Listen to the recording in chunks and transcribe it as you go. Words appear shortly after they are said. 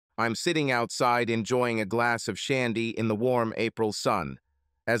I'm sitting outside enjoying a glass of shandy in the warm April sun.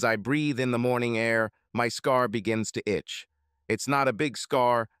 As I breathe in the morning air, my scar begins to itch. It's not a big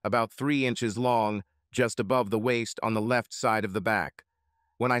scar, about 3 inches long, just above the waist on the left side of the back.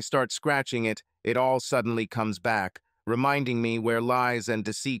 When I start scratching it, it all suddenly comes back, reminding me where lies and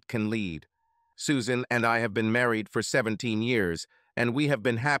deceit can lead. Susan and I have been married for 17 years, and we have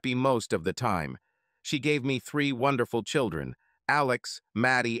been happy most of the time. She gave me 3 wonderful children, Alex,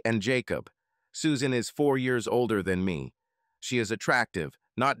 Maddie, and Jacob. Susan is 4 years older than me. She is attractive,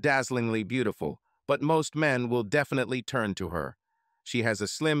 not dazzlingly beautiful, but most men will definitely turn to her. She has a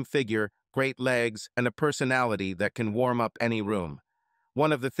slim figure, great legs, and a personality that can warm up any room.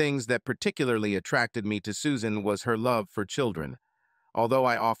 One of the things that particularly attracted me to Susan was her love for children. Although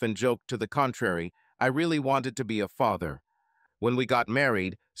I often joked to the contrary, I really wanted to be a father. When we got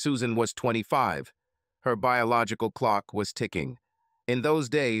married, Susan was 25. Her biological clock was ticking. In those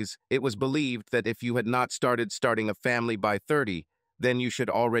days, it was believed that if you had not starting a family by 30, then you should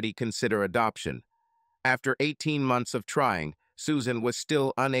already consider adoption. After 18 months of trying, Susan was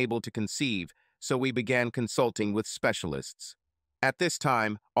still unable to conceive, so we began consulting with specialists. At this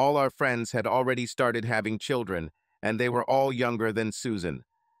time, all our friends had already started having children, and they were all younger than Susan.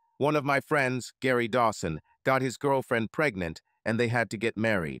 One of my friends, Gary Dawson, got his girlfriend pregnant, and they had to get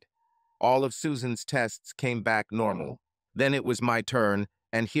married. All of Susan's tests came back normal. Then it was my turn,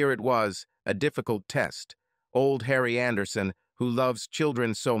 and here it was, a difficult test. Old Harry Anderson, who loves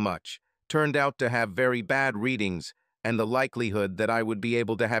children so much, turned out to have very bad readings, and the likelihood that I would be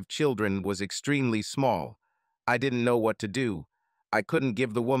able to have children was extremely small. I didn't know what to do. I couldn't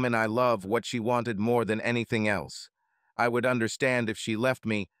give the woman I love what she wanted more than anything else. I would understand if she left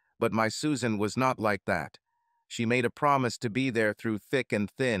me, but my Susan was not like that. She made a promise to be there through thick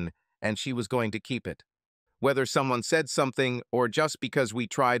and thin, and she was going to keep it. Whether someone said something or just because we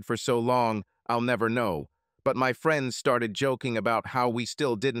tried for so long, I'll never know. But my friends started joking about how we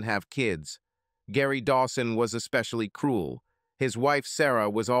still didn't have kids. Gary Dawson was especially cruel. His wife Sarah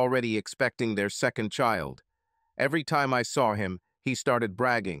was already expecting their second child. Every time I saw him, he started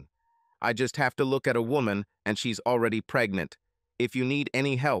bragging. I just have to look at a woman and she's already pregnant. If you need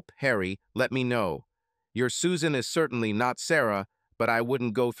any help, Harry, let me know. Your Susan is certainly not Sarah, but I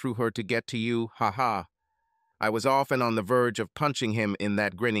wouldn't go through her to get to you, ha. I was often on the verge of punching him in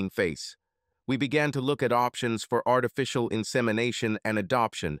that grinning face. We began to look at options for artificial insemination and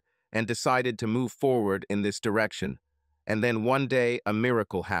adoption and decided to move forward in this direction. And then one day, a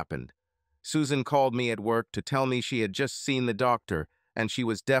miracle happened. Susan called me at work to tell me she had just seen the doctor and she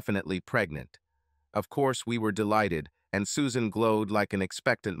was definitely pregnant. Of course, we were delighted, and Susan glowed like an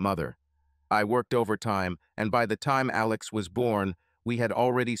expectant mother. I worked overtime, and by the time Alex was born, we had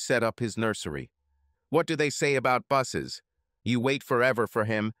already set up his nursery. What do they say about buses? You wait forever for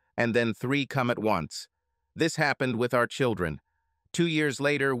him, and then 3 come at once. This happened with our children. 2 years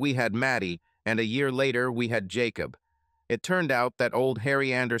later, we had Maddie, and a year later, we had Jacob. It turned out that old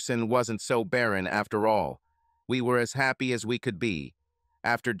Harry Anderson wasn't so barren after all. We were as happy as we could be.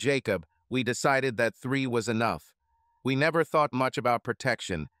 After Jacob, we decided that 3 was enough. We never thought much about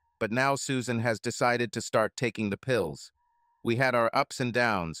protection, but now Susan has decided to start taking the pills. We had our ups and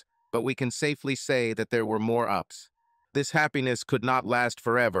downs, but we can safely say that there were more ups. This happiness could not last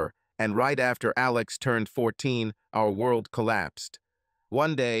forever, and right after Alex turned 14, our world collapsed.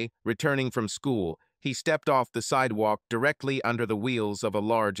 One day, returning from school, he stepped off the sidewalk directly under the wheels of a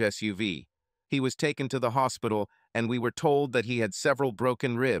large SUV. He was taken to the hospital, and we were told that he had several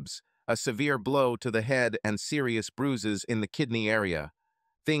broken ribs, a severe blow to the head, and serious bruises in the kidney area.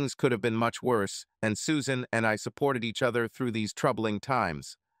 Things could have been much worse, and Susan and I supported each other through these troubling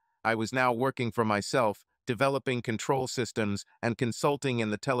times. I was now working for myself, developing control systems and consulting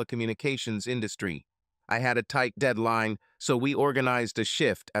in the telecommunications industry. I had a tight deadline, so we organized a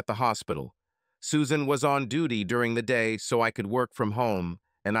shift at the hospital. Susan was on duty during the day so I could work from home,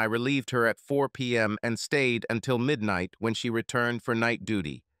 and I relieved her at 4 p.m. and stayed until midnight when she returned for night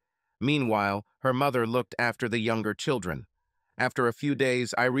duty. Meanwhile, her mother looked after the younger children. After a few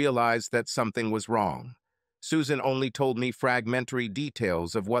days, I realized that something was wrong. Susan only told me fragmentary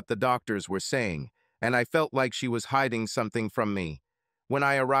details of what the doctors were saying, and I felt like she was hiding something from me. When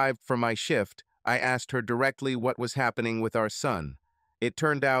I arrived for my shift, I asked her directly what was happening with our son. It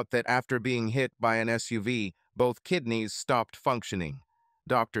turned out that after being hit by an SUV, both kidneys stopped functioning.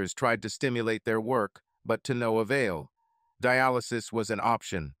 Doctors tried to stimulate their work, but to no avail. Dialysis was an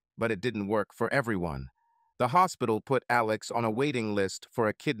option, but it didn't work for everyone. The hospital put Alex on a waiting list for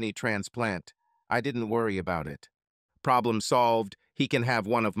a kidney transplant. I didn't worry about it. Problem solved, he can have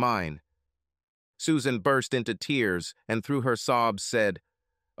one of mine. Susan burst into tears and through her sobs said,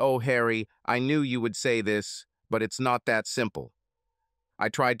 "Oh, Harry, I knew you would say this, but it's not that simple." I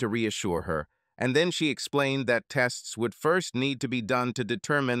tried to reassure her, and then she explained that tests would first need to be done to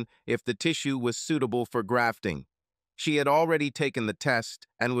determine if the tissue was suitable for grafting. She had already taken the test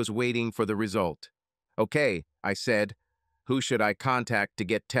and was waiting for the result. "Okay," I said. "Who should I contact to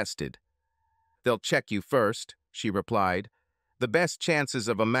get tested?" "They'll check you first," she replied. "The best chances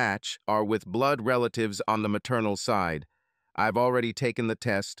of a match are with blood relatives on the maternal side. I've already taken the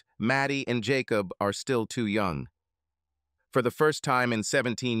test. Maddie and Jacob are still too young." For the first time in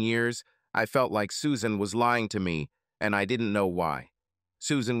 17 years, I felt like Susan was lying to me, and I didn't know why.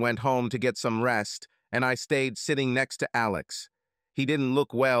 Susan went home to get some rest, and I stayed sitting next to Alex. He didn't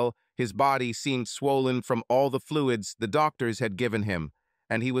look well. His body seemed swollen from all the fluids the doctors had given him,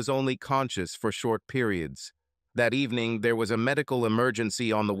 and he was only conscious for short periods. That evening, there was a medical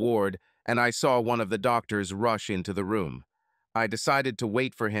emergency on the ward, and I saw one of the doctors rush into the room. I decided to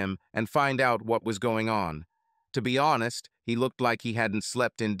wait for him and find out what was going on. To be honest, he looked like he hadn't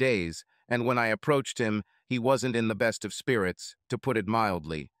slept in days, and when I approached him, he wasn't in the best of spirits, to put it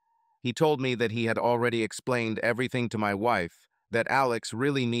mildly. He told me that he had already explained everything to my wife, that Alex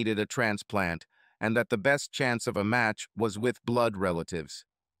really needed a transplant, and that the best chance of a match was with blood relatives.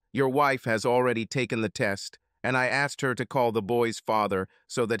 "Your wife has already taken the test, and I asked her to call the boy's father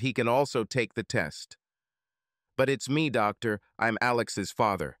so that he can also take the test." "But it's me, doctor. I'm Alex's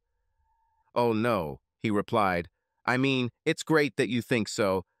father." "Oh no," he replied. "I mean, it's great that you think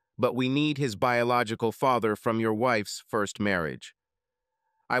so, but we need his biological father from your wife's first marriage."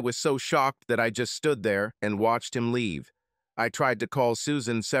 I was so shocked that I just stood there and watched him leave. I tried to call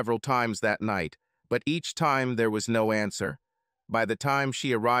Susan several times that night, but each time there was no answer. By the time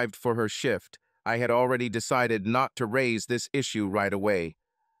she arrived for her shift, I had already decided not to raise this issue right away.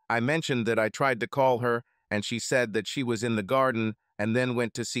 I mentioned that I tried to call her, and she said that she was in the garden and then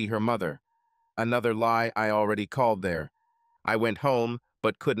went to see her mother. Another lie I already called there. I went home,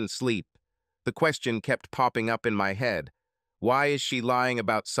 but couldn't sleep. The question kept popping up in my head. Why is she lying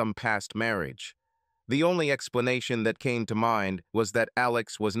about some past marriage? The only explanation that came to mind was that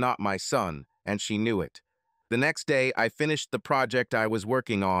Alex was not my son, and she knew it. The next day, I finished the project I was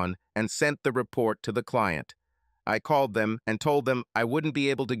working on and sent the report to the client. I called them and told them I wouldn't be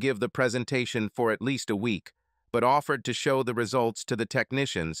able to give the presentation for at least a week, but offered to show the results to the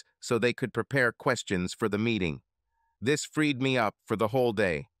technicians so they could prepare questions for the meeting. This freed me up for the whole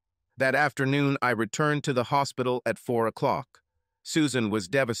day. That afternoon, I returned to the hospital at 4 o'clock. Susan was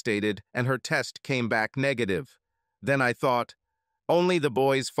devastated, and her test came back negative. Then I thought, only the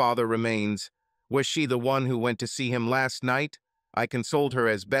boy's father remains. Was she the one who went to see him last night? I consoled her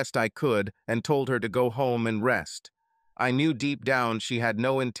as best I could and told her to go home and rest. I knew deep down she had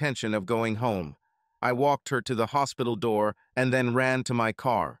no intention of going home. I walked her to the hospital door and then ran to my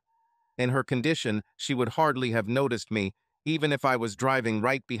car. In her condition, she would hardly have noticed me, even if I was driving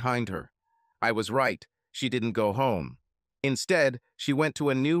right behind her. I was right. She didn't go home. Instead, she went to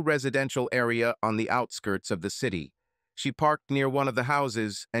a new residential area on the outskirts of the city. She parked near one of the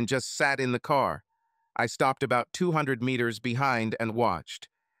houses and just sat in the car. I stopped about 200 meters behind and watched.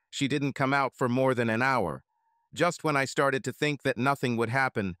 She didn't come out for more than an hour. Just when I started to think that nothing would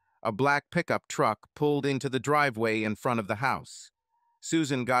happen, a black pickup truck pulled into the driveway in front of the house.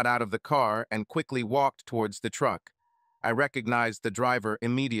 Susan got out of the car and quickly walked towards the truck. I recognized the driver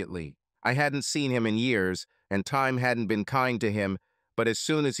immediately. I hadn't seen him in years, and time hadn't been kind to him, but as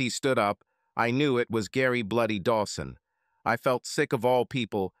soon as he stood up, I knew it was Gary Bloody Dawson. I felt sick of all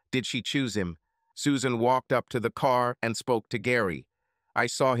people. Did she choose him? Susan walked up to the car and spoke to Gary. I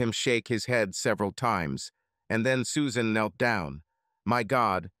saw him shake his head several times, and then Susan knelt down. My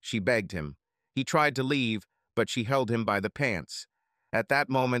God, she begged him. He tried to leave, but she held him by the pants. At that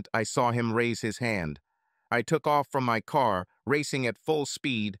moment, I saw him raise his hand. I took off from my car, racing at full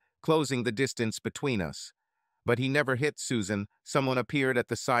speed, closing the distance between us. But he never hit Susan. Someone appeared at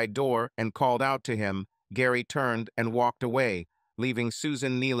the side door and called out to him. Gary turned and walked away, leaving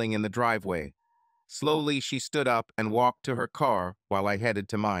Susan kneeling in the driveway. Slowly, she stood up and walked to her car while I headed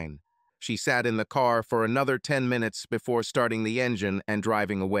to mine. She sat in the car for another 10 minutes before starting the engine and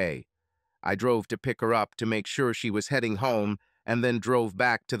driving away. I drove to pick her up to make sure she was heading home and then drove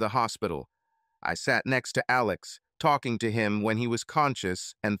back to the hospital. I sat next to Alex, talking to him when he was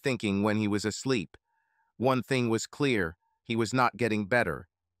conscious and thinking when he was asleep. One thing was clear, he was not getting better.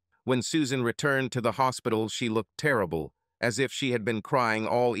 When Susan returned to the hospital, she looked terrible, as if she had been crying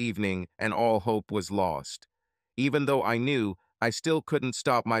all evening and all hope was lost. Even though I knew, I still couldn't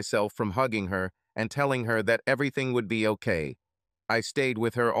stop myself from hugging her and telling her that everything would be okay. I stayed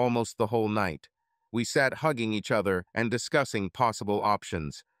with her almost the whole night. We sat hugging each other and discussing possible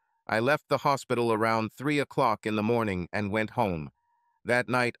options. I left the hospital around 3 o'clock in the morning and went home. That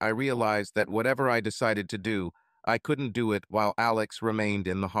night, I realized that whatever I decided to do, I couldn't do it while Alex remained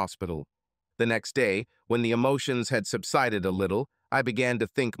in the hospital. The next day, when the emotions had subsided a little, I began to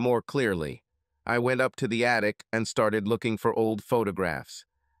think more clearly. I went up to the attic and started looking for old photographs.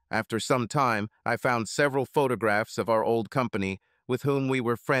 After some time, I found several photographs of our old company with whom we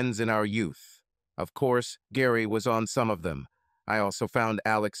were friends in our youth. Of course, Gary was on some of them. I also found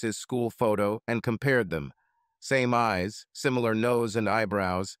Alex's school photo and compared them. Same eyes, similar nose and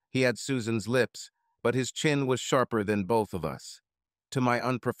eyebrows, he had Susan's lips, but his chin was sharper than both of us. To my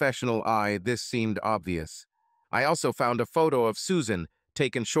unprofessional eye, this seemed obvious. I also found a photo of Susan,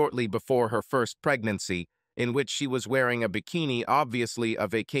 taken shortly before her first pregnancy, in which she was wearing a bikini, obviously a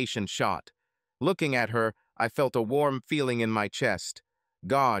vacation shot. Looking at her, I felt a warm feeling in my chest.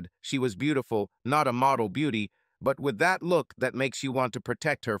 God, she was beautiful, not a model beauty, but with that look that makes you want to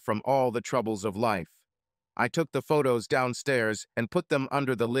protect her from all the troubles of life. I took the photos downstairs and put them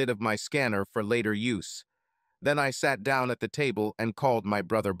under the lid of my scanner for later use. Then I sat down at the table and called my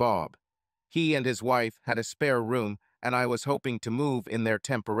brother Bob. He and his wife had a spare room, and I was hoping to move in there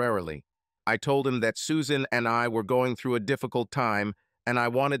temporarily. I told him that Susan and I were going through a difficult time, and I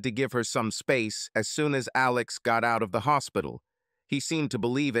wanted to give her some space as soon as Alex got out of the hospital. He seemed to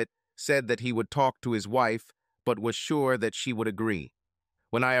believe it, said that he would talk to his wife, but was sure that she would agree.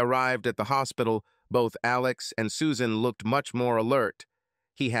 When I arrived at the hospital, both Alex and Susan looked much more alert.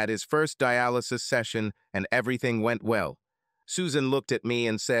 He had his first dialysis session, and everything went well. Susan looked at me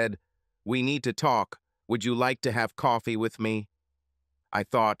and said, "We need to talk. Would you like to have coffee with me?" I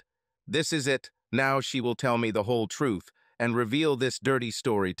thought, this is it. Now she will tell me the whole truth and reveal this dirty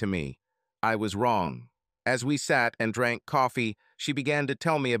story to me. I was wrong. As we sat and drank coffee, she began to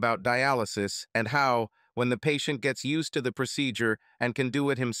tell me about dialysis and how, when the patient gets used to the procedure and can do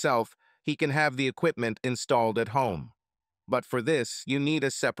it himself, he can have the equipment installed at home. But for this, you need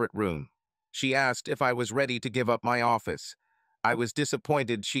a separate room. She asked if I was ready to give up my office. I was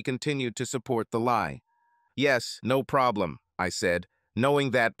disappointed she continued to support the lie. "Yes, no problem," I said,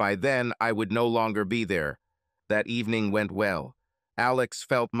 knowing that by then I would no longer be there. That evening went well. Alex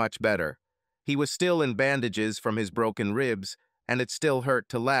felt much better. He was still in bandages from his broken ribs, and it still hurt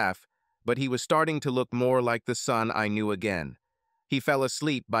to laugh, but he was starting to look more like the son I knew again. He fell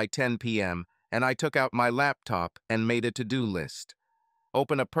asleep by 10 p.m., and I took out my laptop and made a to-do list.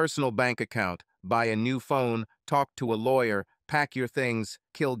 Open a personal bank account, buy a new phone, talk to a lawyer, pack your things,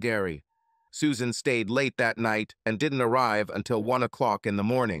 kill Gary. Susan stayed late that night and didn't arrive until 1 o'clock in the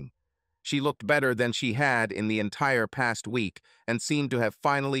morning. She looked better than she had in the entire past week and seemed to have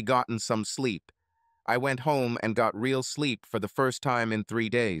finally gotten some sleep. I went home and got real sleep for the first time in 3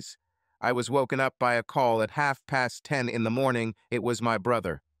 days. I was woken up by a call at 10:30 in the morning. It was my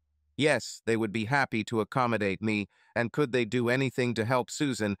brother. Yes, they would be happy to accommodate me, and could they do anything to help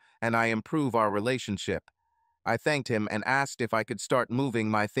Susan and I improve our relationship? I thanked him and asked if I could start moving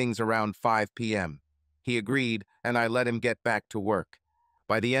my things around 5 p.m. He agreed, and I let him get back to work.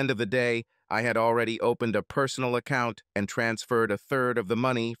 By the end of the day, I had already opened a personal account and transferred a third of the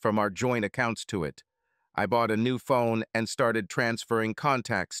money from our joint accounts to it. I bought a new phone and started transferring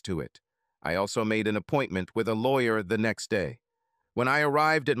contacts to it. I also made an appointment with a lawyer the next day. When I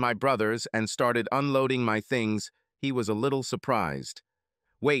arrived at my brother's and started unloading my things, he was a little surprised.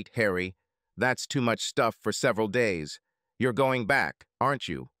 "Wait, Harry, that's too much stuff for several days. You're going back, aren't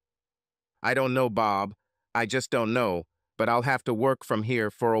you?" "I don't know, Bob. I just don't know, but I'll have to work from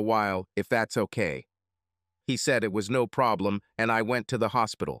here for a while if that's okay." He said it was no problem, and I went to the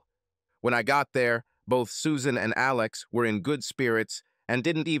hospital. When I got there, both Susan and Alex were in good spirits and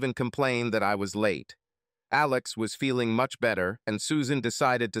didn't even complain that I was late. Alex was feeling much better, and Susan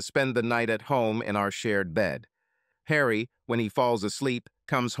decided to spend the night at home in our shared bed. Harry, when he falls asleep,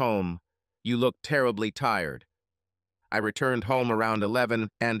 comes home. "You look terribly tired." I returned home around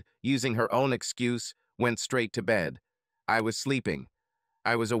 11 and, using her own excuse, went straight to bed. I was sleeping.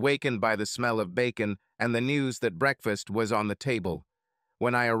 I was awakened by the smell of bacon and the news that breakfast was on the table.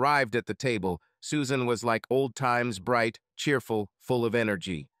 When I arrived at the table, Susan was like old times, bright, cheerful, full of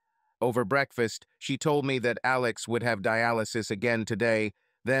energy. Over breakfast, she told me that Alex would have dialysis again today,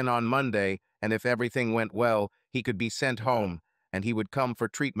 then on Monday, and if everything went well, he could be sent home, and he would come for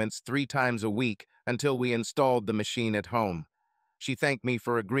treatments 3 times a week until we installed the machine at home. She thanked me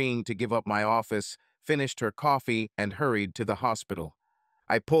for agreeing to give up my office, finished her coffee, and hurried to the hospital.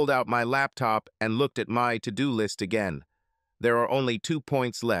 I pulled out my laptop and looked at my to-do list again. There are only 2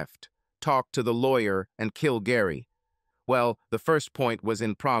 points left: talk to the lawyer and kill Gary. Well, the first point was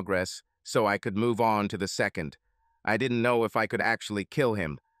in progress, so I could move on to the second. I didn't know if I could actually kill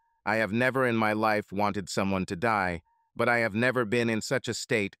him. I have never in my life wanted someone to die, but I have never been in such a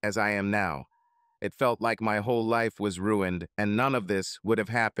state as I am now. It felt like my whole life was ruined, and none of this would have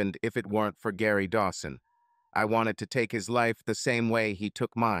happened if it weren't for Gary Dawson. I wanted to take his life the same way he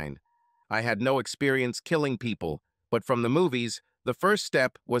took mine. I had no experience killing people, but from the movies, the first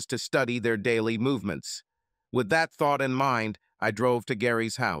step was to study their daily movements. With that thought in mind, I drove to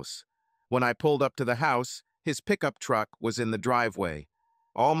Gary's house. When I pulled up to the house, his pickup truck was in the driveway.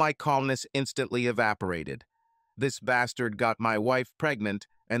 All my calmness instantly evaporated. This bastard got my wife pregnant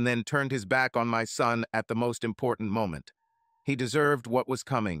and then turned his back on my son at the most important moment. He deserved what was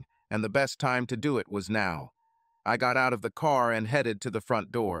coming, and the best time to do it was now. I got out of the car and headed to the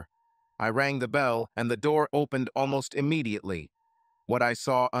front door. I rang the bell, and the door opened almost immediately. What I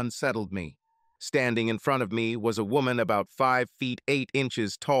saw unsettled me. Standing in front of me was a woman about 5 feet 8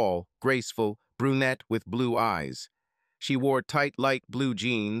 inches tall, graceful, brunette with blue eyes. She wore tight light blue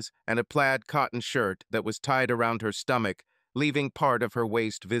jeans and a plaid cotton shirt that was tied around her stomach, leaving part of her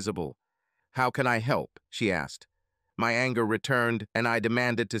waist visible. "How can I help?" she asked. My anger returned, and I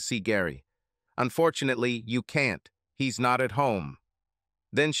demanded to see Gary. "Unfortunately, you can't. He's not at home."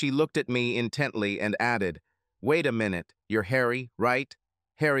 Then she looked at me intently and added, "Wait a minute, you're Harry, right?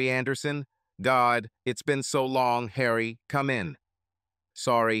 Harry Anderson? God, it's been so long, Harry. Come in."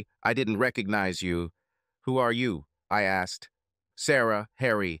 "Sorry, I didn't recognize you. Who are you?" I asked. "Sarah,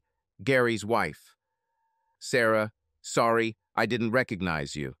 Harry, Gary's wife." "Sarah, sorry, I didn't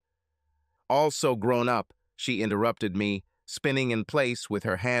recognize you." "All so grown up," she interrupted me, spinning in place with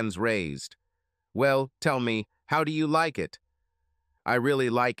her hands raised. "Well, tell me, how do you like it?" "I really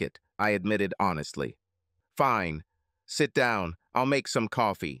like it," I admitted honestly. "Fine. Sit down. I'll make some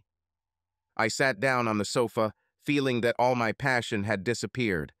coffee." I sat down on the sofa, feeling that all my passion had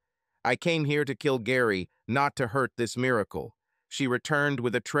disappeared. "I came here to kill Gary, not to hurt this miracle." She returned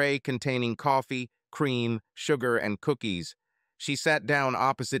with a tray containing coffee, cream, sugar, and cookies. She sat down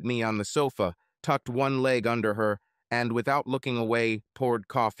opposite me on the sofa, tucked one leg under her, and without looking away, poured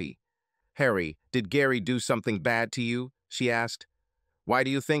coffee. "Harry, did Gary do something bad to you?" she asked. "Why do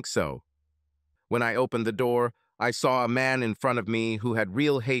you think so?" When I opened the door, I saw a man in front of me who had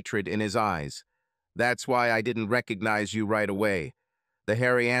real hatred in his eyes. "That's why I didn't recognize you right away. The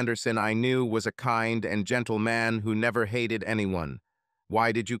Harry Anderson I knew was a kind and gentle man who never hated anyone.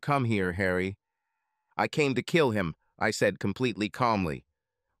 Why did you come here, Harry?" "I came to kill him," I said completely calmly.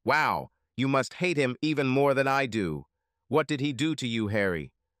 "Wow, you must hate him even more than I do. What did he do to you,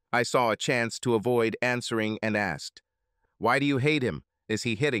 Harry?" I saw a chance to avoid answering and asked, "Why do you hate him? Is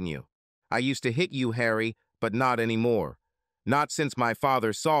he hitting you?" "I used to hit you, Harry, but not anymore. Not since my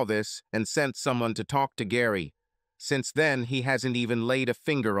father saw this and sent someone to talk to Gary. Since then, he hasn't even laid a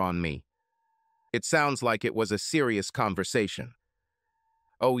finger on me." It sounds like it was a serious conversation.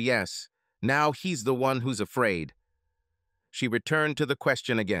 "Oh yes, now he's the one who's afraid." She returned to the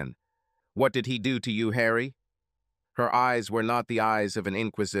question again. "What did he do to you, Harry?" Her eyes were not the eyes of an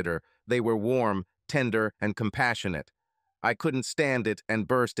inquisitor. They were warm, tender, and compassionate. I couldn't stand it and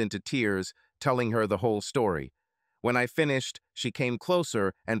burst into tears, telling her the whole story. When I finished, she came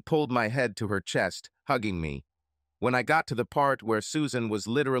closer and pulled my head to her chest, hugging me. When I got to the part where Susan was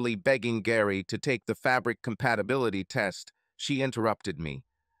literally begging Gary to take the fabric compatibility test, she interrupted me.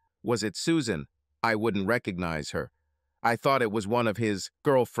 "Was it Susan?" I wouldn't recognize her. "I thought it was one of his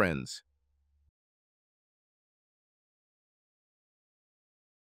girlfriends."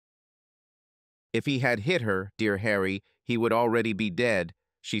 "If he had hit her, dear Harry, he would already be dead,"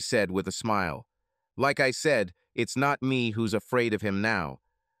 she said with a smile. "Like I said, it's not me who's afraid of him now."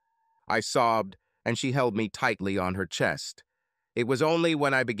 I sobbed, and she held me tightly on her chest. It was only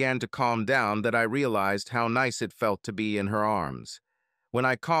when I began to calm down that I realized how nice it felt to be in her arms. When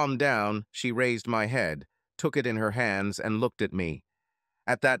I calmed down, she raised my head, took it in her hands, and looked at me.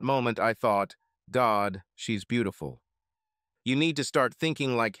 At that moment, I thought, God, she's beautiful. "You need to start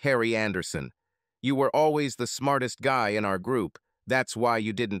thinking like Harry Anderson. You were always the smartest guy in our group. That's why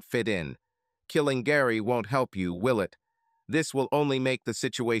you didn't fit in. Killing Gary won't help you, will it? This will only make the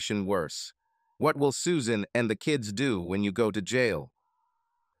situation worse. What will Susan and the kids do when you go to jail?"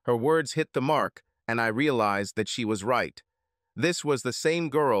 Her words hit the mark, and I realized that she was right. This was the same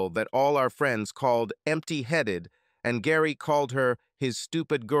girl that all our friends called empty-headed, and Gary called her his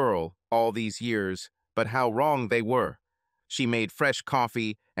stupid girl all these years, but how wrong they were. She made fresh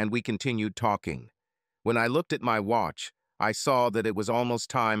coffee, and we continued talking. When I looked at my watch, I saw that it was almost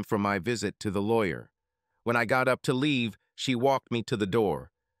time for my visit to the lawyer. When I got up to leave, she walked me to the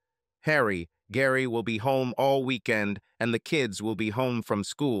door. "Harry, Gary will be home all weekend, and the kids will be home from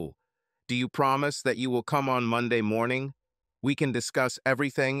school. Do you promise that you will come on Monday morning? We can discuss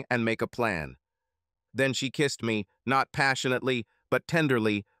everything and make a plan. Then she kissed me, not passionately, but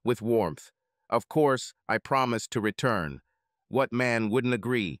tenderly, with warmth. Of course, I promised to return. What man wouldn't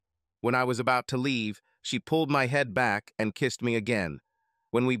agree? When I was about to leave, she pulled my head back and kissed me again.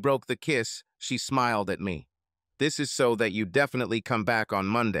 When we broke the kiss, she smiled at me. This is so that you definitely come back on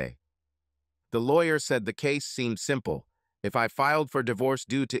Monday. The lawyer said the case seemed simple. If I filed for divorce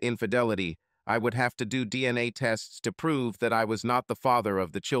due to infidelity, I would have to do DNA tests to prove that I was not the father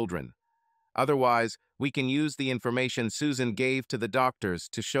of the children. Otherwise, we can use the information Susan gave to the doctors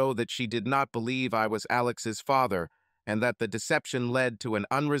to show that she did not believe I was Alex's father and that the deception led to an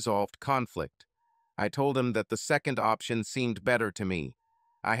unresolved conflict. I told him that the second option seemed better to me.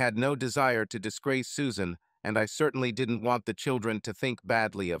 I had no desire to disgrace Susan, and I certainly didn't want the children to think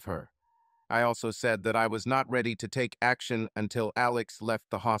badly of her. I also said that I was not ready to take action until Alex left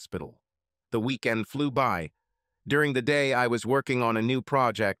the hospital. The weekend flew by. During the day, I was working on a new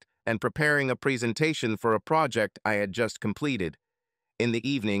project and preparing a presentation for a project I had just completed. In the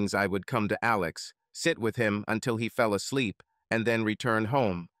evenings, I would come to Alex, sit with him until he fell asleep, and then return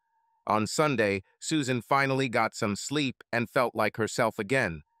home. On Sunday, Susan finally got some sleep and felt like herself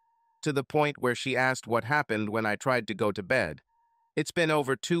again, to the point where she asked what happened when I tried to go to bed. It's been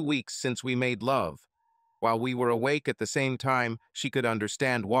over 2 weeks since we made love. While we were awake at the same time, she could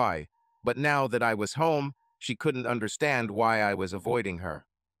understand why. But now that I was home, she couldn't understand why I was avoiding her.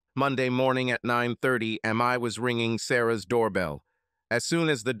 Monday morning at 9:30, MI was ringing Sarah's doorbell. As soon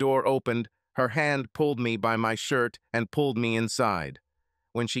as the door opened, her hand pulled me by my shirt and pulled me inside.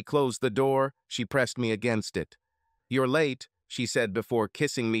 When she closed the door, she pressed me against it. "You're late," she said before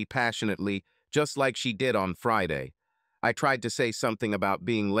kissing me passionately, just like she did on Friday. I tried to say something about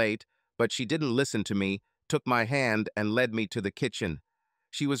being late, but she didn't listen to me, took my hand and led me to the kitchen.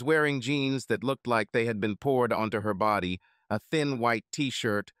 She was wearing jeans that looked like they had been poured onto her body, a thin white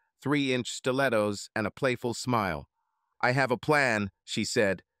t-shirt, 3-inch stilettos, and a playful smile. "I have a plan," she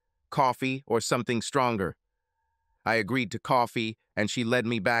said. "Coffee or something stronger?" I agreed to coffee, and she led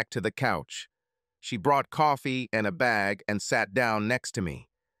me back to the couch. She brought coffee and a bag and sat down next to me.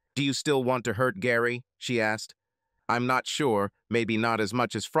 "Do you still want to hurt Gary?" she asked. "I'm not sure, maybe not as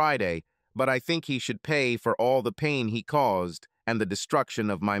much as Friday, but I think he should pay for all the pain he caused and the destruction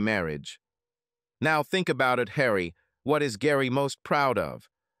of my marriage." Now think about it, Harry. What is Gary most proud of?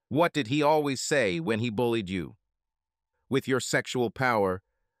 What did he always say when he bullied you? With your sexual power,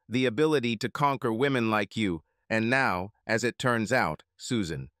 the ability to conquer women like you, and now, as it turns out,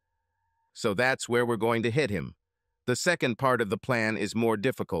 Susan. So that's where we're going to hit him. The second part of the plan is more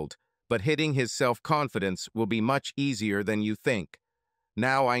difficult, but hitting his self-confidence will be much easier than you think.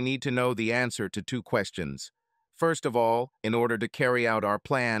 Now I need to know the answer to 2 questions. First of all, in order to carry out our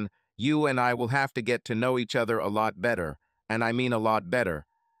plan, you and I will have to get to know each other a lot better, and I mean a lot better.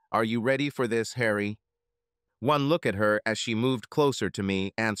 Are you ready for this, Harry? One look at her as she moved closer to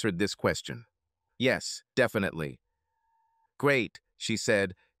me answered this question. Yes, definitely. Great, she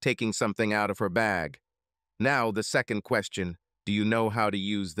said, taking something out of her bag. Now the second question, do you know how to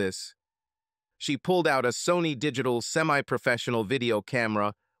use this? She pulled out a Sony digital semi-professional video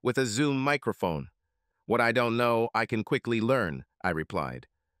camera with a zoom microphone. What I don't know, I can quickly learn, I replied.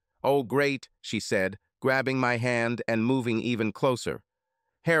 Oh, great, she said, grabbing my hand and moving even closer.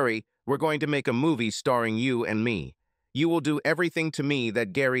 Harry, we're going to make a movie starring you and me. You will do everything to me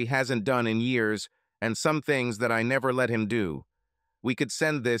that Gary hasn't done in years, and some things that I never let him do. We could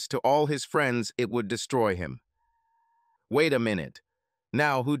send this to all his friends, it would destroy him. Wait a minute.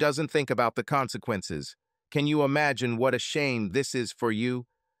 Now, who doesn't think about the consequences? Can you imagine what a shame this is for you?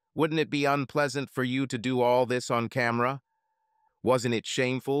 Wouldn't it be unpleasant for you to do all this on camera? Wasn't it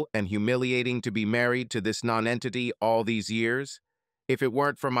shameful and humiliating to be married to this nonentity all these years? If it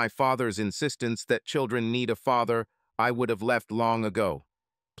weren't for my father's insistence that children need a father, I would have left long ago.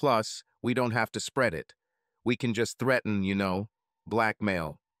 Plus, we don't have to spread it. We can just threaten, you know.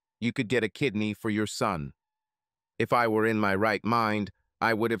 Blackmail. You could get a kidney for your son. If I were in my right mind,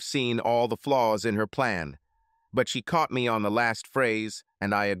 I would have seen all the flaws in her plan. But she caught me on the last phrase,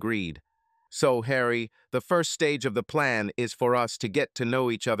 and I agreed. So, Harry, the first stage of the plan is for us to get to know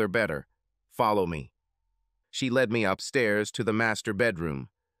each other better. Follow me. She led me upstairs to the master bedroom.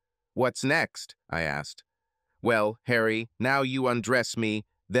 What's next? I asked. Well, Harry, now you undress me,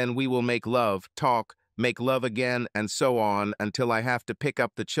 then we will make love, talk, make love again, and so on until I have to pick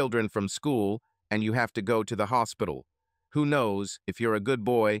up the children from school and you have to go to the hospital. Who knows, if you're a good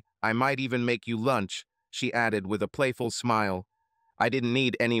boy, I might even make you lunch, she added with a playful smile. I didn't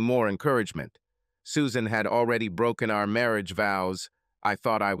need any more encouragement. Susan had already broken our marriage vows. I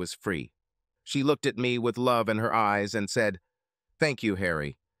thought I was free. She looked at me with love in her eyes and said, "Thank you,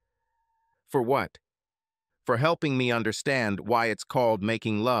 Harry." For what? For helping me understand why it's called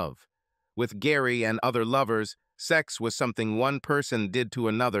making love. With Gary and other lovers, sex was something one person did to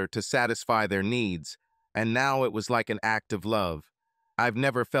another to satisfy their needs, and now it was like an act of love. I've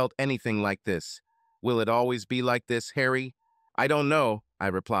never felt anything like this. Will it always be like this, Harry? I don't know, I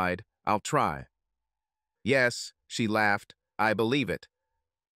replied. I'll try. Yes, she laughed. I believe it.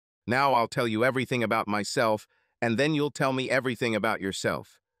 Now I'll tell you everything about myself, and then you'll tell me everything about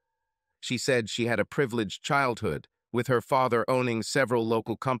yourself. She said she had a privileged childhood, with her father owning several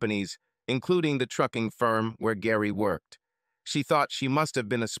local companies, including the trucking firm where Gary worked. She thought she must have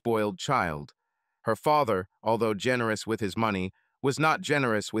been a spoiled child. Her father, although generous with his money, was not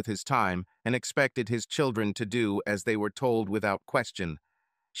generous with his time and expected his children to do as they were told without question.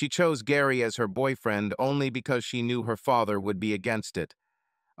 She chose Gary as her boyfriend only because she knew her father would be against it.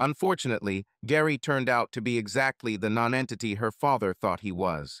 Unfortunately, Gary turned out to be exactly the nonentity her father thought he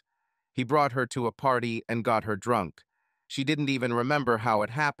was. He brought her to a party and got her drunk. She didn't even remember how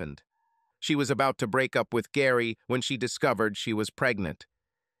it happened. She was about to break up with Gary when she discovered she was pregnant.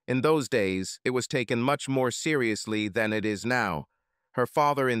 In those days, it was taken much more seriously than it is now. Her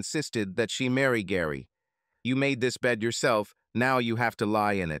father insisted that she marry Gary. "You made this bed yourself, now you have to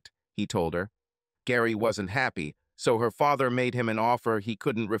lie in it," he told her. Gary wasn't happy, so her father made him an offer he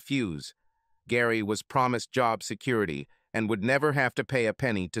couldn't refuse. Gary was promised job security and would never have to pay a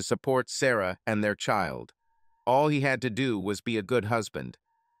penny to support Sarah and their child. All he had to do was be a good husband.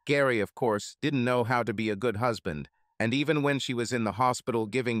 Gary, of course, didn't know how to be a good husband, and even when she was in the hospital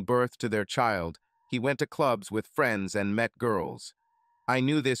giving birth to their child, he went to clubs with friends and met girls. I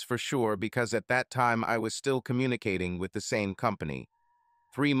knew this for sure because at that time I was still communicating with the same company.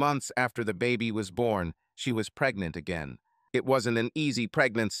 3 months after the baby was born, she was pregnant again. It wasn't an easy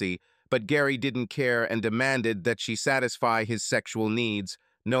pregnancy, but Gary didn't care and demanded that she satisfy his sexual needs,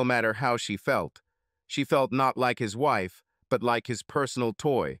 no matter how she felt. She felt not like his wife, but like his personal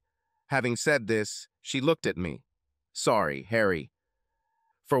toy. Having said this, she looked at me. "Sorry, Harry."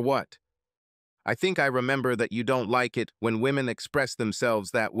 "For what?" "I think I remember that you don't like it when women express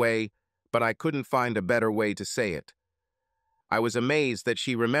themselves that way, but I couldn't find a better way to say it." I was amazed that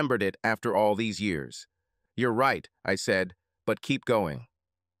she remembered it after all these years. "You're right," I said, "but keep going."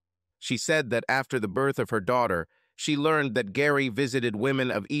 She said that after the birth of her daughter, she learned that Gary visited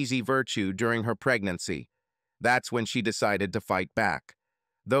women of easy virtue during her pregnancy. That's when she decided to fight back.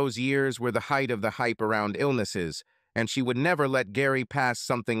 Those years were the height of the hype around illnesses, and she would never let Gary pass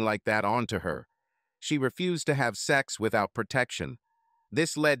something like that on to her. She refused to have sex without protection.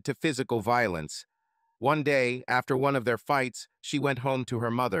 This led to physical violence. One day, after one of their fights, she went home to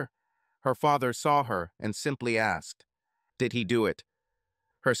her mother. Her father saw her and simply asked, "Did he do it?"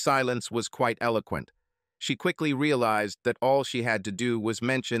 Her silence was quite eloquent. She quickly realized that all she had to do was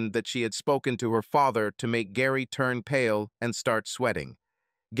mention that she had spoken to her father to make Gary turn pale and start sweating.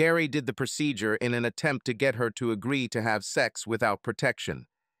 Gary did the procedure in an attempt to get her to agree to have sex without protection.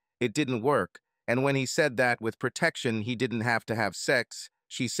 It didn't work, and when he said that with protection he didn't have to have sex,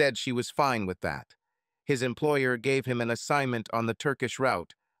 she said she was fine with that. His employer gave him an assignment on the Turkish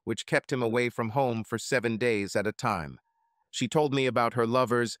route, which kept him away from home for 7 days at a time. She told me about her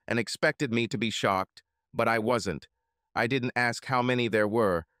lovers and expected me to be shocked, but I wasn't. I didn't ask how many there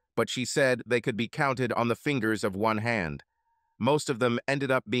were, but she said they could be counted on the fingers of one hand. Most of them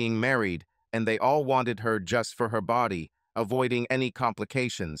ended up being married, and they all wanted her just for her body, avoiding any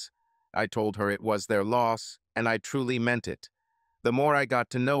complications. I told her it was their loss, and I truly meant it. The more I got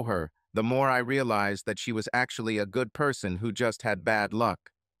to know her, the more I realized that she was actually a good person who just had bad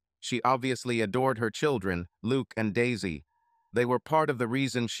luck. She obviously adored her children, Luke and Daisy. They were part of the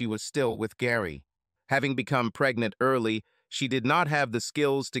reason she was still with Gary. Having become pregnant early, she did not have the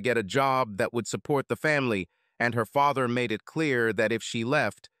skills to get a job that would support the family, and her father made it clear that if she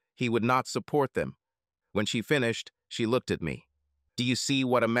left, he would not support them. When she finished, she looked at me. "Do you see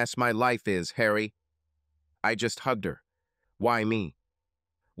what a mess my life is, Harry?" I just hugged her. "Why me?"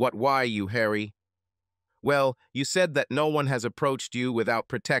 "What why you, Harry?" "Well, you said that no one has approached you without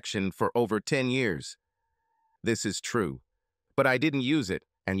protection for over 10 years. This is true. But I didn't use it,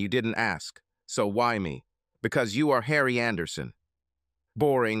 and you didn't ask. So why me? Because you are Harry Anderson."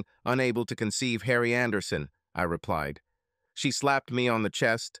 "Boring, unable to conceive Harry Anderson," I replied. She slapped me on the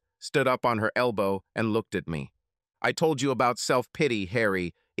chest, stood up on her elbow, and looked at me. "I told you about self-pity,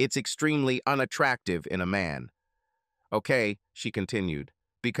 Harry. It's extremely unattractive in a man." "Okay," she continued,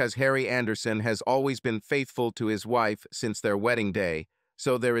 "because Harry Anderson has always been faithful to his wife since their wedding day,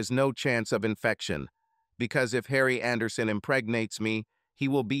 so there is no chance of infection. Because if Harry Anderson impregnates me, He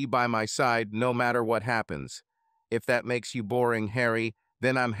will be by my side no matter what happens. If that makes you boring, Harry,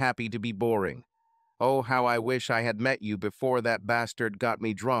 then I'm happy to be boring. Oh, how I wish I had met you before that bastard got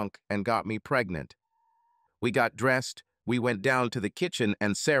me drunk and got me pregnant. We got dressed, we went down to the kitchen,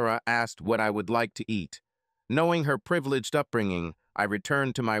 and Sarah asked what I would like to eat. Knowing her privileged upbringing, I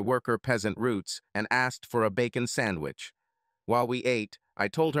returned to my worker peasant roots and asked for a bacon sandwich. While we ate, I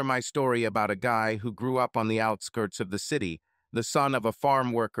told her my story about a guy who grew up on the outskirts of the city, the son of a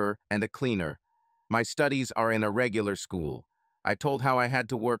farm worker and a cleaner. My studies are in a regular school. I told how I had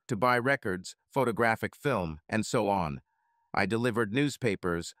to work to buy records, photographic film, and so on. I delivered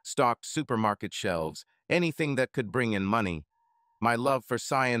newspapers, stocked supermarket shelves, anything that could bring in money. My love for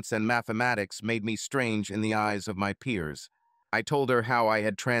science and mathematics made me strange in the eyes of my peers. I told her how I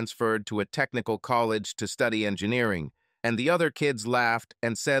had transferred to a technical college to study engineering, and the other kids laughed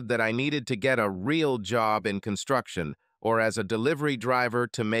and said that I needed to get a real job in construction or as a delivery driver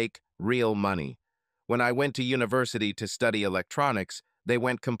to make real money. When I went to university to study electronics, they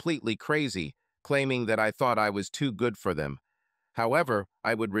went completely crazy, claiming that I thought I was too good for them. However,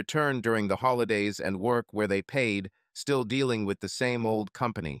 I would return during the holidays and work where they paid, still dealing with the same old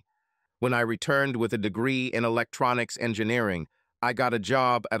company. When I returned with a degree in electronics engineering, I got a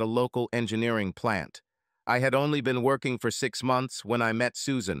job at a local engineering plant. I had only been working for 6 months when I met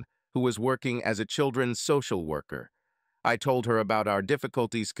Susan, who was working as a children's social worker. I told her about our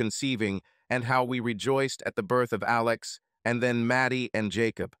difficulties conceiving and how we rejoiced at the birth of Alex and then Maddie and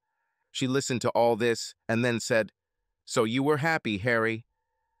Jacob. She listened to all this and then said, "So you were happy, Harry?"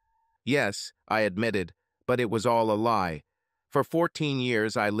 Yes, I admitted, but it was all a lie. For 14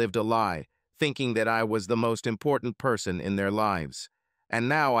 years I lived a lie, thinking that I was the most important person in their lives. And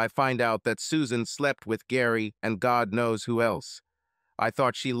now I find out that Susan slept with Gary and God knows who else. I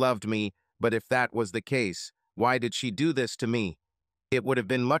thought she loved me, but if that was the case, why did she do this to me? It would have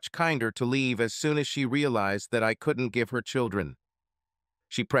been much kinder to leave as soon as she realized that I couldn't give her children.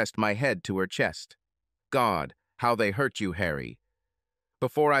 She pressed my head to her chest. God, how they hurt you, Harry.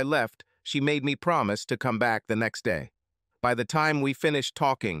 Before I left, she made me promise to come back the next day. By the time we finished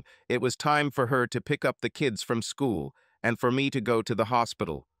talking, it was time for her to pick up the kids from school and for me to go to the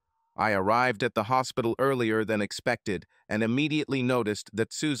hospital. I arrived at the hospital earlier than expected and immediately noticed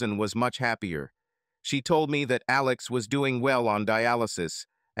that Susan was much happier. She told me that Alex was doing well on dialysis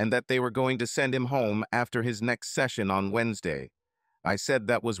and that they were going to send him home after his next session on Wednesday. I said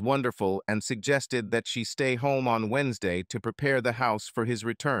that was wonderful and suggested that she stay home on Wednesday to prepare the house for his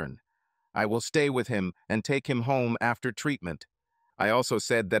return. I will stay with him and take him home after treatment. I also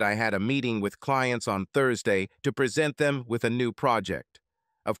said that I had a meeting with clients on Thursday to present them with a new project.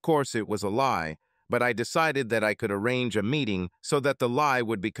 Of course, it was a lie, but I decided that I could arrange a meeting so that the lie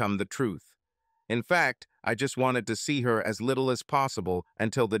would become the truth. In fact, I just wanted to see her as little as possible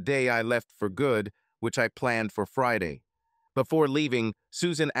until the day I left for good, which I planned for Friday. Before leaving,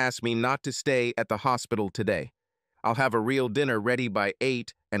 Susan asked me not to stay at the hospital today. "I'll have a real dinner ready by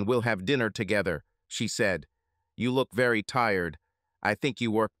 8 and we'll have dinner together," she said. "You look very tired. I think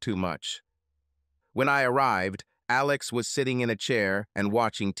you work too much." When I arrived, Alex was sitting in a chair and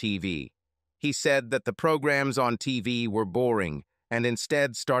watching TV. He said that the programs on TV were boring and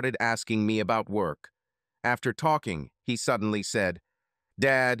instead started asking me about work. After talking, he suddenly said,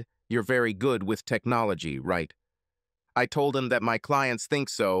 "Dad, you're very good with technology, right?" I told him that my clients think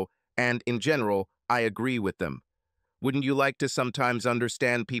so, and in general, I agree with them. Wouldn't you like to sometimes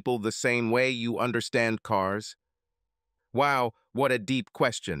understand people the same way you understand cars? Wow, what a deep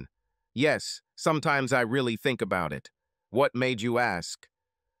question. Yes, sometimes I really think about it. What made you ask?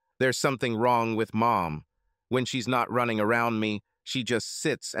 There's something wrong with Mom. When she's not running around me, she just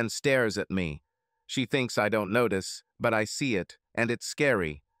sits and stares at me. She thinks I don't notice, but I see it, and it's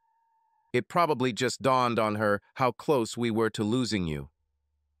scary. It probably just dawned on her how close we were to losing you.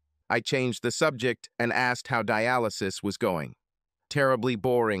 I changed the subject and asked how dialysis was going. Terribly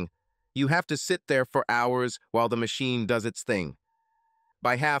boring. You have to sit there for hours while the machine does its thing.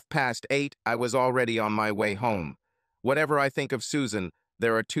 By 8:30, I was already on my way home. Whatever I think of Susan,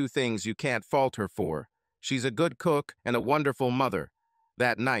 there are two things you can't fault her for. She's a good cook and a wonderful mother.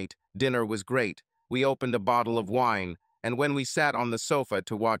 That night, dinner was great. We opened a bottle of wine, and when we sat on the sofa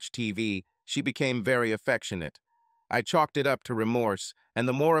to watch TV, she became very affectionate. I chalked it up to remorse, and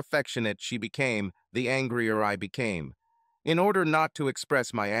the more affectionate she became, the angrier I became. In order not to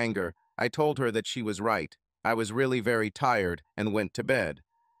express my anger, I told her that she was right. I was really very tired and went to bed.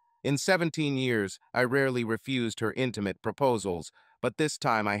 In 17 years, I rarely refused her intimate proposals, but this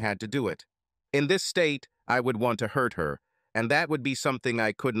time I had to do it. In this state, I would want to hurt her, and that would be something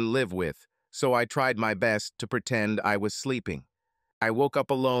I couldn't live with, so I tried my best to pretend I was sleeping. I woke up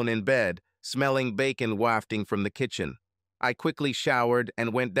alone in bed, smelling bacon wafting from the kitchen. I quickly showered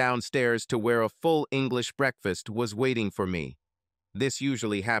and went downstairs to where a full English breakfast was waiting for me. This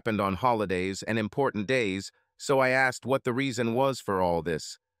usually happened on holidays and important days, so I asked what the reason was for all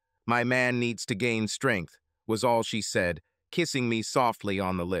this. "My man needs to gain strength," was all she said, kissing me softly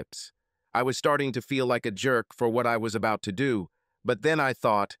on the lips. I was starting to feel like a jerk for what I was about to do, but then I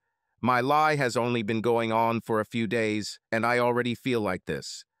thought, my lie has only been going on for a few days, and I already feel like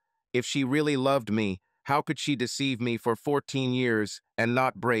this. If she really loved me, how could she deceive me for 14 years and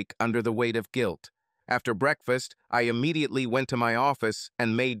not break under the weight of guilt? After breakfast, I immediately went to my office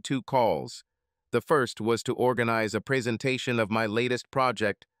and made 2 calls. The first was to organize a presentation of my latest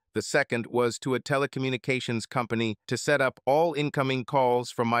project. The second was to a telecommunications company to set up all incoming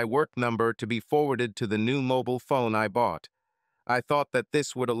calls from my work number to be forwarded to the new mobile phone I bought. I thought that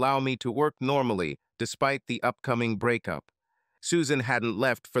this would allow me to work normally, despite the upcoming breakup. Susan hadn't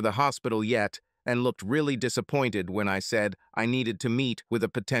left for the hospital yet and looked really disappointed when I said I needed to meet with a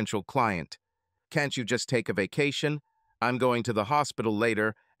potential client. "Can't you just take a vacation? I'm going to the hospital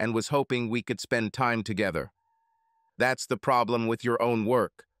later and was hoping we could spend time together." "That's the problem with your own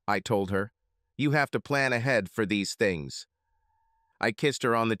work," I told her. "You have to plan ahead for these things." I kissed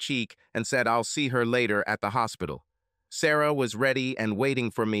her on the cheek and said I'll see her later at the hospital. Sarah was ready and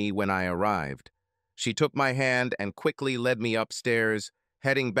waiting for me when I arrived. She took my hand and quickly led me upstairs,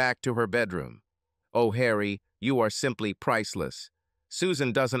 heading back to her bedroom. "Oh, Harry, you are simply priceless.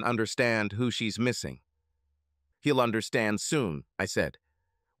 Susan doesn't understand who she's missing." "He'll understand soon," I said.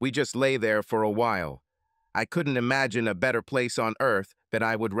 "We just lay there for a while. I couldn't imagine a better place on earth that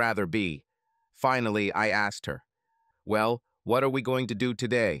I would rather be." Finally, I asked her, "Well, what are we going to do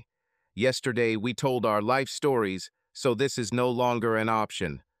today? Yesterday, we told our life stories, so this is no longer an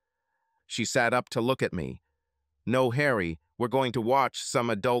option." She sat up to look at me. "No, Harry, we're going to watch some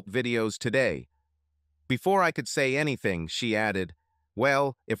adult videos today." Before I could say anything, she added,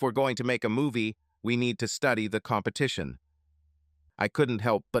 "Well, if we're going to make a movie, we need to study the competition." I couldn't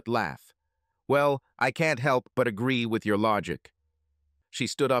help but laugh. "Well, I can't help but agree with your logic." She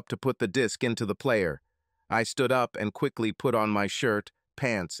stood up to put the disc into the player. I stood up and quickly put on my shirt,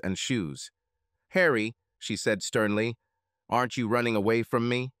 pants, and shoes. "Harry," she said sternly, "aren't you running away from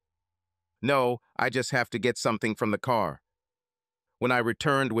me?" "No, I just have to get something from the car." When I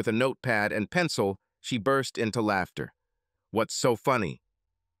returned with a notepad and pencil, she burst into laughter. "What's so funny?"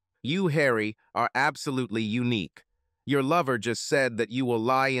 "You, Harry, are absolutely unique. Your lover just said that you will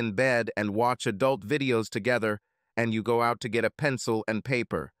lie in bed and watch adult videos together, and you go out to get a pencil and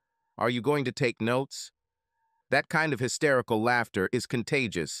paper. Are you going to take notes?" That kind of hysterical laughter is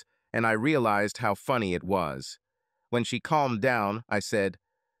contagious, and I realized how funny it was. When she calmed down, I said,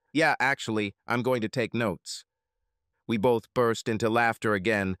 "Yeah, actually, I'm going to take notes." We both burst into laughter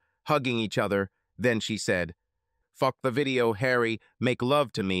again, hugging each other. Then she said, "Fuck the video, Harry. Make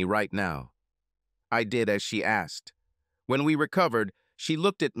love to me right now." I did as she asked. When we recovered, she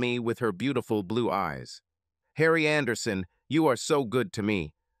looked at me with her beautiful blue eyes. "Harry Anderson, you are so good to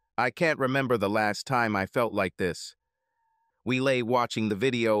me. I can't remember the last time I felt like this." We lay watching the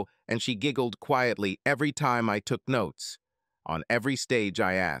video, and she giggled quietly every time I took notes. On every stage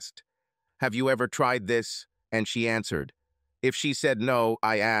I asked, "Have you ever tried this?" And she answered. If she said no,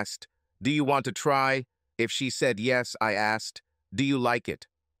 I asked, "Do you want to try?" If she said yes, I asked, "Do you like it?"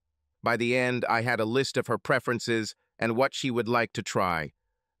 By the end, I had a list of her preferences and what she would like to try.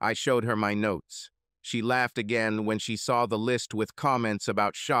 I showed her my notes. She laughed again when she saw the list with comments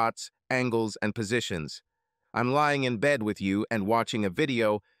about shots, angles, and positions. "I'm lying in bed with you and watching a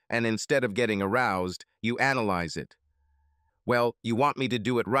video, and instead of getting aroused, you analyze it." "Well, you want me to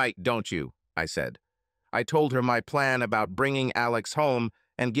do it right, don't you?" I said. I told her my plan about bringing Alex home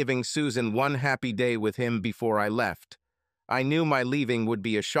and giving Susan one happy day with him before I left. I knew my leaving would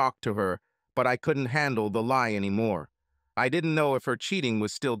be a shock to her, but I couldn't handle the lie anymore. I didn't know if her cheating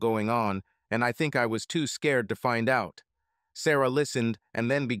was still going on, and I think I was too scared to find out. Sarah listened and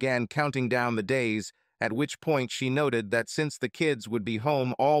then began counting down the days, at which point she noted that since the kids would be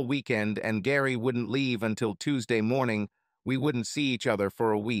home all weekend and Gary wouldn't leave until Tuesday morning, we wouldn't see each other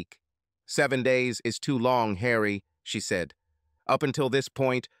for a week. "7 days is too long, Harry," she said. Up until this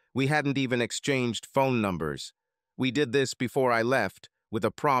point, we hadn't even exchanged phone numbers. We did this before I left, with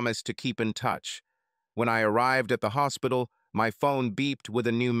a promise to keep in touch. When I arrived at the hospital, my phone beeped with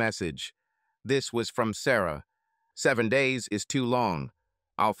a new message. This was from Sarah. "7 days is too long.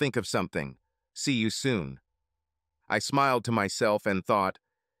 I'll think of something. See you soon." I smiled to myself and thought,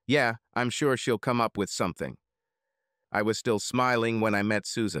 yeah, I'm sure she'll come up with something. I was still smiling when I met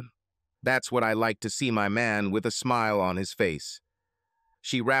Susan. That's what I like to see, my man with a smile on his face.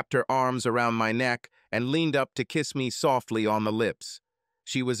 She wrapped her arms around my neck and leaned up to kiss me softly on the lips.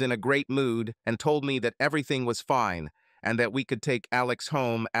 She was in a great mood and told me that everything was fine and that we could take Alex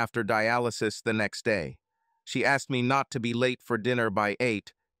home after dialysis the next day. She asked me not to be late for dinner by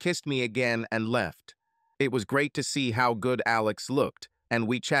 8, kissed me again, and left. It was great to see how good Alex looked, and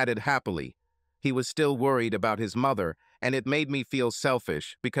we chatted happily. He was still worried about his mother, and it made me feel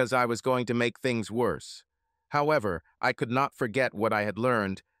selfish because I was going to make things worse. However, I could not forget what I had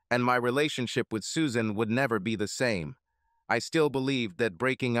learned, and my relationship with Susan would never be the same. I still believed that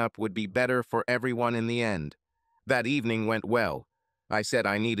breaking up would be better for everyone in the end. That evening went well. I said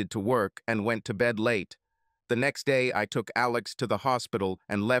I needed to work and went to bed late. The next day, I took Alex to the hospital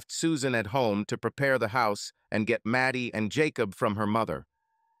and left Susan at home to prepare the house and get Maddie and Jacob from her mother.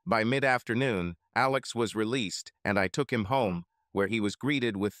 By mid-afternoon, Alex was released, and I took him home, where he was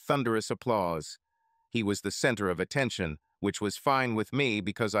greeted with thunderous applause. He was the center of attention, which was fine with me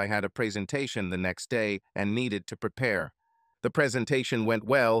because I had a presentation the next day and needed to prepare. The presentation went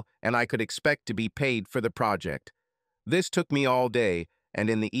well, and I could expect to be paid for the project. This took me all day, and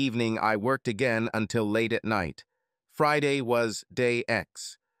in the evening I worked again until late at night. Friday was day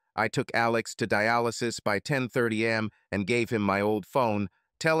X. I took Alex to dialysis by 10:30 a.m. and gave him my old phone,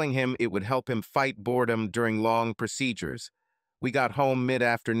 telling him it would help him fight boredom during long procedures. We got home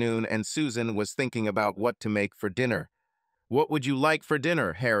mid-afternoon and Susan was thinking about what to make for dinner. "What would you like for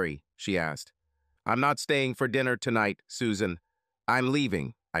dinner, Harry?" she asked. "I'm not staying for dinner tonight, Susan. I'm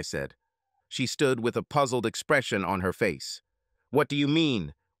leaving," I said. She stood with a puzzled expression on her face. "What do you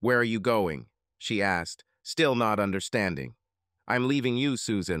mean? Where are you going?" she asked, still not understanding. "I'm leaving you,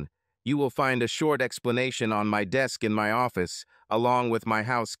 Susan. You will find a short explanation on my desk in my office, along with my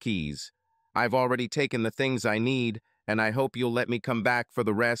house keys. I've already taken the things I need, and I hope you'll let me come back for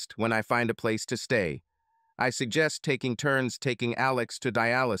the rest when I find a place to stay. I suggest taking turns taking Alex to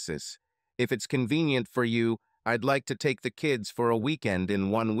dialysis. If it's convenient for you, I'd like to take the kids for a weekend in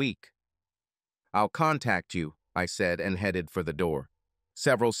 1 week." "I'll contact you," I said and headed for the door.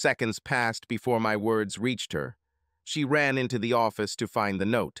 Several seconds passed before my words reached her. She ran into the office to find the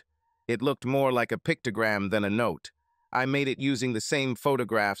note. It looked more like a pictogram than a note. I made it using the same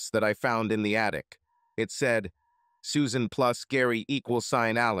photographs that I found in the attic. It said, "Susan plus Gary =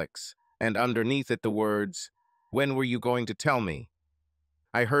 Alex," and underneath it the words, "When were you going to tell me?"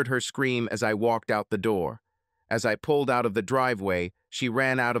 I heard her scream as I walked out the door. As I pulled out of the driveway, she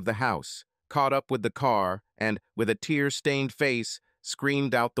ran out of the house, caught up with the car, and, with a tear-stained face,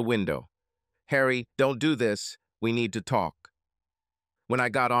 screamed out the window. "Harry, don't do this. We need to talk." When I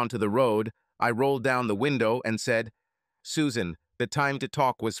got onto the road, I rolled down the window and said, "Susan, the time to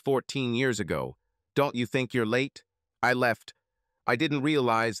talk was 14 years ago. Don't you think you're late?" I left. I didn't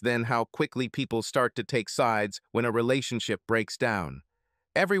realize then how quickly people start to take sides when a relationship breaks down.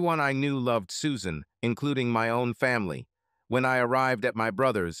 Everyone I knew loved Susan, including my own family. When I arrived at my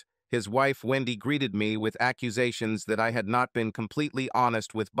brother's, his wife Wendy greeted me with accusations that I had not been completely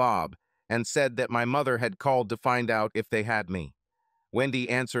honest with Bob, and said that my mother had called to find out if they had me. Wendy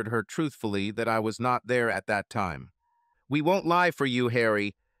answered her truthfully that I was not there at that time. "We won't lie for you,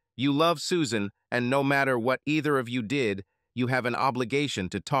 Harry. You love Susan, and no matter what either of you did, you have an obligation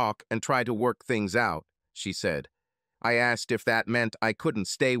to talk and try to work things out," she said. I asked if that meant I couldn't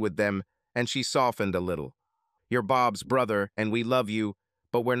stay with them, and she softened a little. "You're Bob's brother, and we love you,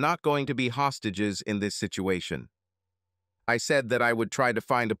 but we're not going to be hostages in this situation." I said that I would try to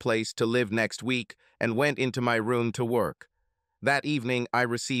find a place to live next week and went into my room to work. That evening, I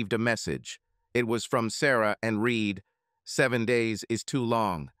received a message. It was from Sarah and read, "7 days is too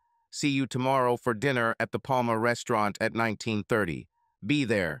long. See you tomorrow for dinner at the Palma restaurant at 19:30. Be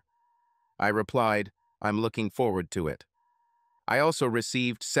there." I replied, "I'm looking forward to it." I also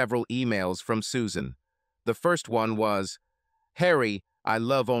received several emails from Susan. The first one was, "Harry, I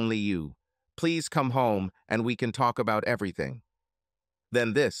love only you. Please come home and we can talk about everything."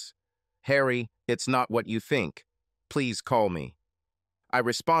 Then this, "Harry, it's not what you think. Please call me." I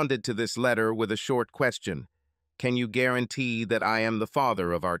responded to this letter with a short question. "Can you guarantee that I am the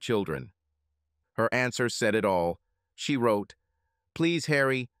father of our children?" Her answer said it all. She wrote, "Please,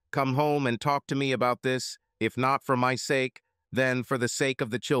 Harry, come home and talk to me about this, if not for my sake, then for the sake of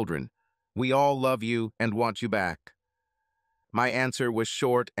the children. We all love you and want you back." My answer was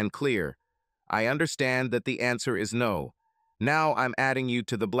short and clear. "I understand that the answer is no. Now I'm adding you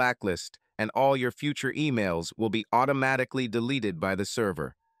to the blacklist, and all your future emails will be automatically deleted by the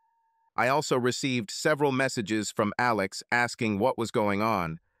server." I also received several messages from Alex asking what was going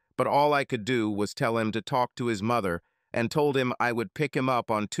on, but all I could do was tell him to talk to his mother and told him I would pick him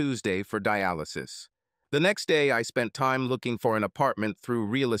up on Tuesday for dialysis. The next day, I spent time looking for an apartment through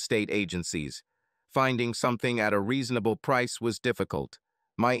real estate agencies. Finding something at a reasonable price was difficult.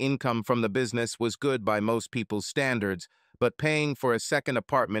 My income from the business was good by most people's standards, but paying for a second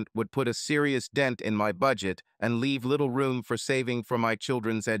apartment would put a serious dent in my budget and leave little room for saving for my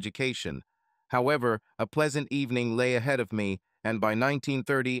children's education. However, a pleasant evening lay ahead of me, and by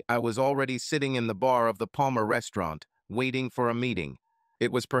 1930 I was already sitting in the bar of the Palmer restaurant, waiting for a meeting.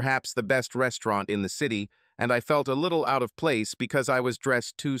 It was perhaps the best restaurant in the city, and I felt a little out of place because I was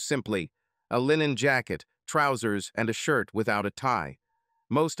dressed too simply. A linen jacket, trousers, and a shirt without a tie.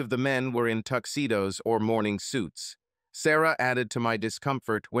 Most of the men were in tuxedos or morning suits. Sarah added to my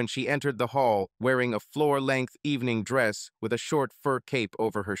discomfort when she entered the hall wearing a floor-length evening dress with a short fur cape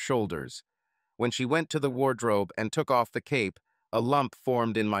over her shoulders. When she went to the wardrobe and took off the cape, a lump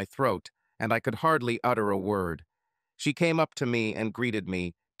formed in my throat, and I could hardly utter a word. She came up to me and greeted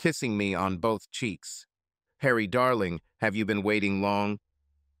me, kissing me on both cheeks. "Harry, darling, have you been waiting long?"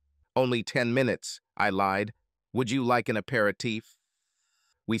 "Only 10 minutes," I lied. "Would you like an aperitif?"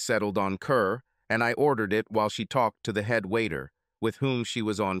 We settled on cur, and I ordered it while she talked to the head waiter, with whom she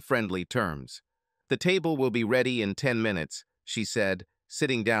was on friendly terms. "The table will be ready in 10 minutes," she said,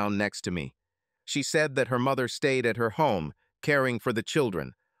 sitting down next to me. She said that her mother stayed at her home, caring for the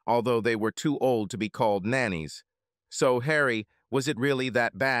children, although they were too old to be called nannies. "So, Harry, was it really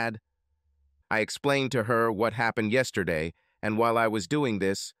that bad?" I explained to her what happened yesterday, and while I was doing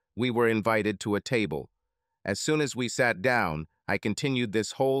this, we were invited to a table. As soon as we sat down, I continued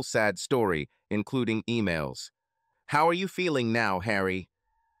this whole sad story, including emails. "How are you feeling now, Harry?"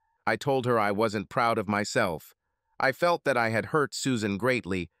 I told her I wasn't proud of myself. I felt that I had hurt Susan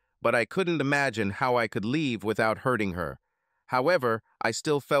greatly, but I couldn't imagine how I could leave without hurting her. However, I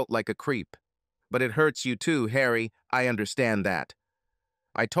still felt like a creep. "But it hurts you too, Harry. I understand that."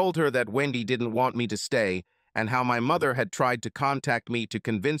 I told her that Wendy didn't want me to stay, and how my mother had tried to contact me to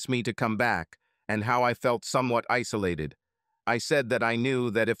convince me to come back, and how I felt somewhat isolated. I said that I knew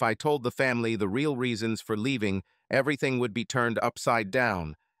that if I told the family the real reasons for leaving, everything would be turned upside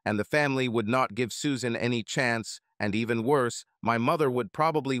down, and the family would not give Susan any chance, and even worse, my mother would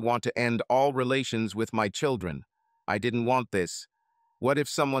probably want to end all relations with my children. I didn't want this. What if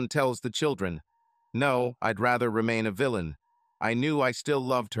someone tells the children? No, I'd rather remain a villain. I knew I still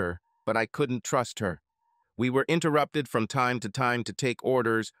loved her, but I couldn't trust her. We were interrupted from time to take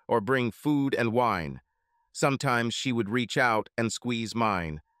orders or bring food and wine. Sometimes she would reach out and squeeze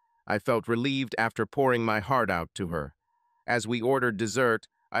mine. I felt relieved after pouring my heart out to her. As we ordered dessert,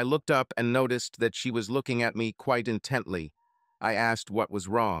 I looked up and noticed that she was looking at me quite intently. I asked what was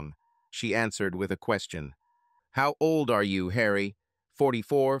wrong. She answered with a question. "How old are you, Harry?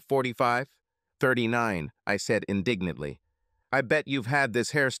 44, 45? 39, I said indignantly. "I bet you've had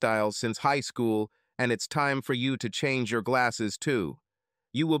this hairstyle since high school, and it's time for you to change your glasses too.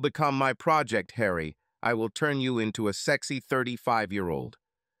 You will become my project, Harry. I will turn you into a sexy 35-year-old.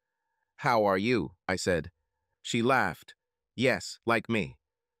 "How are you?" I said. She laughed. "Yes, like me."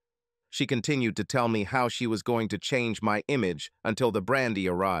 She continued to tell me how she was going to change my image until the brandy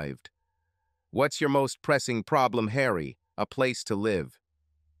arrived. "What's your most pressing problem, Harry? A place to live."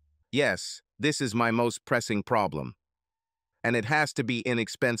 "Yes, this is my most pressing problem. And it has to be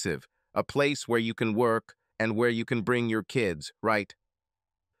inexpensive, a place where you can work and where you can bring your kids, right?"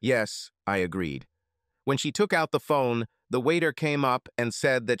 "Yes," I agreed. When she took out the phone, the waiter came up and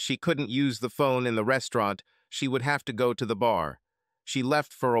said that she couldn't use the phone in the restaurant, she would have to go to the bar. She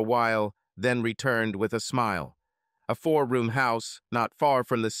left for a while, then returned with a smile. "A 4-room house, not far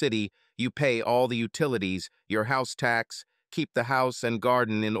from the city, you pay all the utilities, your house tax, keep the house and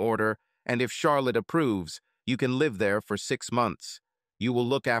garden in order, and if Charlotte approves, you can live there for 6 months. You will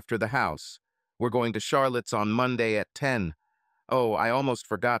look after the house. We're going to Charlotte's on Monday at 10. Oh, I almost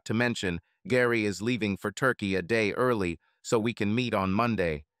forgot to mention, Gary is leaving for Turkey a day early, so we can meet on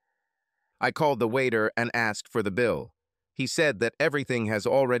Monday." I called the waiter and asked for the bill. He said that everything has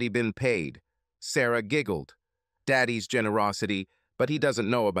already been paid. Sarah giggled. Daddy's generosity, but he doesn't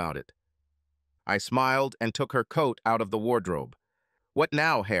know about it. I smiled and took her coat out of the wardrobe. "What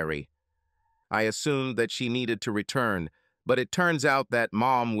now, Harry?" I assumed that she needed to return, but it turns out that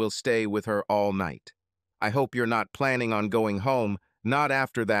Mom will stay with her all night. "I hope you're not planning on going home, not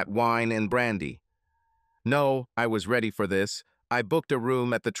after that wine and brandy." No, I was ready for this. I booked a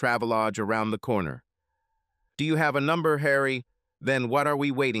room at the Travelodge around the corner. "Do you have a number, Harry? Then what are we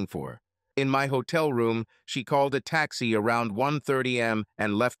waiting for?" In my hotel room, she called a taxi around 1:30 am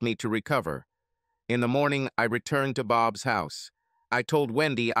and left me to recover. In the morning, I returned to Bob's house. I told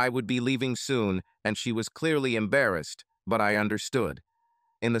Wendy I would be leaving soon, and she was clearly embarrassed, but I understood.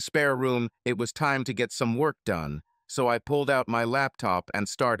 In the spare room, it was time to get some work done, so I pulled out my laptop and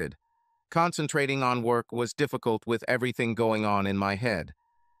started. Concentrating on work was difficult with everything going on in my head.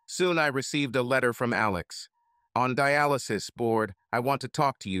 Soon I received a letter from Alex. "On dialysis board, I want to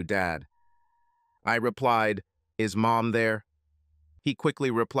talk to you, Dad." I replied, "Is Mom there?" He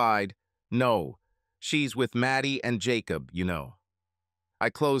quickly replied, "No, she's with Maddie and Jacob, you know." I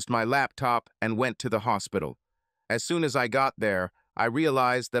closed my laptop and went to the hospital. As soon as I got there, I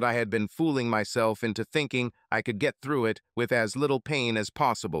realized that I had been fooling myself into thinking I could get through it with as little pain as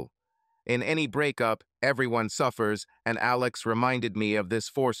possible. In any breakup, everyone suffers, and Alex reminded me of this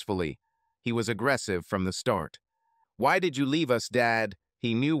forcefully. He was aggressive from the start. "Why did you leave us, Dad?"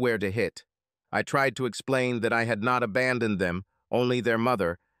 He knew where to hit. I tried to explain that I had not abandoned them, only their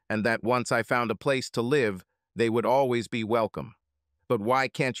mother, and that once I found a place to live, they would always be welcome. "But why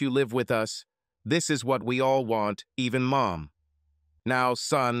can't you live with us? This is what we all want, even Mom." "Now,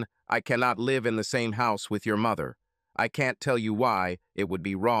 son, I cannot live in the same house with your mother. I can't tell you why, it would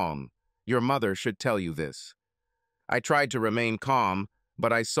be wrong. Your mother should tell you this." I tried to remain calm,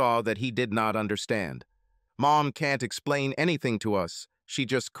 but I saw that he did not understand. "Mom can't explain anything to us. She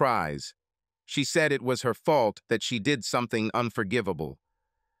just cries. She said it was her fault that she did something unforgivable."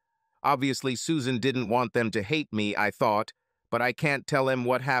 Obviously, Susan didn't want them to hate me, I thought, but I can't tell him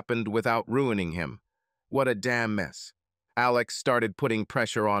what happened without ruining him. What a damn mess. Alex started putting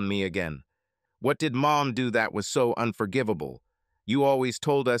pressure on me again. "What did Mom do that was so unforgivable? You always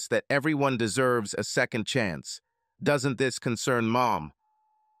told us that everyone deserves a second chance. Doesn't this concern Mom?"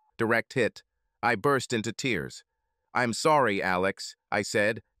 Direct hit. I burst into tears. "I'm sorry, Alex," I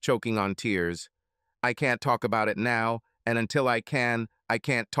said, choking on tears. "I can't talk about it now, and until I can't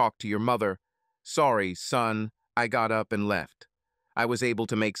talk to your mother. Sorry, son." I got up and left. I was able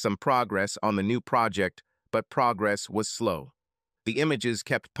to make some progress on the new project, but progress was slow. The images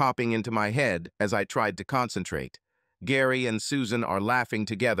kept popping into my head as I tried to concentrate. Gary and Susan are laughing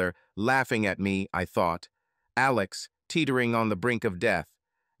together, laughing at me, I thought. Alex, teetering on the brink of death.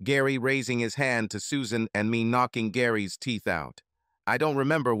 Gary raising his hand to Susan and me knocking Gary's teeth out. I don't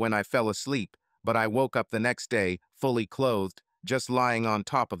remember when I fell asleep, but I woke up the next day, fully clothed, just lying on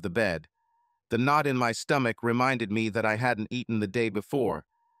top of the bed. The knot in my stomach reminded me that I hadn't eaten the day before.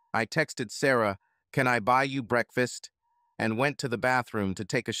 I texted Sarah, "Can I buy you breakfast?" and went to the bathroom to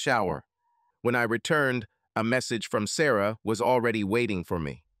take a shower. When I returned, a message from Sarah was already waiting for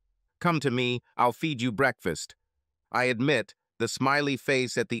me. "Come to me, I'll feed you breakfast." I admit, the smiley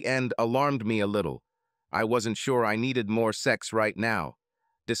face at the end alarmed me a little. I wasn't sure I needed more sex right now.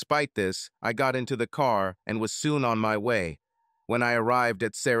 Despite this, I got into the car and was soon on my way. When I arrived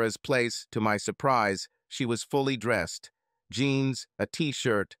at Sarah's place, to my surprise, she was fully dressed. Jeans, a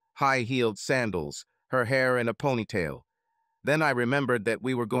t-shirt, high-heeled sandals, her hair in a ponytail. Then I remembered that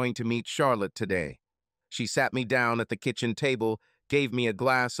we were going to meet Charlotte today. She sat me down at the kitchen table, gave me a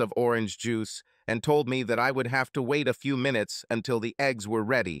glass of orange juice, and told me that I would have to wait a few minutes until the eggs were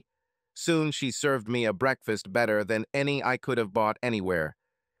ready. Soon she served me a breakfast better than any I could have bought anywhere.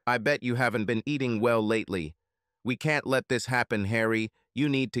 "I bet you haven't been eating well lately. We can't let this happen, Harry. You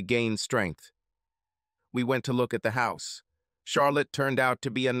need to gain strength." We went to look at the house. Charlotte turned out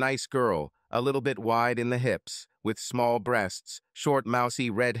to be a nice girl, a little bit wide in the hips, with small breasts, short mousy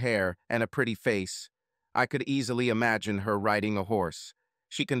red hair, and a pretty face. I could easily imagine her riding a horse.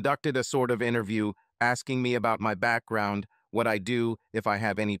 She conducted a sort of interview, asking me about my background, what I do, if I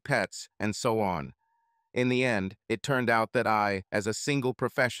have any pets, and so on. In the end, it turned out that I, as a single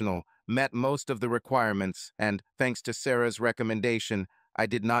professional, met most of the requirements, and, thanks to Sarah's recommendation, I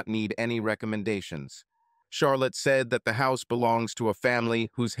did not need any recommendations. Charlotte said that the house belongs to a family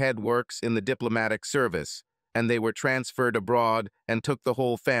whose head works in the diplomatic service, and they were transferred abroad and took the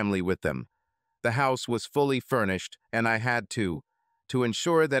whole family with them. The house was fully furnished, and I had to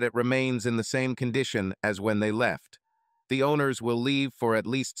ensure that it remains in the same condition as when they left. The owners will leave for at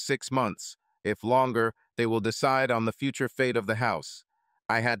least 6 months. If longer, they will decide on the future fate of the house.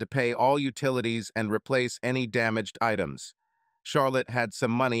 I had to pay all utilities and replace any damaged items. Charlotte had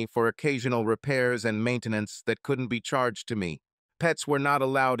some money for occasional repairs and maintenance that couldn't be charged to me. Pets were not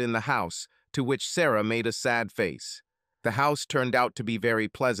allowed in the house, to which Sarah made a sad face. The house turned out to be very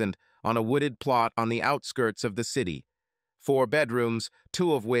pleasant, on a wooded plot on the outskirts of the city. 4 bedrooms,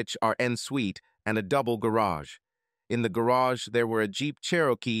 2 of which are en suite, and a double garage. In the garage, there were a Jeep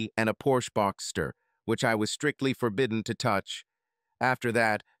Cherokee and a Porsche Boxster, which I was strictly forbidden to touch. After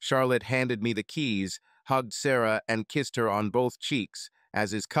that, Charlotte handed me the keys, hugged Sarah, and kissed her on both cheeks,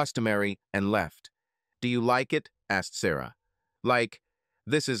 as is customary, and left. "Do you like it?" asked Sarah.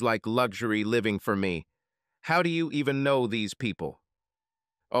 This is like luxury living for me. How do you even know these people?"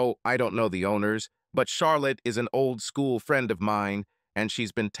 Oh, I don't know the owners, but Charlotte is an old school friend of mine, and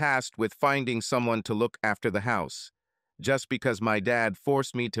she's been tasked with finding someone to look after the house. Just because my dad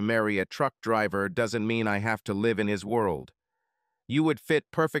forced me to marry a truck driver doesn't mean I have to live in his world. You would fit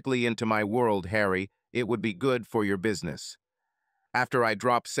perfectly into my world, Harry. It would be good for your business. After I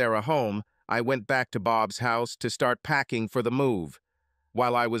dropped Sarah home, I went back to Bob's house to start packing for the move.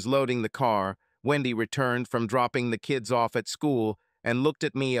 While I was loading the car, Wendy returned from dropping the kids off at school and looked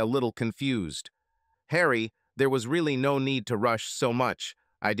at me a little confused. Harry, there was really no need to rush so much.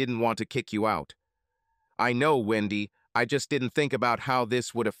 I didn't want to kick you out. I know, Wendy. I just didn't think about how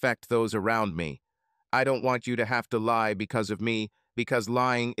this would affect those around me. I don't want you to have to lie because of me, because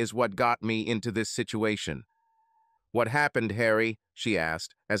lying is what got me into this situation. What happened, Harry? She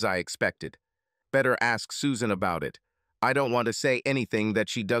asked, as I expected. Better ask Susan about it. I don't want to say anything that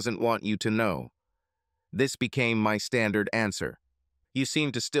she doesn't want you to know. This became my standard answer. You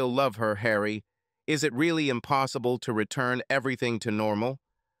seem to still love her, Harry. Is it really impossible to return everything to normal?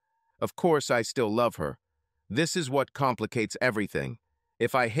 Of course I still love her. This is what complicates everything.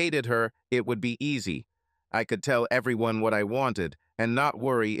 If I hated her, it would be easy. I could tell everyone what I wanted and not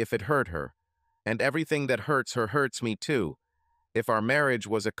worry if it hurt her. And everything that hurts her hurts me too. If our marriage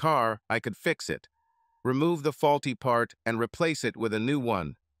was a car, I could fix it. Remove the faulty part and replace it with a new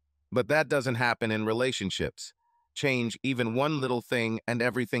one. But that doesn't happen in relationships. Change even one little thing and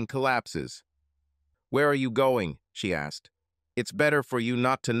everything collapses. Where are you going? She asked. It's better for you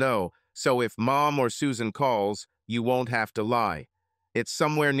not to know, so if Mom or Susan calls, you won't have to lie. It's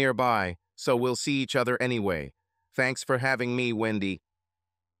somewhere nearby, so we'll see each other anyway. Thanks for having me, Wendy.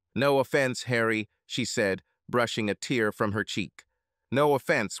 No offense, Harry, she said, brushing a tear from her cheek. No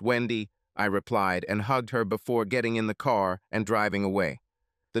offense, Wendy, I replied and hugged her before getting in the car and driving away.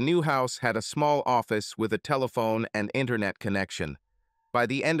 The new house had a small office with a telephone and internet connection. By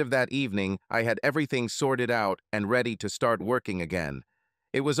the end of that evening, I had everything sorted out and ready to start working again.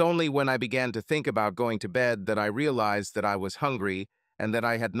 It was only when I began to think about going to bed that I realized that I was hungry and that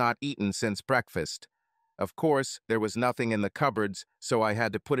I had not eaten since breakfast. Of course, there was nothing in the cupboards, so I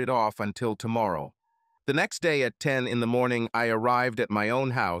had to put it off until tomorrow. The next day at 10 in the morning, I arrived at my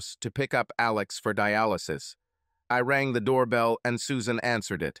own house to pick up Alex for dialysis. I rang the doorbell and Susan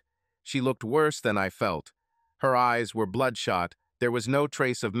answered it. She looked worse than I felt. Her eyes were bloodshot. There was no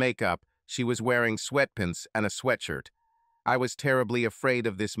trace of makeup. She was wearing sweatpants and a sweatshirt. I was terribly afraid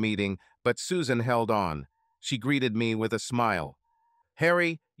of this meeting, but Susan held on. She greeted me with a smile.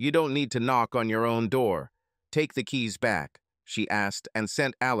 Harry, you don't need to knock on your own door. Take the keys back, she asked and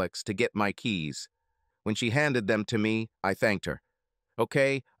sent Alex to get my keys. When she handed them to me, I thanked her.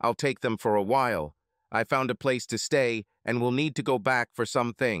 Okay, I'll take them for a while. I found a place to stay and will need to go back for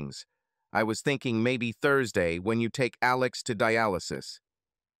some things. I was thinking maybe Thursday when you take Alex to dialysis.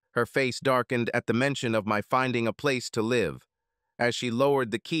 Her face darkened at the mention of my finding a place to live. As she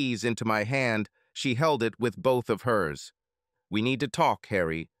lowered the keys into my hand, she held it with both of hers. We need to talk,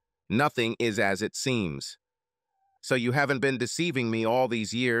 Harry. Nothing is as it seems. So you haven't been deceiving me all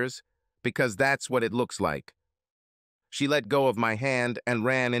these years? Because that's what it looks like. She let go of my hand and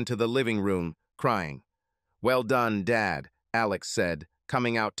ran into the living room, crying. Well done, Dad, Alex said,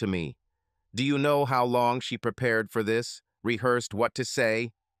 coming out to me. Do you know how long she prepared for this? Rehearsed what to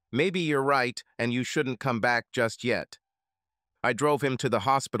say? Maybe you're right, and you shouldn't come back just yet. I drove him to the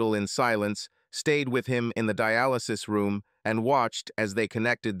hospital in silence, stayed with him in the dialysis room, and watched as they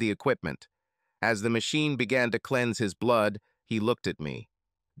connected the equipment. As the machine began to cleanse his blood, he looked at me.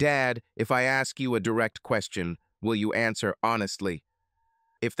 Dad, if I ask you a direct question, will you answer honestly?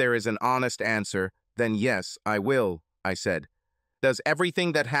 If there is an honest answer, then yes, I will, I said. Does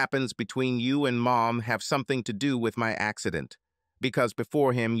everything that happens between you and Mom have something to do with my accident? Because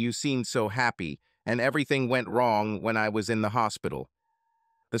before him you seemed so happy, and everything went wrong when I was in the hospital.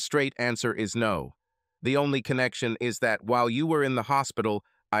 The straight answer is no. The only connection is that while you were in the hospital,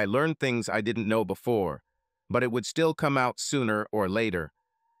 I learned things I didn't know before, but it would still come out sooner or later.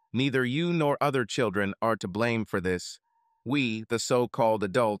 Neither you nor other children are to blame for this. We, the so-called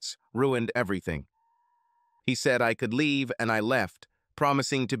adults, ruined everything. He said I could leave, and I left,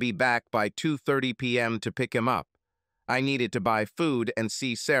 promising to be back by 2:30 p.m. to pick him up. I needed to buy food and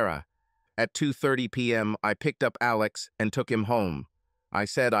see Sarah. At 2:30 p.m., I picked up Alex and took him home. I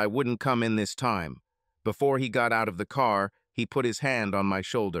said I wouldn't come in this time. Before he got out of the car, he put his hand on my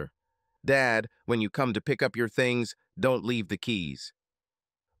shoulder. Dad, when you come to pick up your things, don't leave the keys.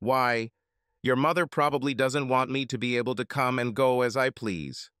 Why? Your mother probably doesn't want me to be able to come and go as I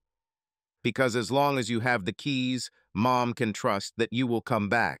please. Because as long as you have the keys, Mom can trust that you will come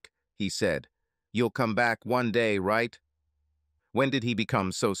back, he said. You'll come back one day, right? When did he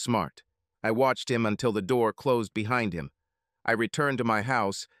become so smart? I watched him until the door closed behind him. I returned to my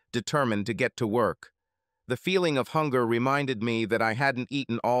house, determined to get to work. The feeling of hunger reminded me that I hadn't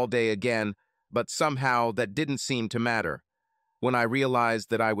eaten all day again, but somehow that didn't seem to matter. When I realized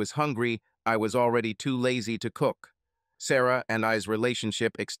that I was hungry, I was already too lazy to cook. Sarah and I's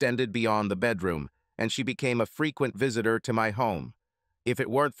relationship extended beyond the bedroom, and she became a frequent visitor to my home. If it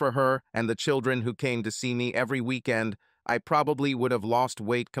weren't for her and the children who came to see me every weekend, I probably would have lost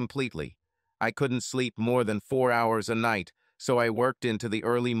weight completely. I couldn't sleep more than 4 hours a night, so I worked into the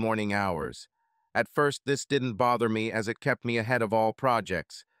early morning hours. At first, this didn't bother me as it kept me ahead of all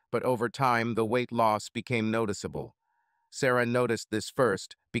projects, but over time, the weight loss became noticeable. Sarah noticed this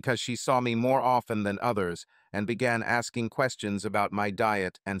first because she saw me more often than others and began asking questions about my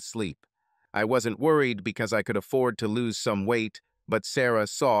diet and sleep. I wasn't worried because I could afford to lose some weight, but Sarah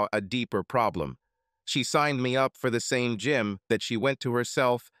saw a deeper problem. She signed me up for the same gym that she went to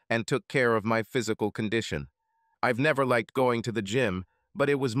herself and took care of my physical condition. I've never liked going to the gym, but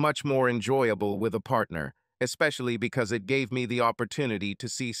it was much more enjoyable with a partner, especially because it gave me the opportunity to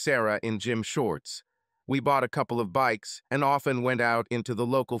see Sarah in gym shorts. We bought a couple of bikes and often went out into the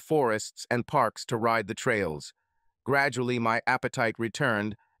local forests and parks to ride the trails. Gradually, my appetite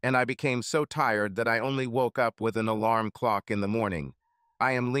returned, and I became so tired that I only woke up with an alarm clock in the morning.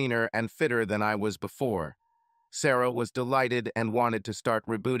 I am leaner and fitter than I was before. Sarah was delighted and wanted to start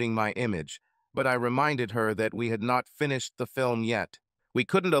rebooting my image, but I reminded her that we had not finished the film yet. We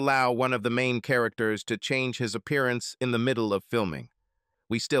couldn't allow one of the main characters to change his appearance in the middle of filming.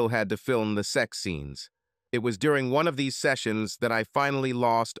 We still had to film the sex scenes. It was during one of these sessions that I finally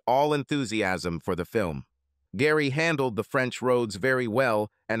lost all enthusiasm for the film. Gary handled the French roads very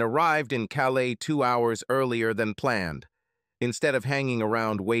well and arrived in Calais 2 hours earlier than planned. Instead of hanging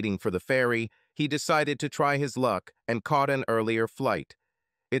around waiting for the ferry, he decided to try his luck and caught an earlier flight.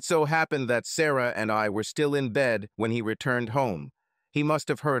 It so happened that Sarah and I were still in bed when he returned home. He must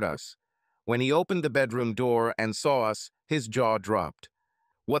have heard us. When he opened the bedroom door and saw us, his jaw dropped.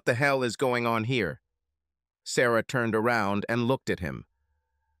 "What the hell is going on here?" Sarah turned around and looked at him.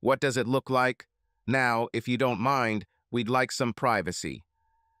 "What does it look like? Now, if you don't mind, we'd like some privacy."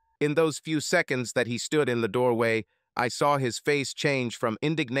 In those few seconds that he stood in the doorway, I saw his face change from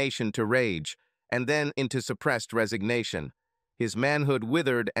indignation to rage, and then into suppressed resignation. His manhood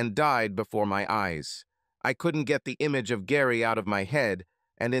withered and died before my eyes. I couldn't get the image of Gary out of my head,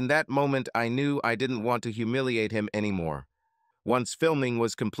 and in that moment I knew I didn't want to humiliate him anymore. Once filming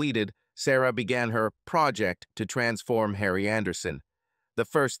was completed, Sarah began her project to transform Harry Anderson. The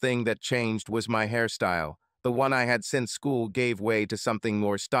first thing that changed was my hairstyle. The one I had since school gave way to something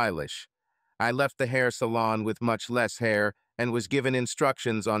more stylish. I left the hair salon with much less hair and was given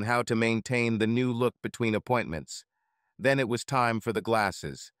instructions on how to maintain the new look between appointments. Then it was time for the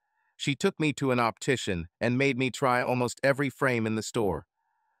glasses. She took me to an optician and made me try almost every frame in the store.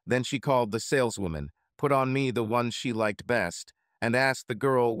 Then she called the saleswoman, put on me the ones she liked best, and asked the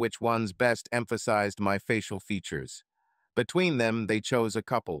girl which ones best emphasized my facial features. Between them, they chose a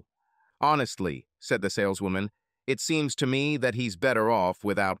couple. "Honestly," said the saleswoman, "it seems to me that he's better off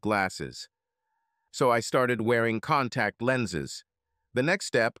without glasses." So I started wearing contact lenses. The next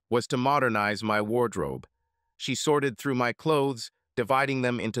step was to modernize my wardrobe. She sorted through my clothes, dividing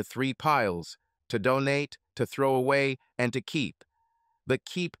them into 3 piles: to donate, to throw away, and to keep. The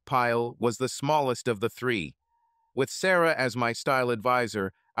keep pile was the smallest of the 3. With Sarah as my style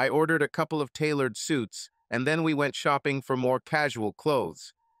advisor, I ordered a couple of tailored suits, and then we went shopping for more casual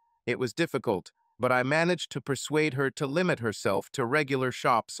clothes. It was difficult, but I managed to persuade her to limit herself to regular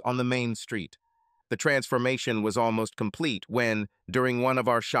shops on the main street. The transformation was almost complete when, during one of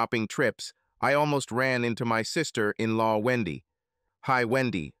our shopping trips, I almost ran into my sister-in-law, Wendy. "Hi,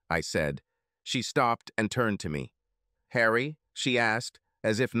 Wendy," I said. She stopped and turned to me. "Harry?" she asked,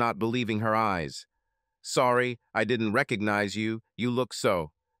 as if not believing her eyes. "Sorry, I didn't recognize you. You look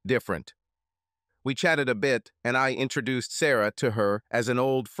so different." We chatted a bit, and I introduced Sarah to her as an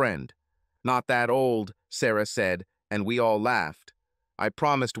old friend. "Not that old," Sarah said, and we all laughed. I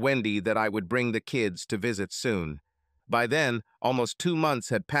promised Wendy that I would bring the kids to visit soon. By then, almost 2 months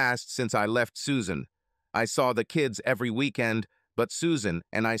had passed since I left Susan. I saw the kids every weekend, but Susan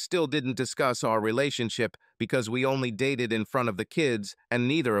and I still didn't discuss our relationship because we only dated in front of the kids and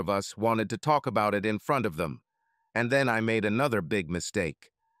neither of us wanted to talk about it in front of them. And then I made another big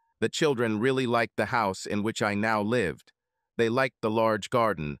mistake. The children really liked the house in which I now lived. They liked the large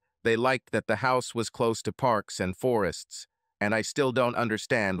garden. They liked that the house was close to parks and forests. And I still don't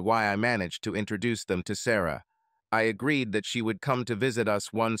understand why I managed to introduce them to Sarah. I agreed that she would come to visit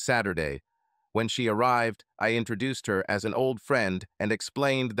us one Saturday. When she arrived, I introduced her as an old friend and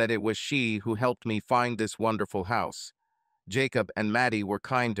explained that it was she who helped me find this wonderful house. Jacob and Maddie were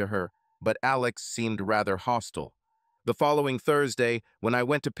kind to her, but Alex seemed rather hostile. The following Thursday, when I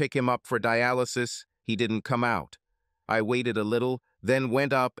went to pick him up for dialysis, he didn't come out. I waited a little, then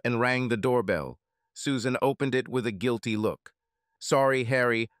went up and rang the doorbell. Susan opened it with a guilty look. "Sorry,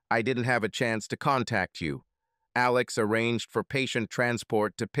 Harry, I didn't have a chance to contact you. Alex arranged for patient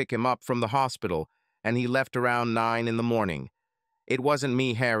transport to pick him up from the hospital, and he left around 9 in the morning. It wasn't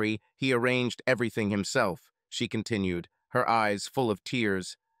me, Harry. He arranged everything himself," she continued, her eyes full of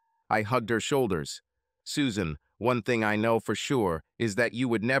tears. I hugged her shoulders. "Susan, one thing I know for sure is that you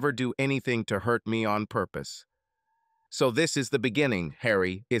would never do anything to hurt me on purpose." "So this is the beginning,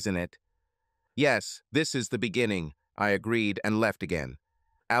 Harry, isn't it?" "Yes, this is the beginning," I agreed and left again.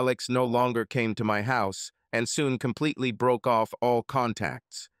 Alex no longer came to my house and soon completely broke off all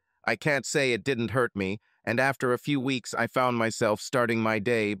contacts. I can't say it didn't hurt me, and after a few weeks I found myself starting my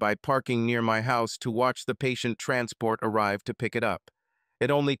day by parking near my house to watch the patient transport arrive to pick it up. It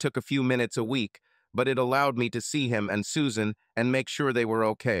only took a few minutes a week, but it allowed me to see him and Susan and make sure they were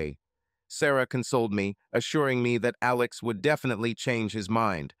okay. Sarah consoled me, assuring me that Alex would definitely change his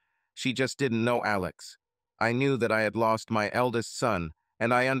mind. She just didn't know Alex. I knew that I had lost my eldest son,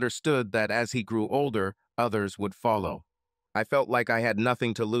 and I understood that as he grew older, others would follow. I felt like I had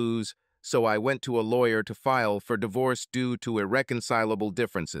nothing to lose, so I went to a lawyer to file for divorce due to irreconcilable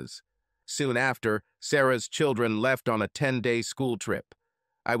differences. Soon after, Sarah's children left on a 10-day school trip.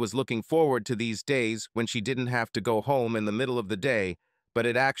 I was looking forward to these days when she didn't have to go home in the middle of the day, but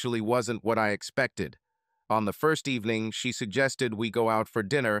it actually wasn't what I expected. On the first evening, she suggested we go out for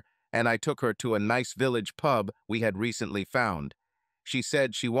dinner, and I took her to a nice village pub we had recently found. She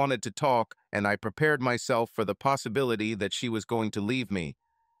said she wanted to talk, and I prepared myself for the possibility that she was going to leave me.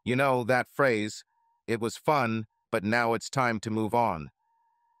 You know that phrase, "It was fun, but now it's time to move on."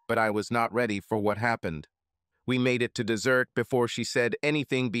 But I was not ready for what happened. We made it to dessert before she said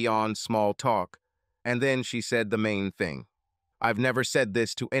anything beyond small talk, and then she said the main thing. "I've never said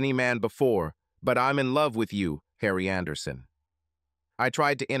this to any man before, but I'm in love with you, Harry Anderson." I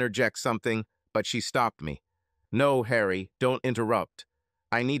tried to interject something, but she stopped me. "No, Harry, don't interrupt.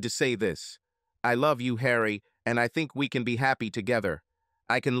 I need to say this. I love you, Harry, and I think we can be happy together.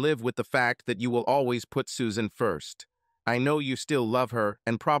 I can live with the fact that you will always put Susan first. I know you still love her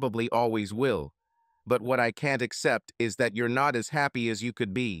and probably always will. But what I can't accept is that you're not as happy as you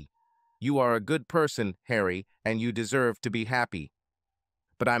could be. You are a good person, Harry, and you deserve to be happy."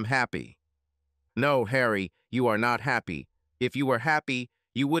 "But I'm happy." "No, Harry, you are not happy. If you were happy,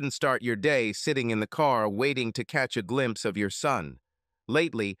 you wouldn't start your day sitting in the car waiting to catch a glimpse of your son.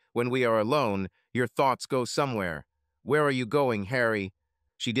 Lately, when we are alone, your thoughts go somewhere. Where are you going, Harry?"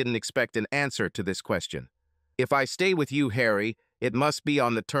 She didn't expect an answer to this question. "If I stay with you, Harry, it must be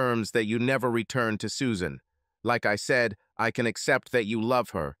on the terms that you never return to Susan. Like I said, I can accept that you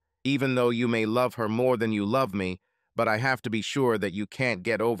love her, even though you may love her more than you love me, but I have to be sure that you can't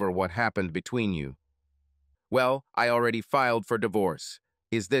get over what happened between you." "Well, I already filed for divorce.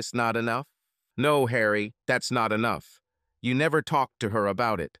 Is this not enough?" "No, Harry, that's not enough. You never talked to her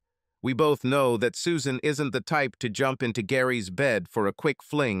about it. We both know that Susan isn't the type to jump into Gary's bed for a quick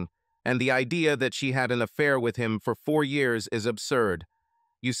fling, and the idea that she had an affair with him for 4 years is absurd.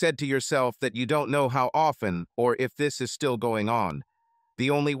 You said to yourself that you don't know how often or if this is still going on.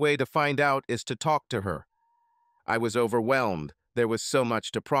 The only way to find out is to talk to her." I was overwhelmed. There was so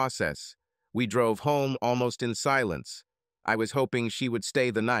much to process. We drove home almost in silence. I was hoping she would stay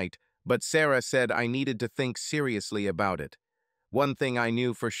the night, but Sarah said I needed to think seriously about it. One thing I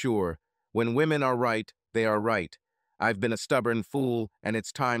knew for sure: when women are right, they are right. I've been a stubborn fool, and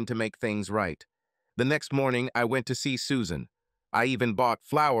it's time to make things right. The next morning, I went to see Susan. I even bought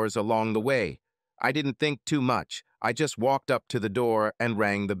flowers along the way. I didn't think too much. I just walked up to the door and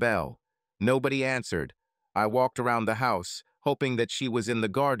rang the bell. Nobody answered. I walked around the house, hoping that she was in the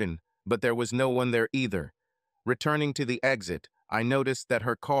garden, but there was no one there either. Returning to the exit, I noticed that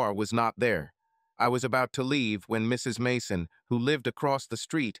her car was not there. I was about to leave when Mrs. Mason, who lived across the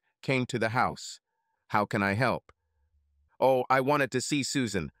street, came to the house. "How can I help?" "Oh, I wanted to see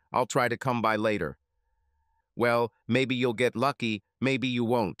Susan. I'll try to come by later." "Well, maybe you'll get lucky, maybe you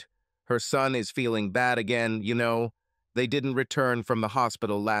won't. Her son is feeling bad again, you know. They didn't return from the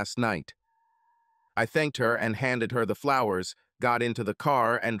hospital last night." I thanked her and handed her the flowers, got into the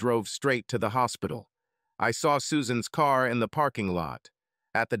car, and drove straight to the hospital. I saw Susan's car in the parking lot.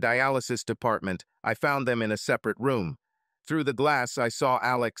 At the dialysis department, I found them in a separate room. Through the glass, I saw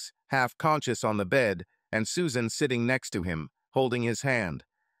Alex, half conscious on the bed, and Susan sitting next to him, holding his hand.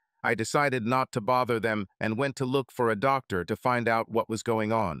 I decided not to bother them and went to look for a doctor to find out what was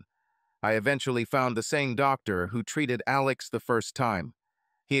going on. I eventually found the same doctor who treated Alex the first time.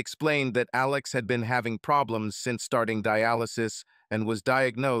 He explained that Alex had been having problems since starting dialysis and was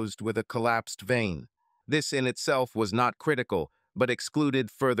diagnosed with a collapsed vein. This in itself was not critical, but excluded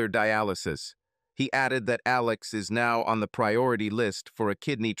further dialysis. He added that Alex is now on the priority list for a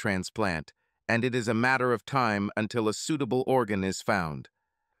kidney transplant, and it is a matter of time until a suitable organ is found.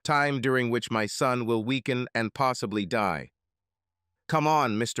 Time during which my son will weaken and possibly die. Come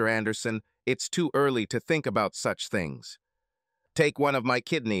on, Mr. Anderson, it's too early to think about such things. Take one of my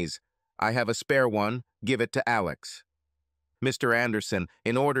kidneys. I have a spare one. Give it to Alex. Mr. Anderson,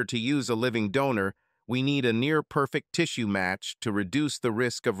 in order to use a living donor, we need a near-perfect tissue match to reduce the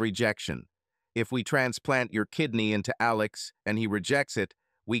risk of rejection. If we transplant your kidney into Alex and he rejects it,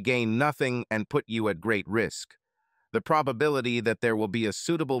 we gain nothing and put you at great risk. The probability that there will be a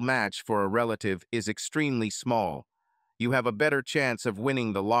suitable match for a relative is extremely small. You have a better chance of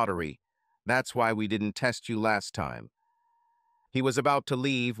winning the lottery. That's why we didn't test you last time. He was about to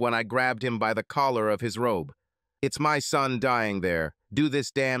leave when I grabbed him by the collar of his robe. It's my son dying there. Do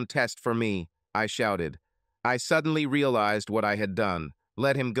this damn test for me, I shouted. I suddenly realized what I had done,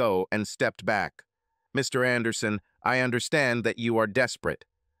 let him go, and stepped back. Mr. Anderson, I understand that you are desperate.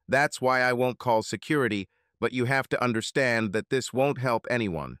 That's why I won't call security, but you have to understand that this won't help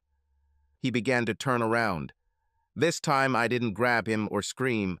anyone. He began to turn around. This time I didn't grab him or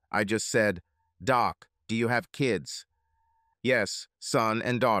scream. I just said, Doc, do you have kids? Yes, son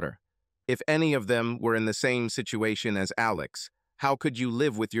and daughter. If any of them were in the same situation as Alex, how could you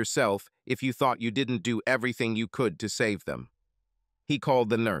live with yourself if you thought you didn't do everything you could to save them? He called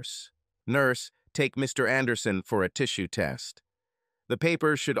the nurse. Nurse, take Mr. Anderson for a tissue test. The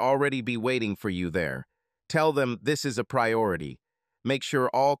papers should already be waiting for you there. Tell them this is a priority. Make sure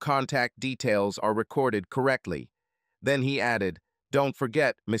all contact details are recorded correctly. Then he added, don't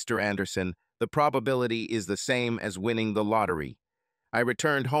forget, Mr. Anderson, the probability is the same as winning the lottery. I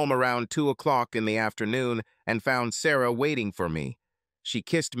returned home around 2 o'clock in the afternoon and found Sarah waiting for me. She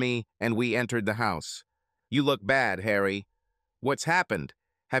kissed me and we entered the house. You look bad, Harry. What's happened?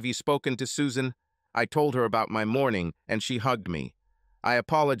 Have you spoken to Susan? I told her about my morning and she hugged me. I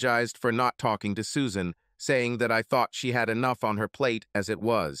apologized for not talking to Susan, saying that I thought she had enough on her plate as it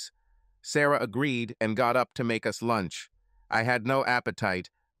was. Sarah agreed and got up to make us lunch. I had no appetite,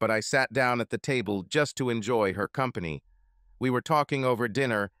 but I sat down at the table just to enjoy her company. We were talking over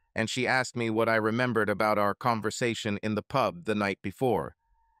dinner, and she asked me what I remembered about our conversation in the pub the night before.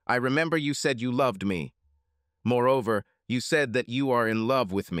 I remember you said you loved me. Moreover, you said that you are in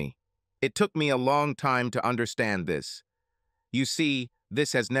love with me. It took me a long time to understand this. You see,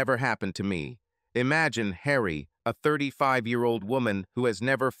 this has never happened to me. Imagine Harry, a 35-year-old woman who has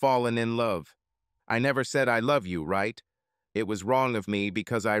never fallen in love. I never said I love you, right? It was wrong of me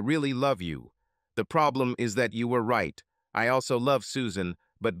because I really love you. The problem is that you were right. I also love Susan,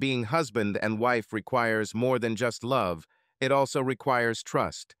 but being husband and wife requires more than just love. It also requires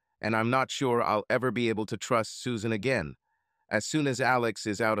trust, and I'm not sure I'll ever be able to trust Susan again. As soon as Alex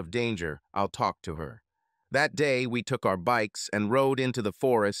is out of danger, I'll talk to her. That day, we took our bikes and rode into the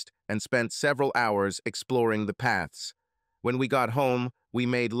forest and spent several hours exploring the paths. When we got home, we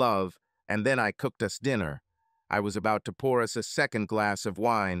made love, and then I cooked us dinner. I was about to pour us a second glass of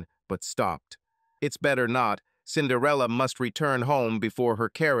wine, but stopped. It's better not. Cinderella must return home before her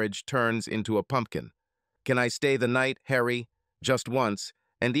carriage turns into a pumpkin. Can I stay the night, Harry? Just once,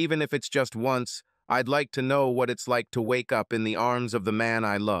 and even if it's just once, I'd like to know what it's like to wake up in the arms of the man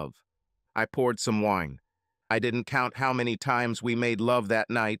I love. I poured some wine. I didn't count how many times we made love that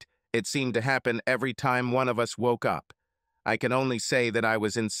night. It seemed to happen every time one of us woke up. I can only say that I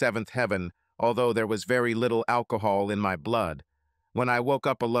was in seventh heaven, although there was very little alcohol in my blood. When I woke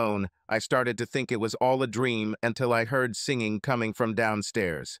up alone, I started to think it was all a dream until I heard singing coming from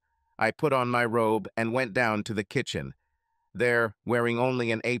downstairs. I put on my robe and went down to the kitchen. There, wearing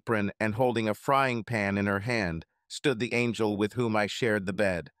only an apron and holding a frying pan in her hand, stood the angel with whom I shared the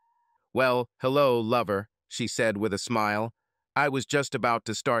bed. Well, hello, lover, she said with a smile. I was just about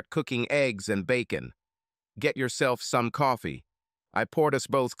to start cooking eggs and bacon. Get yourself some coffee. I poured us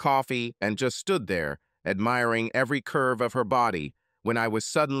both coffee and just stood there, admiring every curve of her body, when I was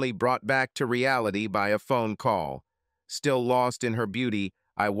suddenly brought back to reality by a phone call. Still lost in her beauty,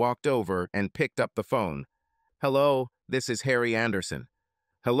 I walked over and picked up the phone. Hello, this is Harry Anderson.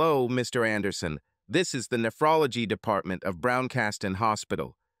 Hello, Mr. Anderson. This is the nephrology department of Browncaston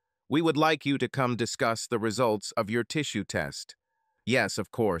Hospital. We would like you to come discuss the results of your tissue test. Yes,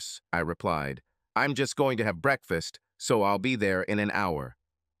 of course, I replied. I'm just going to have breakfast, so I'll be there in an hour.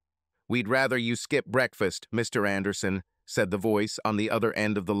 "We'd rather you skip breakfast, Mr. Anderson," said the voice on the other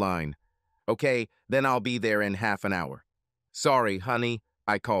end of the line. "Okay, then I'll be there in half an hour." "Sorry, honey,"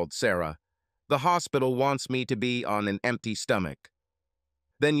 I called Sarah. "The hospital wants me to be on an empty stomach."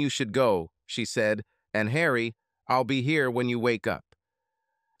 "Then you should go," she said, "and Harry, I'll be here when you wake up."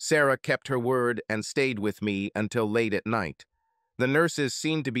 Sarah kept her word and stayed with me until late at night. The nurses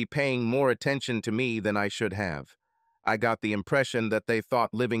seemed to be paying more attention to me than I should have. I got the impression that they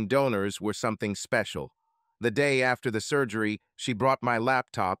thought living donors were something special. The day after the surgery, she brought my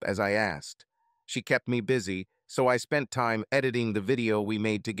laptop as I asked. She kept me busy, so I spent time editing the video we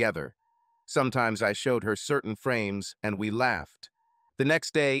made together. Sometimes I showed her certain frames and we laughed. The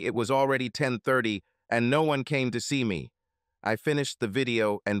next day, it was already 10:30 and no one came to see me. I finished the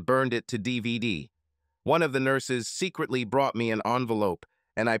video and burned it to DVD. One of the nurses secretly brought me an envelope,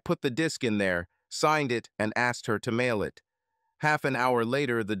 and I put the disc in there, signed it, and asked her to mail it. Half an hour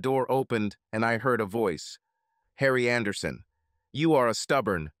later, the door opened, and I heard a voice. "Harry Anderson, you are a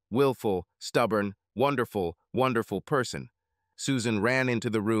stubborn, willful, stubborn, wonderful, wonderful person." Susan ran into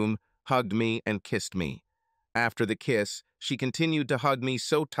the room, hugged me, and kissed me. After the kiss, she continued to hug me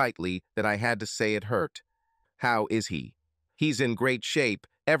so tightly that I had to say it hurt. "How is he?" "He's in great shape,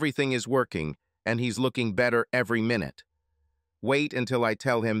 everything is working, and he's looking better every minute." "Wait until I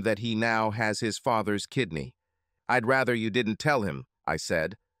tell him that he now has his father's kidney." "I'd rather you didn't tell him," I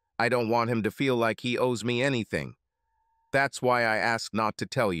said. "I don't want him to feel like he owes me anything." "That's why I asked not to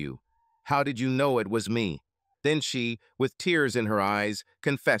tell you. How did you know it was me?" Then she, with tears in her eyes,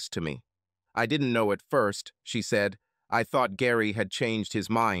 confessed to me. "I didn't know at first," she said. "I thought Gary had changed his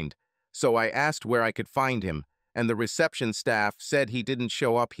mind. So I asked where I could find him, and the reception staff said he didn't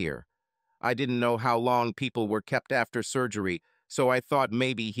show up here. I didn't know how long people were kept after surgery, so I thought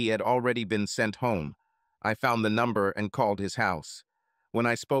maybe he had already been sent home. I found the number and called his house. When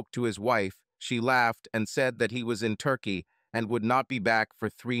I spoke to his wife, she laughed and said that he was in Turkey and would not be back for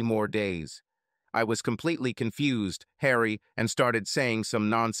 3 more days. I was completely confused, Harry, and started saying some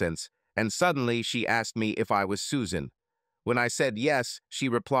nonsense, and suddenly she asked me if I was Susan. When I said yes, she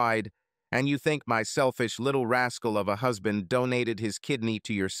replied, "And you think my selfish little rascal of a husband donated his kidney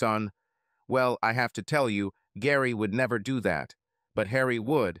to your son? Well, I have to tell you, Gary would never do that, but Harry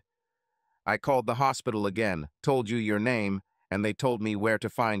would. I called the hospital again, told you your name, and they told me where to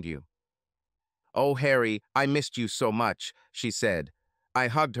find you." "Oh, Harry, I missed you so much," she said. I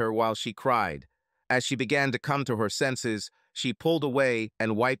hugged her while she cried. As she began to come to her senses, she pulled away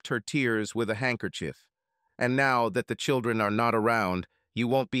and wiped her tears with a handkerchief. "And now that the children are not around, you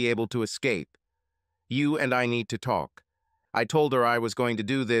won't be able to escape. You and I need to talk." I told her I was going to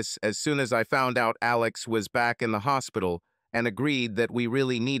do this as soon as I found out Alex was back in the hospital and agreed that we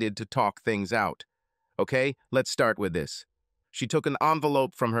really needed to talk things out. "Okay, let's start with this." She took an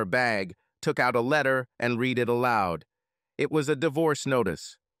envelope from her bag, took out a letter, and read it aloud. It was a divorce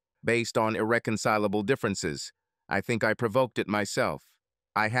notice, based on irreconcilable differences. I think I provoked it myself.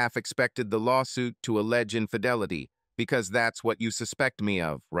 I half expected the lawsuit to allege infidelity, because that's what you suspect me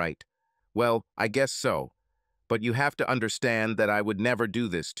of, right? Well, I guess so. But you have to understand that I would never do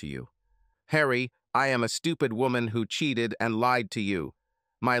this to you. Harry, I am a stupid woman who cheated and lied to you.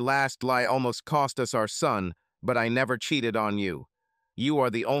 My last lie almost cost us our son, but I never cheated on you. You are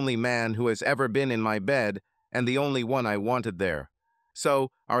the only man who has ever been in my bed, and the only one I wanted there.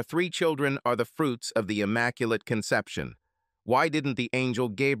 So, our 3 children are the fruits of the Immaculate Conception. Why didn't the angel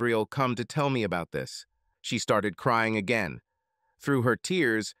Gabriel come to tell me about this?" She started crying again. Through her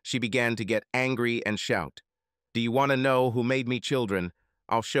tears, she began to get angry and shout. "Do you want to know who made me children?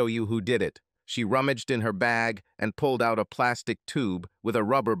 I'll show you who did it." She rummaged in her bag and pulled out a plastic tube with a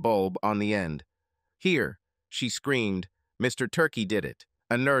rubber bulb on the end. "Here," she screamed. "Mr. Turkey did it."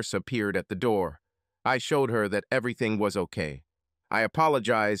 A nurse appeared at the door. I showed her that everything was okay. I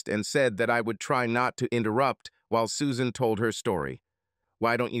apologized and said that I would try not to interrupt while Susan told her story.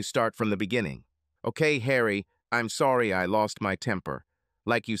 "Why don't you start from the beginning?" "Okay, Harry, I'm sorry I lost my temper.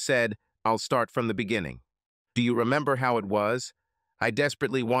 Like you said, I'll start from the beginning. Do you remember how it was? I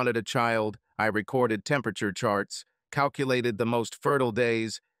desperately wanted a child. I recorded temperature charts, calculated the most fertile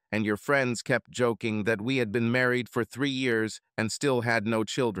days, and your friends kept joking that we had been married for 3 years and still had no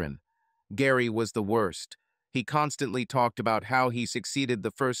children. Gary was the worst. He constantly talked about how he succeeded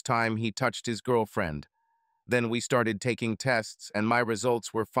the first time he touched his girlfriend. Then we started taking tests, and my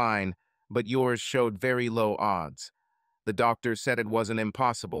results were fine, but yours showed very low odds. The doctor said it wasn't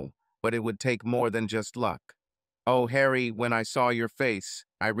impossible, but it would take more than just luck. Oh, Harry, when I saw your face,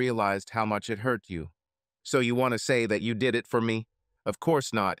 I realized how much it hurt you." "So you want to say that you did it for me?" "Of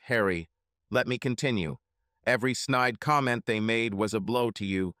course not, Harry. Let me continue. Every snide comment they made was a blow to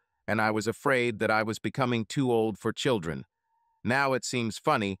you, and I was afraid that I was becoming too old for children. Now it seems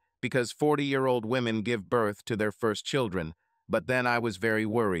funny because 40-year-old women give birth to their first children, but then I was very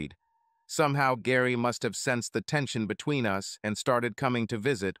worried. Somehow Gary must have sensed the tension between us and started coming to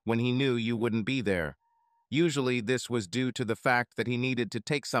visit when he knew you wouldn't be there. Usually this was due to the fact that he needed to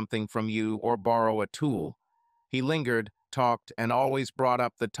take something from you or borrow a tool. He lingered, talked, and always brought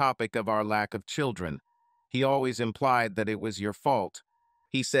up the topic of our lack of children. He always implied that it was your fault.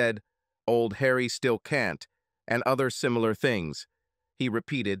 He said, "Old Harry still can't," and other similar things. He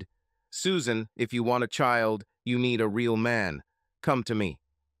repeated, "Susan, if you want a child, you need a real man. Come to me."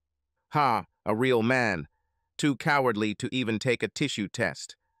 Ha, a real man. Too cowardly to even take a tissue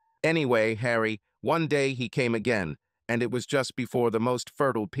test. Anyway, Harry, one day he came again, and it was just before the most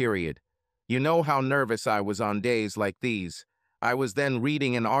fertile period. You know how nervous I was on days like these. I was then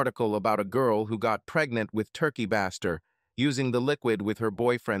reading an article about a girl who got pregnant with turkey baster, using the liquid with her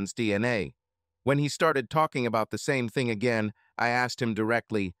boyfriend's DNA. When he started talking about the same thing again, I asked him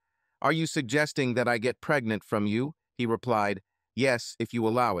directly, "Are you suggesting that I get pregnant from you?" He replied, "Yes, if you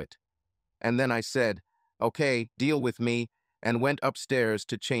allow it." And then I said, "Okay, deal with me," and went upstairs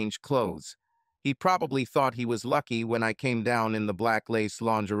to change clothes. He probably thought he was lucky when I came down in the black lace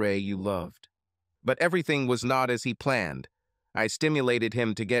lingerie you loved. But everything was not as he planned. I stimulated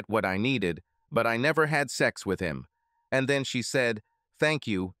him to get what I needed, but I never had sex with him. And then she said, "Thank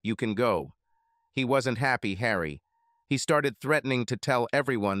you, you can go." He wasn't happy, Harry. He started threatening to tell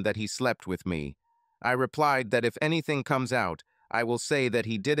everyone that he slept with me. I replied that if anything comes out, I will say that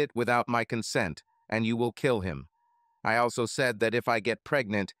he did it without my consent, and you will kill him. I also said that if I get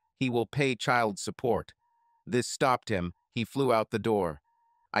pregnant, he will pay child support. This stopped him. He flew out the door.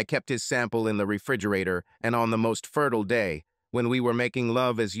 I kept his sample in the refrigerator, and on the most fertile day, when we were making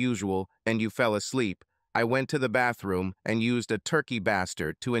love as usual and you fell asleep, I went to the bathroom and used a turkey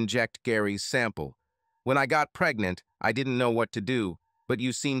bastard to inject Gary's sample. When I got pregnant, I didn't know what to do, but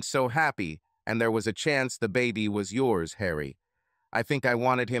you seemed so happy, and there was a chance the baby was yours, Harry. I think I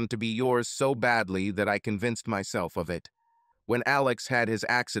wanted him to be yours so badly that I convinced myself of it. When Alex had his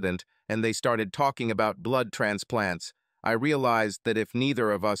accident and they started talking about blood transplants, I realized that if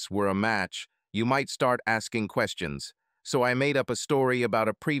neither of us were a match, you might start asking questions. So I made up a story about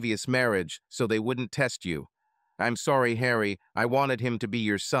a previous marriage so they wouldn't test you. I'm sorry, Harry, I wanted him to be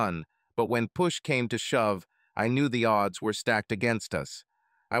your son, but when push came to shove, I knew the odds were stacked against us.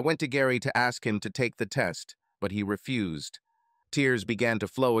 I went to Gary to ask him to take the test, but he refused. Tears began to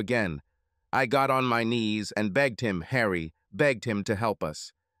flow again. I got on my knees and begged him, Harry, begged him to help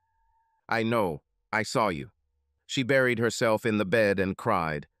us. "I know, I saw you." She buried herself in the bed and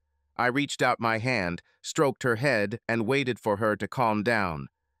cried. I reached out my hand, stroked her head, and waited for her to calm down.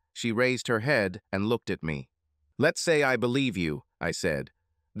 She raised her head and looked at me. "Let's say I believe you," I said.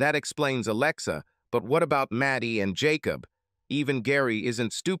 "That explains Alexa, but what about Maddie and Jacob? Even Gary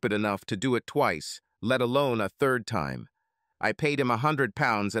isn't stupid enough to do it twice, let alone a third time. I paid him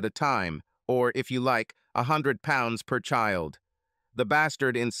 £100 at a time, or, if you like, £100 per child. The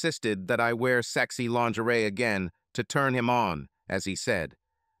bastard insisted that I wear sexy lingerie again to turn him on, as he said.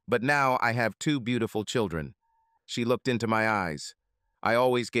 But now I have 2 beautiful children." She looked into my eyes. "I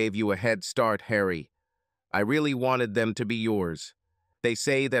always gave you a head start, Harry. I really wanted them to be yours. They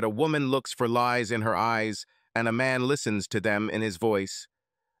say that a woman looks for lies in her eyes and a man listens to them in his voice.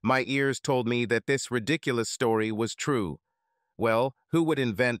 My ears told me that this ridiculous story was true. Well, who would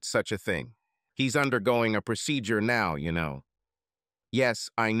invent such a thing? He's undergoing a procedure now, you know." "Yes,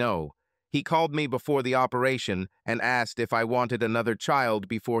 I know. He called me before the operation and asked if I wanted another child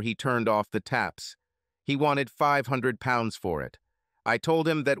before he turned off the taps. He wanted £500 for it. I told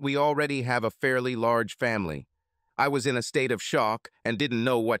him that we already have a fairly large family. I was in a state of shock and didn't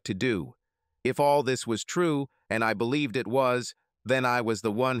know what to do. If all this was true, and I believed it was, then I was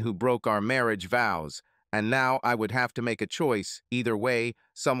the one who broke our marriage vows, and now I would have to make a choice. Either way,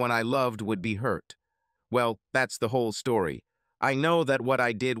 someone I loved would be hurt. Well, that's the whole story. I know that what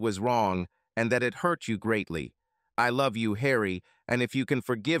I did was wrong, and that it hurt you greatly. I love you, Harry, and if you can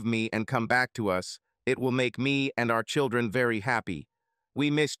forgive me and come back to us, it will make me and our children very happy. We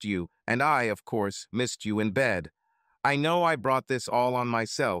missed you, and I, of course, missed you in bed. I know I brought this all on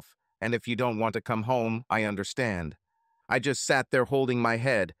myself, and if you don't want to come home, I understand." I just sat there holding my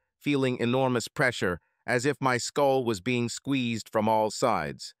head, feeling enormous pressure, as if my skull was being squeezed from all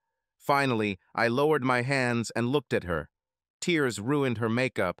sides. Finally, I lowered my hands and looked at her. Tears ruined her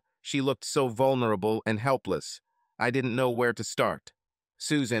makeup. She looked so vulnerable and helpless. I didn't know where to start.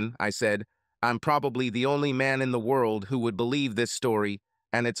 "Susan," I said, "I'm probably the only man in the world who would believe this story,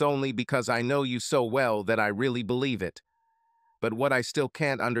 and it's only because I know you so well that I really believe it. but what I still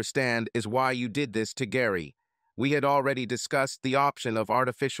can't understand is why you did this to Gary. We had already discussed the option of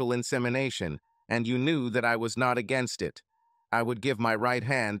artificial insemination, and you knew that I was not against it. I would give my right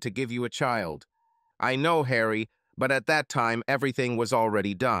hand to give you a child. I know, Harry, but at that time everything was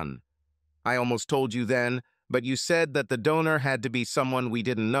already done. I almost told you then, but you said that the donor had to be someone we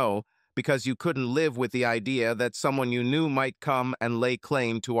didn't know because you couldn't live with the idea that someone you knew might come and lay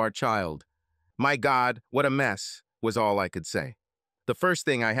claim to our child. My God, what a mess, was all I could say. The first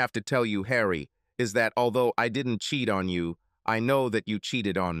thing I have to tell you, Harry, is that although I didn't cheat on you, I know that you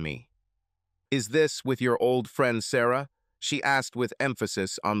cheated on me. Is this with your old friend Sarah? She asked with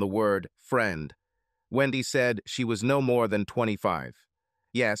emphasis on the word friend. Wendy said she was no more than 25.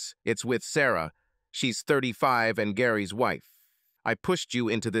 Yes, it's with Sarah. She's 35 and Gary's wife. I pushed you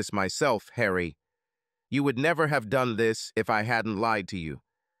into this myself, Harry. You would never have done this if I hadn't lied to you.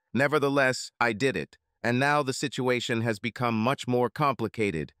 Nevertheless, I did it, and now the situation has become much more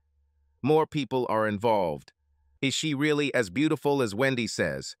complicated. More people are involved. Is she really as beautiful as Wendy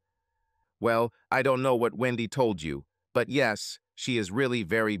says? Well, I don't know what Wendy told you, but yes, she is really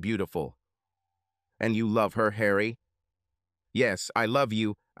very beautiful. And you love her, Harry? Yes, I love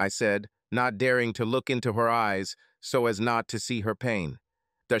you, I said, not daring to look into her eyes so as not to see her pain.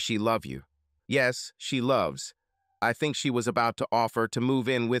 Does she love you? Yes, she loves. I think she was about to offer to move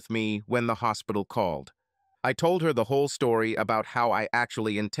in with me when the hospital called. I told her the whole story about how I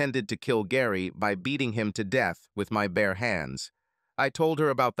actually intended to kill Gary by beating him to death with my bare hands. I told her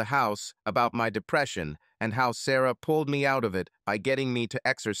about the house, about my depression, and how Sarah pulled me out of it by getting me to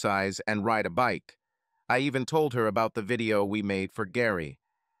exercise and ride a bike. I even told her about the video we made for Gary.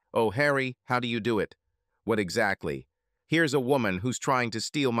 Oh, Harry, how do you do it? What exactly? Here's a woman who's trying to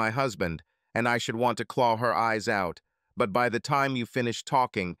steal my husband, and I should want to claw her eyes out. But by the time you finish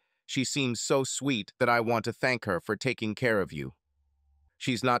talking, she seems so sweet that I want to thank her for taking care of you.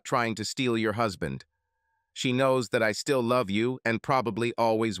 She's not trying to steal your husband. She knows that I still love you and probably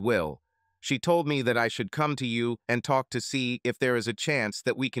always will. She told me that I should come to you and talk to see if there is a chance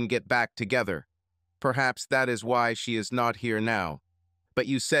that we can get back together. Perhaps that is why she is not here now. But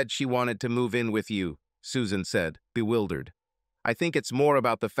you said she wanted to move in with you, Susan said, bewildered. I think it's more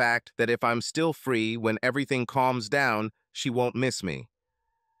about the fact that if I'm still free when everything calms down, she won't miss me.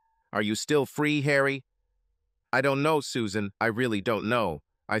 Are you still free, Harry? I don't know, Susan. I really don't know,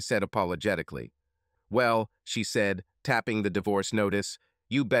 I said apologetically. Well, she said, tapping the divorce notice,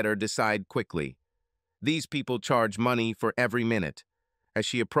 you better decide quickly. These people charge money for every minute. As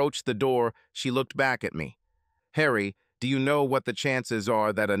she approached the door, she looked back at me. Harry, do you know what the chances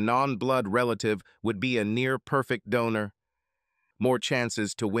are that a non-blood relative would be a near-perfect donor? More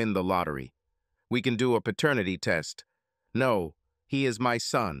chances to win the lottery. We can do a paternity test. No, he is my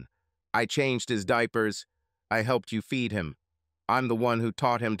son. I changed his diapers. I helped you feed him. I'm the one who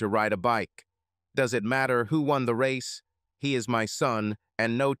taught him to ride a bike. Does it matter who won the race? He is my son,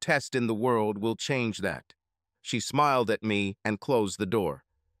 and no test in the world will change that. She smiled at me and closed the door.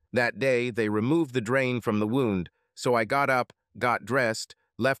 That day, they removed the drain from the wound, so I got up, got dressed,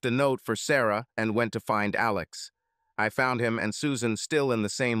 left a note for Sarah, and went to find Alex. I found him and Susan still in the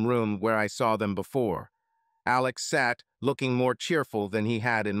same room where I saw them before. Alex sat, looking more cheerful than he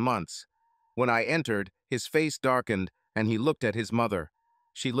had in months. When I entered, his face darkened, and he looked at his mother.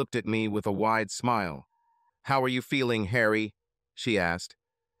 She looked at me with a wide smile. "How are you feeling, Harry?" she asked.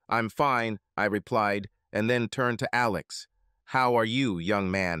 "I'm fine," I replied, and then turned to Alex. "How are you,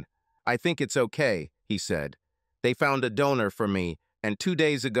 young man?" "I think it's okay," he said. "They found a donor for me, and 2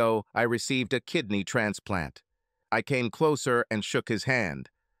 days ago I received a kidney transplant." I came closer and shook his hand.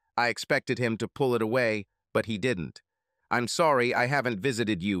 I expected him to pull it away, but he didn't. "I'm sorry I haven't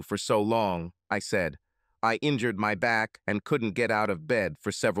visited you for so long," I said. "I injured my back and couldn't get out of bed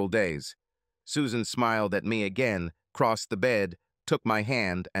for several days." Susan smiled at me again, crossed the bed, took my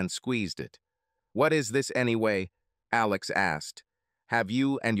hand and squeezed it. "What is this anyway?" Alex asked. "Have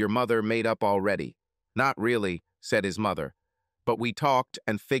you and your mother made up already?" "Not really," said his mother. "But we talked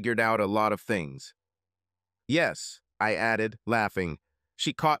and figured out a lot of things." "Yes," I added, laughing.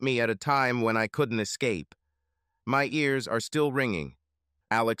 "She caught me at a time when I couldn't escape. My ears are still ringing."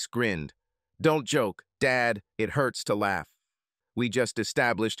 Alex grinned. "Don't joke, Dad. It hurts to laugh." "We just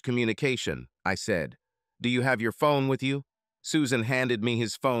established communication," I said. "Do you have your phone with you?" Susan handed me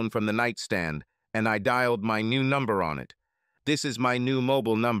his phone from the nightstand, and I dialed my new number on it. "This is my new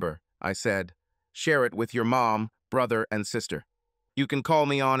mobile number," I said. "Share it with your mom, brother, and sister. You can call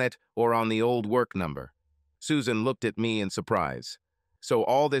me on it or on the old work number." Susan looked at me in surprise. "So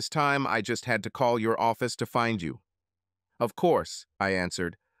all this time I just had to call your office to find you?" "Of course," I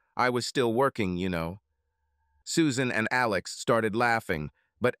answered. "I was still working, you know." Susan and Alex started laughing,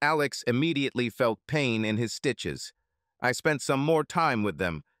 but Alex immediately felt pain in his stitches. I spent some more time with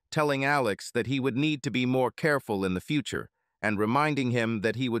them, telling Alex that he would need to be more careful in the future, and reminding him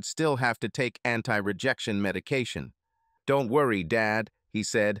that he would still have to take anti-rejection medication. "Don't worry, Dad," he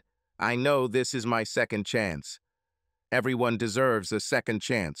said. "I know this is my second chance." "Everyone deserves a second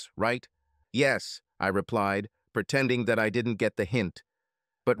chance, right?" "Yes," I replied, pretending that I didn't get the hint.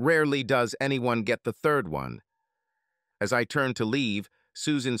 "But rarely does anyone get the third one." As I turned to leave,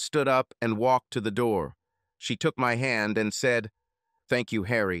 Susan stood up and walked to the door. She took my hand and said, "Thank you,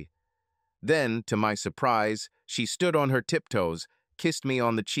 Harry." Then, to my surprise, she stood on her tiptoes, kissed me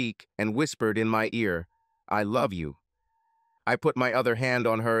on the cheek, and whispered in my ear, "I love you." I put my other hand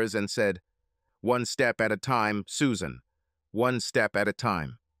on hers and said, "One step at a time, Susan. One step at a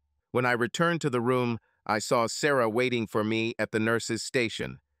time." When I returned to the room, I saw Sarah waiting for me at the nurse's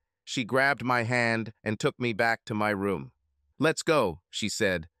station. She grabbed my hand and took me back to my room. "Let's go," she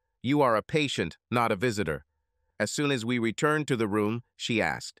said. "You are a patient, not a visitor." As soon as we returned to the room, she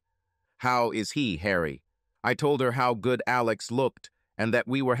asked, "How is he, Harry?" I told her how good Alex looked and that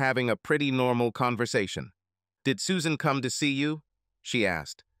we were having a pretty normal conversation. "Did Susan come to see you?" she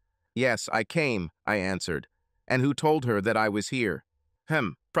asked. "Yes, I came," I answered. "And who told her that I was here?"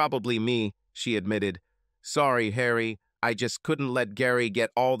 Probably me," she admitted. "Sorry, Harry, I just couldn't let Gary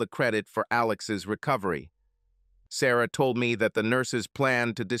get all the credit for Alex's recovery." Sarah told me that the nurses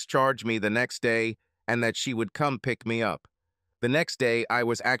planned to discharge me the next day and that she would come pick me up. The next day, I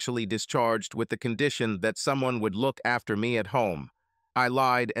was actually discharged with the condition that someone would look after me at home. I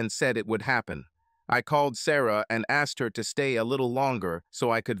lied and said it would happen. I called Sarah and asked her to stay a little longer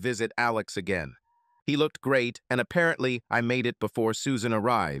so I could visit Alex again. He looked great, and apparently I made it before Susan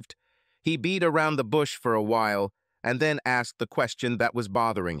arrived. He beat around the bush for a while and then asked the question that was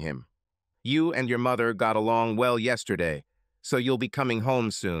bothering him. "You and your mother got along well yesterday, so you'll be coming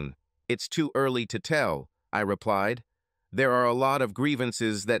home soon." "It's too early to tell," I replied. "There are a lot of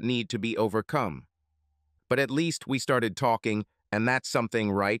grievances that need to be overcome." "But at least we started talking, and that's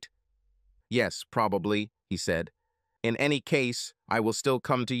something, right?" "Yes, probably," he said. "In any case, I will still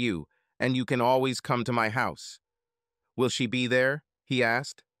come to you, and you can always come to my house." "Will she be there?" he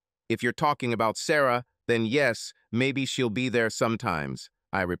asked. "If you're talking about Sarah, then yes, maybe she'll be there sometimes,"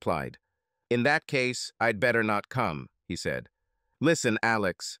 I replied. "In that case, I'd better not come," he said. "Listen,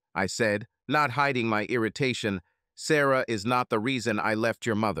 Alex," I said, not hiding my irritation, "Sarah is not the reason I left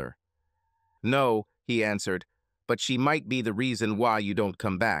your mother." "No," he answered, "but she might be the reason why you don't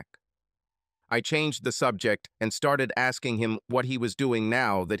come back." I changed the subject and started asking him what he was doing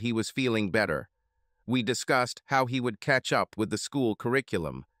now that he was feeling better. We discussed how he would catch up with the school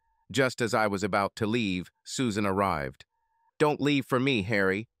curriculum. Just as I was about to leave, Susan arrived. "Don't leave for me,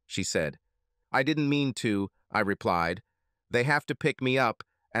 Harry," she said. "I didn't mean to," I replied. "They have to pick me up,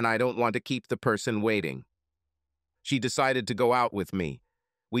 and I don't want to keep the person waiting." She decided to go out with me.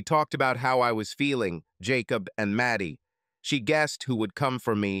 We talked about how I was feeling, Jacob and Maddie. She guessed who would come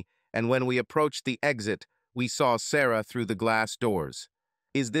for me, and when we approached the exit, we saw Sarah through the glass doors.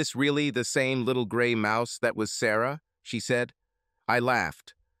 "Is this really the same little gray mouse that was Sarah?" she said. I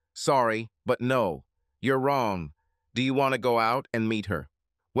laughed. "Sorry, but no. You're wrong. Do you want to go out and meet her?"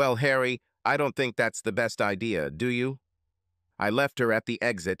 "Well, Harry, I don't think that's the best idea, do you?" I left her at the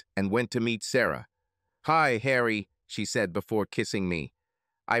exit and went to meet Sarah. "Hi, Harry," she said before kissing me.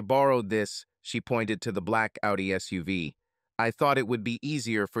 "I borrowed this," she pointed to the black Audi SUV. "I thought it would be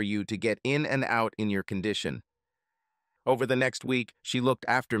easier for you to get in and out in your condition." Over the next week, she looked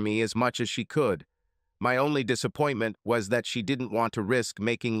after me as much as she could. My only disappointment was that she didn't want to risk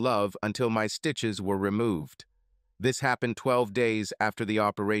making love until my stitches were removed. This happened 12 days after the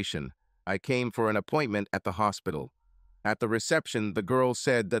operation. I came for an appointment at the hospital. At the reception, the girl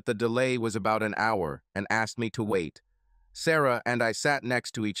said that the delay was about an hour and asked me to wait. Sarah and I sat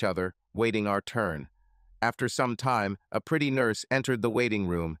next to each other, waiting our turn. After some time, a pretty nurse entered the waiting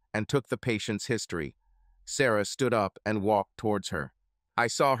room and took the patient's history. Sarah stood up and walked towards her. I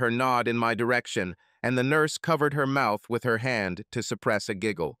saw her nod in my direction, and the nurse covered her mouth with her hand to suppress a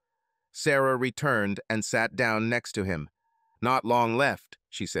giggle. Sarah returned and sat down next to him. "Not long left,"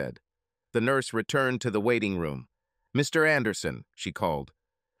 she said. The nurse returned to the waiting room. "Mr. Anderson," she called.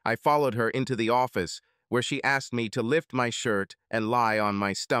 I followed her into the office, where she asked me to lift my shirt and lie on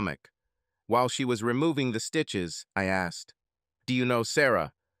my stomach. While she was removing the stitches, I asked, "Do you know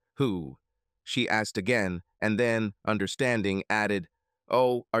Sarah?" "Who?" she asked again, and then, understanding, added,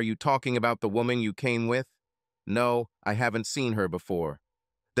 "Oh, are you talking about the woman you came with?" "No, I haven't seen her before."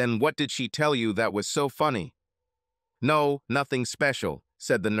 "Then what did she tell you that was so funny?" "No, nothing special,"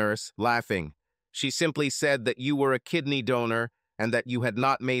 said the nurse, laughing. She simply said that you were a kidney donor and that you had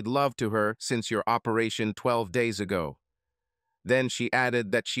not made love to her since your operation 12 days ago. Then she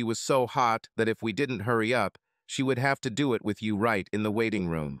added that she was so hot that if we didn't hurry up, she would have to do it with you right in the waiting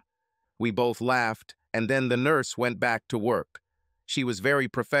room. We both laughed, and then the nurse went back to work. She was very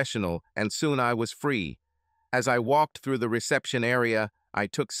professional, and soon I was free. As I walked through the reception area, I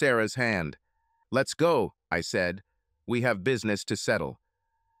took Sarah's hand. "Let's go," I said. "We have business to settle."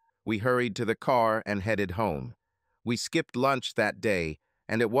 We hurried to the car and headed home. We skipped lunch that day,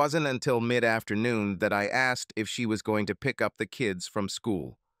 and it wasn't until mid-afternoon that I asked if she was going to pick up the kids from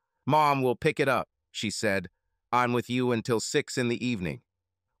school. "Mom will pick it up," she said. "I'm with you until 6 in the evening."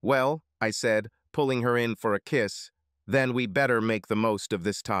 "Well," I said, pulling her in for a kiss, "then we better make the most of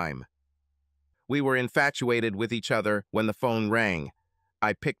this time." We were infatuated with each other when the phone rang.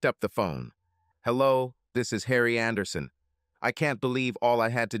 I picked up the phone. "Hello, this is Harry Anderson. I can't believe all I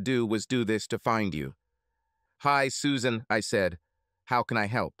had to do was do this to find you." "Hi, Susan," I said. "How can I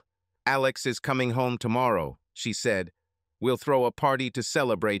help?" "Alex is coming home tomorrow," she said. "We'll throw a party to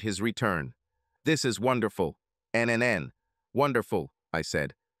celebrate his return." "This is wonderful." "NNN. Wonderful," I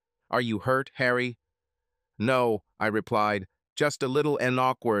said. "Are you hurt, Harry?" "No," I replied. "Just a little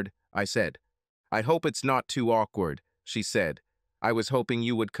awkward," I said. "I hope it's not too awkward," she said. "I was hoping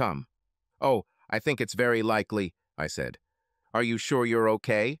you would come." "Oh, I think it's very likely," I said. "Are you sure you're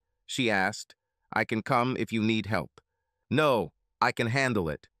okay?" she asked. "I can come if you need help." "No, I can handle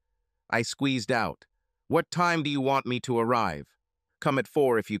it." I squeezed out. "What time do you want me to arrive?" "Come at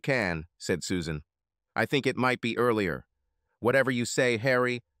 4 if you can," said Susan. "I think it might be earlier." "Whatever you say,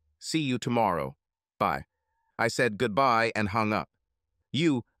 Harry. See you tomorrow. Bye." I said goodbye and hung up.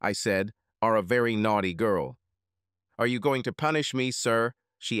 "You," I said, "are a very naughty girl." "Are you going to punish me, sir?"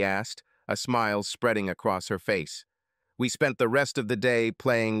 she asked, a smile spreading across her face. We spent the rest of the day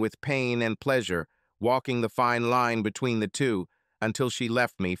playing with pain and pleasure, walking the fine line between the two, until she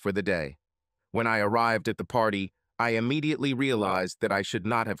left me for the day. When I arrived at the party, I immediately realized that I should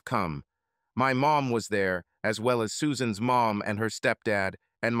not have come. My mom was there, as well as Susan's mom and her stepdad,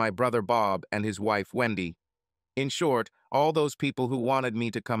 and my brother Bob and his wife Wendy. In short, all those people who wanted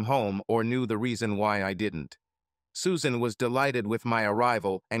me to come home or knew the reason why I didn't. Susan was delighted with my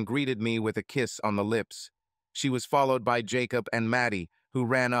arrival and greeted me with a kiss on the lips. She was followed by Jacob and Maddie, who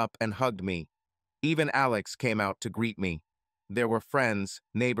ran up and hugged me. Even Alex came out to greet me. There were friends,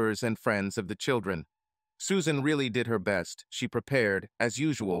 neighbors, and friends of the children. Susan really did her best. She prepared, as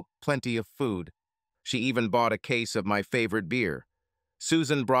usual, plenty of food. She even bought a case of my favorite beer.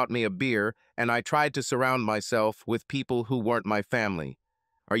 Susan brought me a beer, and I tried to surround myself with people who weren't my family.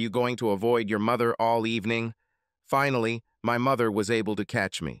 "Are you going to avoid your mother all evening?" Finally, my mother was able to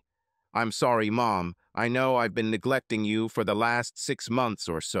catch me. "I'm sorry, Mom. I know I've been neglecting you for the last 6 months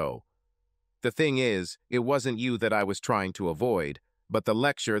or so. The thing is, it wasn't you that I was trying to avoid, but the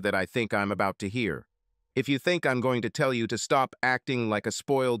lecture that I think I'm about to hear. If you think I'm going to tell you to stop acting like a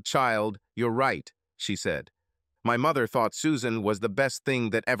spoiled child, you're right," she said. My mother thought Susan was the best thing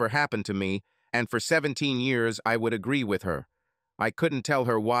that ever happened to me, and for 17 years I would agree with her. I couldn't tell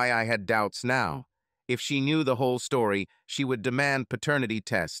her why I had doubts now. If she knew the whole story, she would demand paternity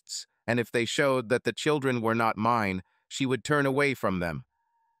tests, and if they showed that the children were not mine, she would turn away from them.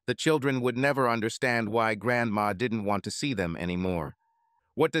 The children would never understand why Grandma didn't want to see them anymore.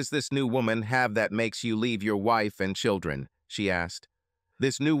 "What does this new woman have that makes you leave your wife and children?" she asked.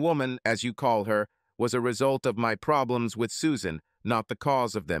 "This new woman, as you call her, was a result of my problems with Susan, not the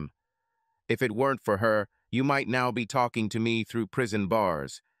cause of them. If it weren't for her, you might now be talking to me through prison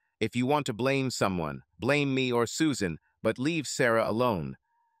bars. If you want to blame someone, blame me or Susan, but leave Sarah alone.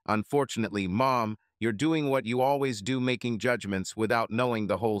 Unfortunately, Mom, you're doing what you always do, making judgments without knowing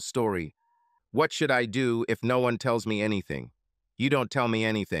the whole story. What should I do if no one tells me anything? You don't tell me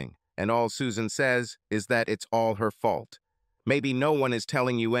anything, and all Susan says is that it's all her fault. Maybe no one is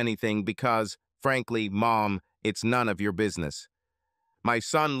telling you anything because, frankly, Mom, it's none of your business. My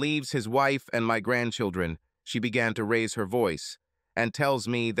son leaves his wife and my grandchildren," she began to raise her voice, "and tells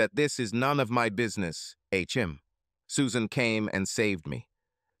me that this is none of my business, HM. Susan came and saved me.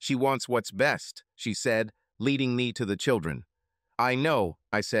 She wants what's best," she said, leading me to the children. "I know,"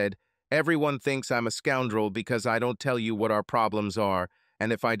 I said. "Everyone thinks I'm a scoundrel because I don't tell you what our problems are,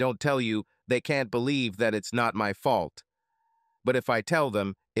 and if I don't tell you, they can't believe that it's not my fault. But if I tell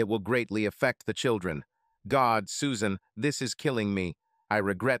them, it will greatly affect the children. God, Susan, this is killing me. I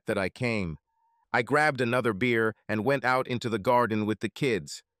regret that I came." I grabbed another beer and went out into the garden with the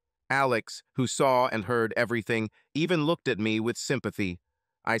kids. Alex, who saw and heard everything, even looked at me with sympathy.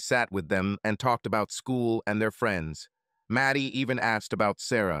 I sat with them and talked about school and their friends. Maddie even asked about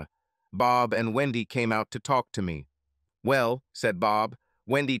Sarah. Bob and Wendy came out to talk to me. "Well," said Bob,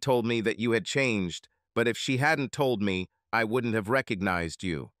 "Wendy told me that you had changed, but if she hadn't told me, I wouldn't have recognized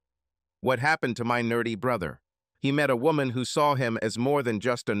you." "What happened to my nerdy brother?" "He met a woman who saw him as more than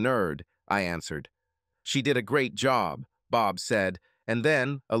just a nerd," I answered. "She did a great job," Bob said, and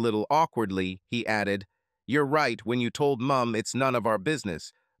then, a little awkwardly, he added, "You're right when you told Mum it's none of our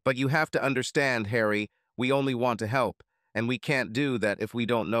business, but you have to understand, Harry, we only want to help, and we can't do that if we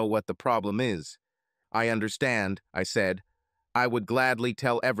don't know what the problem is." "I understand," I said. "I would gladly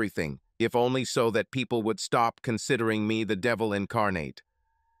tell everything, if only so that people would stop considering me the devil incarnate.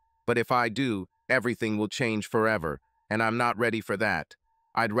 But if I do, everything will change forever, and I'm not ready for that.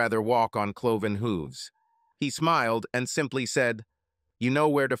 I'd rather walk on cloven hooves." He smiled and simply said, "You know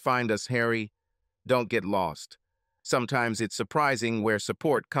where to find us, Harry. Don't get lost." Sometimes it's surprising where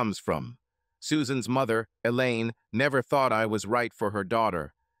support comes from. Susan's mother, Elaine, never thought I was right for her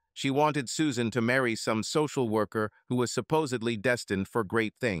daughter. She wanted Susan to marry some social worker who was supposedly destined for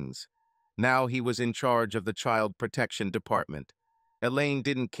great things. Now he was in charge of the child protection department. Elaine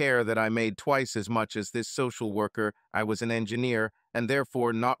didn't care that I made twice as much as this social worker. I was an engineer and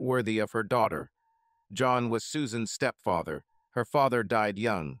therefore not worthy of her daughter. John was Susan's stepfather. Her father died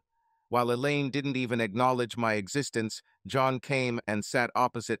young. While Elaine didn't even acknowledge my existence, John came and sat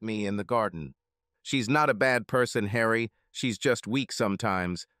opposite me in the garden. "She's not a bad person, Harry. She's just weak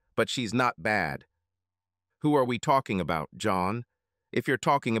sometimes, but she's not bad." "Who are we talking about, John?" "If you're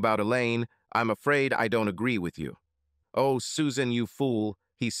talking about Elaine, I'm afraid I don't agree with you." "Oh, Susan, you fool,"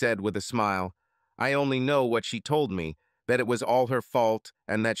 he said with a smile. "I only know what she told me, that it was all her fault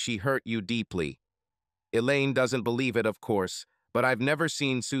and that she hurt you deeply. Elaine doesn't believe it, of course, but I've never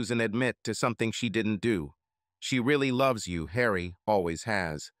seen Susan admit to something she didn't do. She really loves you, Harry, always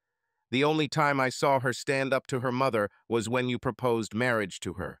has. The only time I saw her stand up to her mother was when you proposed marriage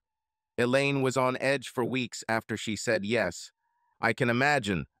to her. Elaine was on edge for weeks after she said yes." "I can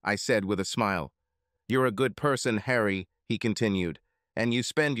imagine," I said with a smile. "You're a good person, Harry," he continued, "and you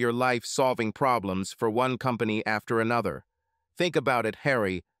spend your life solving problems for one company after another. Think about it,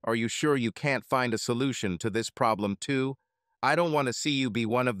 Harry. Are you sure you can't find a solution to this problem too? I don't want to see you be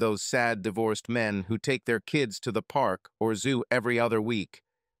one of those sad divorced men who take their kids to the park or zoo every other week.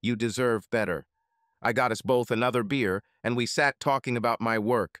 You deserve better." I got us both another beer, and we sat talking about my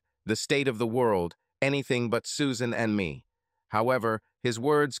work, the state of the world, anything but Susan and me. However, his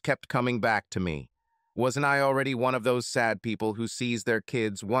words kept coming back to me. Wasn't I already one of those sad people who sees their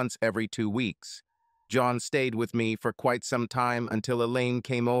kids once every 2 weeks? John stayed with me for quite some time until Elaine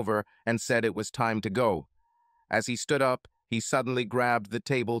came over and said it was time to go. As he stood up, he suddenly grabbed the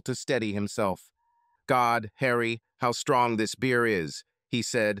table to steady himself. "God, Harry, how strong this beer is," he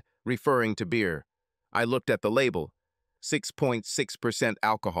said, referring to beer. I looked at the label. 6.6%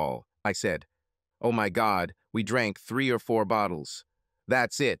 alcohol, I said. "Oh my God, we drank 3 or 4 bottles.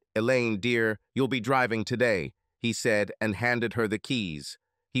 "That's it, Elaine, dear, you'll be driving today," he said and handed her the keys.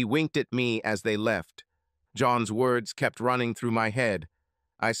 He winked at me as they left. John's words kept running through my head.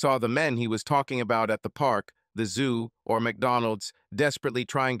 I saw the men he was talking about at the park, the zoo, or McDonald's, desperately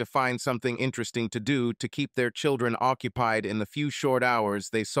trying to find something interesting to do to keep their children occupied in the few short hours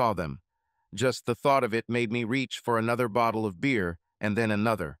they saw them. Just the thought of it made me reach for another bottle of beer, and then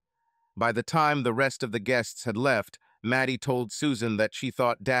another. By the time the rest of the guests had left, Maddie told Susan that she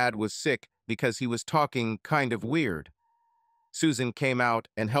thought Dad was sick because he was talking kind of weird. Susan came out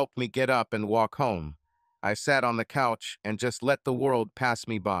and helped me get up and walk home. I sat on the couch and just let the world pass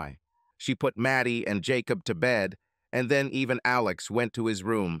me by. She put Maddie and Jacob to bed, and then even Alex went to his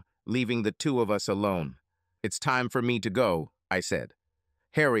room, leaving the two of us alone. "It's time for me to go," I said.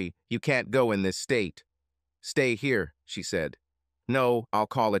 "Harry, you can't go in this state." "Stay here," she said. "No, I'll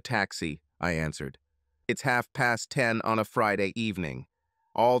call a taxi," I answered. "It's 10:30 on a Friday evening.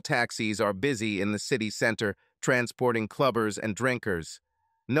 All taxis are busy in the city center, transporting clubbers and drinkers.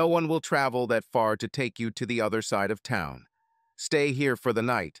 No one will travel that far to take you to the other side of town. Stay here for the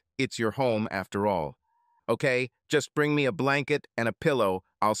night. It's your home after all." "Okay, just bring me a blanket and a pillow.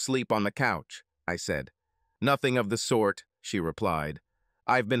 I'll sleep on the couch," I said. "Nothing of the sort," she replied.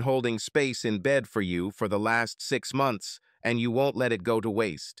 "I've been holding space in bed for you for the last 6 months, and you won't let it go to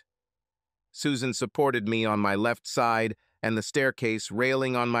waste." Susan supported me on my left side and the staircase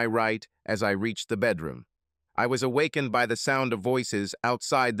railing on my right as I reached the bedroom. I was awakened by the sound of voices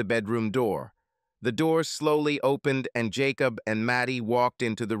outside the bedroom door. The door slowly opened and Jacob and Maddie walked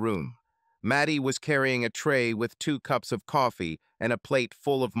into the room. Maddie was carrying a tray with 2 cups of coffee and a plate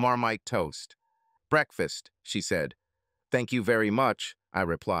full of Marmite toast. "Breakfast," she said. "Thank you very much," I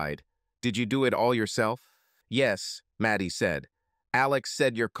replied. "Did you do it all yourself?" "Yes," Maddie said. Alex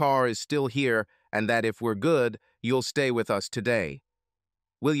said your car is still here and that if we're good, you'll stay with us today.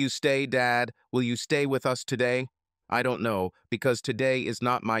 Will you stay, Dad? Will you stay with us today? I don't know, because today is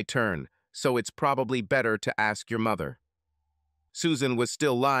not my turn, so it's probably better to ask your mother. Susan was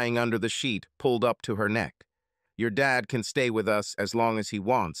still lying under the sheet, pulled up to her neck. Your dad can stay with us as long as he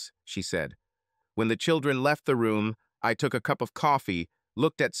wants, she said. When the children left the room, I took a cup of coffee,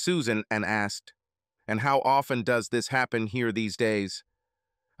 looked at Susan and asked, "And how often does this happen here these days?"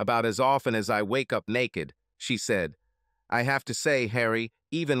 "About as often as I wake up naked," she said. "I have to say, Harry,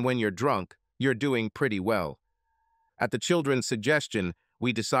 even when you're drunk, you're doing pretty well." At the children's suggestion,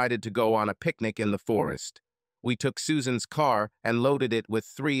 we decided to go on a picnic in the forest. We took Susan's car and loaded it with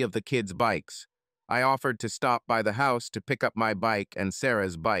 3 of the kids' bikes. I offered to stop by the house to pick up my bike and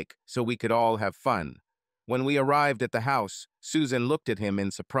Sarah's bike so we could all have fun. When we arrived at the house, Susan looked at him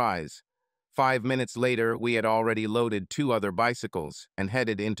in surprise. 5 minutes later, we had already loaded 2 other bicycles and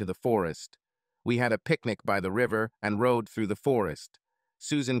headed into the forest. We had a picnic by the river and rode through the forest.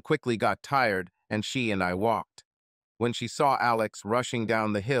 Susan quickly got tired, and she and I walked. When she saw Alex rushing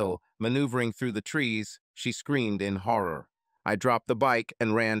down the hill, maneuvering through the trees, she screamed in horror. I dropped the bike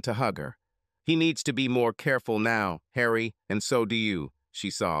and ran to hug her. "He needs to be more careful now, Harry, and so do you," she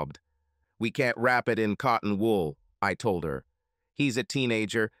sobbed. "We can't wrap it in cotton wool," I told her. "He's a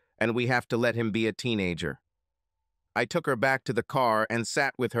teenager, and we have to let him be a teenager." I took her back to the car and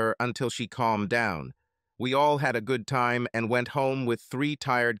sat with her until she calmed down. We all had a good time and went home with 3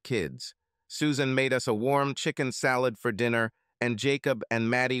 tired kids. Susan made us a warm chicken salad for dinner, and Jacob and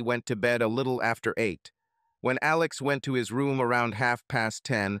Maddie went to bed a little after 8. When Alex went to his room around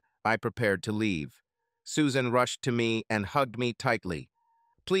 10:30, I prepared to leave. Susan rushed to me and hugged me tightly.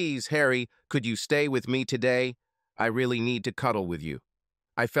 "Please, Harry, could you stay with me today? I really need to cuddle with you."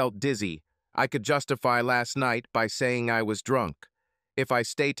 I felt dizzy. I could justify last night by saying I was drunk. If I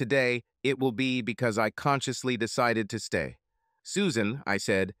stay today, it will be because I consciously decided to stay. "Susan," I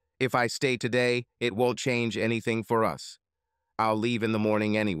said, "if I stay today, it won't change anything for us. I'll leave in the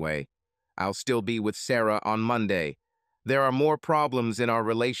morning anyway. I'll still be with Sarah on Monday. There are more problems in our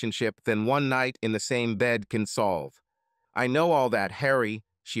relationship than one night in the same bed can solve." "I know all that, Harry,"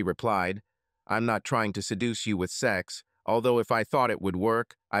 she replied. "I'm not trying to seduce you with sex, although if I thought it would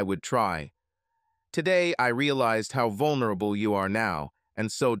work, I would try. Today, I realized how vulnerable you are now,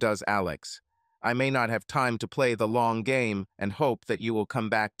 and so does Alex. I may not have time to play the long game and hope that you will come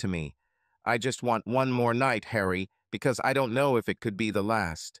back to me. I just want one more night, Harry, because I don't know if it could be the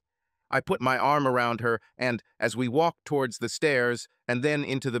last." I put my arm around her, and as we walked towards the stairs and then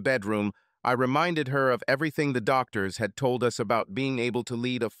into the bedroom, I reminded her of everything the doctors had told us about being able to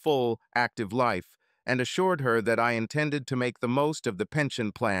lead a full, active life, and assured her that I intended to make the most of the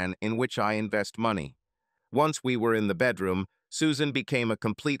pension plan in which I invest money. Once we were in the bedroom, Susan became a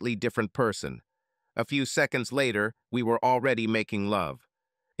completely different person. A few seconds later, we were already making love.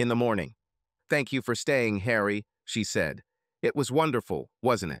 In the morning, "Thank you for staying, Harry," she said. "It was wonderful,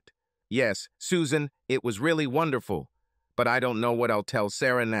 wasn't it?" "Yes, Susan, it was really wonderful. But I don't know what I'll tell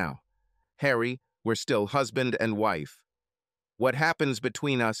Sarah now. Harry, we're still husband and wife. What happens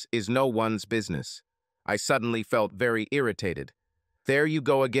between us is no one's business." I suddenly felt very irritated. "There you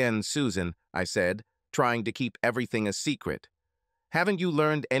go again, Susan," I said, trying to keep everything a secret. "Haven't you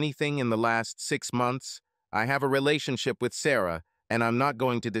learned anything in the last 6 months? I have a relationship with Sarah, and I'm not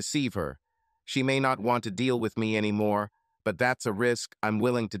going to deceive her. She may not want to deal with me anymore, but that's a risk I'm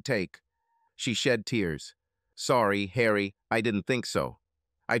willing to take." She shed tears. "Sorry, Harry, I didn't think so."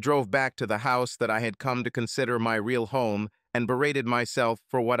 I drove back to the house that I had come to consider my real home and berated myself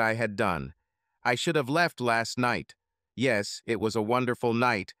for what I had done. I should have left last night. Yes, it was a wonderful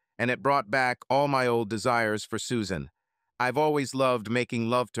night, and it brought back all my old desires for Susan. I've always loved making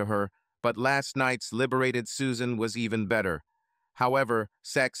love to her, but last night's liberated Susan was even better. However,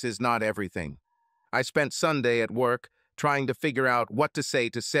 sex is not everything. I spent Sunday at work trying to figure out what to say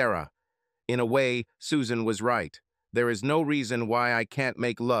to Sarah. In a way, Susan was right. There is no reason why I can't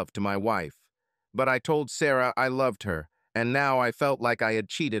make love to my wife. But I told Sarah I loved her, and now I felt like I had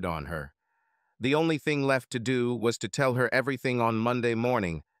cheated on her. The only thing left to do was to tell her everything on Monday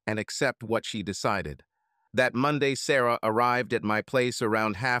morning and accept what she decided. That Monday, Sarah arrived at my place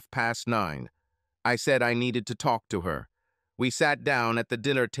around 9:30. I said I needed to talk to her. We sat down at the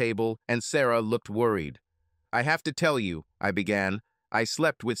dinner table, and Sarah looked worried. "I have to tell you," I began, "I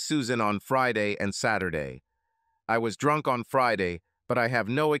slept with Susan on Friday and Saturday. I was drunk on Friday, but I have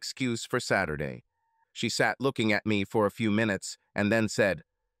no excuse for Saturday." She sat looking at me for a few minutes and then said,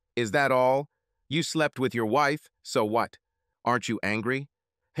 "Is that all? You slept with your wife, so what? Aren't you angry?"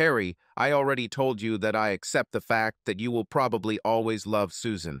 Harry, I already told you that I accept the fact that you will probably always love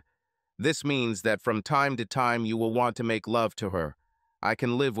Susan. This means that from time to time you will want to make love to her. I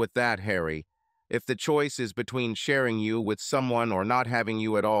can live with that, Harry. If the choice is between sharing you with someone or not having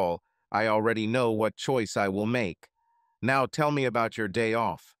you at all, I already know what choice I will make. Now tell me about your day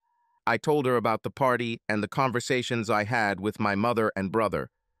off. I told her about the party and the conversations I had with my mother and brother.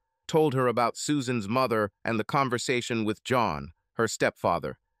 Told her about Susan's mother and the conversation with John, her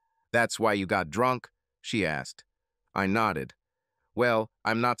stepfather. That's why you got drunk? She asked. I nodded. Well,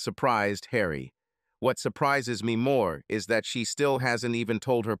 I'm not surprised, Harry. What surprises me more is that she still hasn't even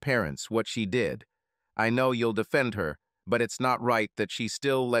told her parents what she did. I know you'll defend her, but it's not right that she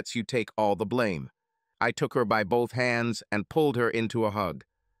still lets you take all the blame. I took her by both hands and pulled her into a hug.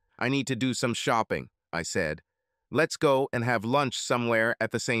 I need to do some shopping, I said. Let's go and have lunch somewhere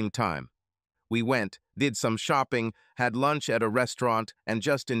at the same time. We went, did some shopping, had lunch at a restaurant, and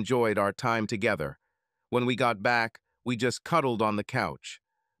just enjoyed our time together. When we got back, we just cuddled on the couch.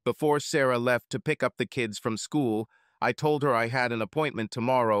 Before Sarah left to pick up the kids from school, I told her I had an appointment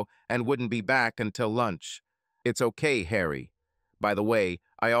tomorrow and wouldn't be back until lunch. It's okay, Harry. By the way,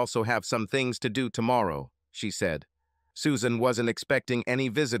 I also have some things to do tomorrow, she said. Susan wasn't expecting any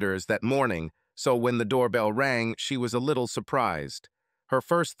visitors that morning, so when the doorbell rang, she was a little surprised. Her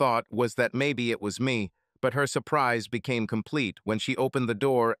first thought was that maybe it was me, but her surprise became complete when she opened the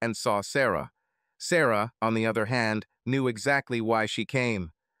door and saw Sarah. Sarah, on the other hand, knew exactly why she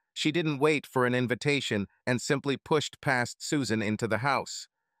came. She didn't wait for an invitation and simply pushed past Susan into the house.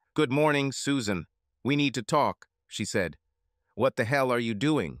 "Good morning, Susan. We need to talk," she said. "What the hell are you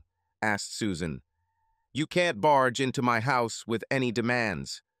doing?" asked Susan. "You can't barge into my house with any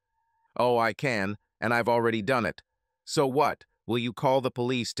demands." "Oh, I can, and I've already done it. So what? Will you call the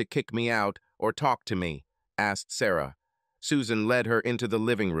police to kick me out or talk to me?" asked Sarah. Susan led her into the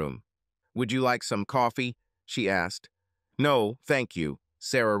living room. "Would you like some coffee?" she asked. "No, thank you,"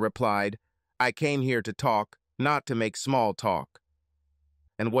 Sarah replied. "I came here to talk, not to make small talk."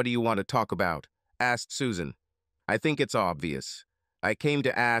 "And what do you want to talk about?" asked Susan. "I think it's obvious. I came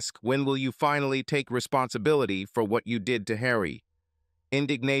to ask, when will you finally take responsibility for what you did to Harry?"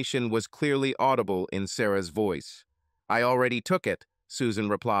 Indignation was clearly audible in Sarah's voice. "I already took it," Susan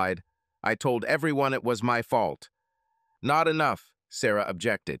replied. "I told everyone it was my fault." "Not enough," Sarah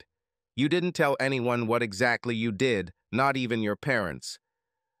objected. "You didn't tell anyone what exactly you did, not even your parents.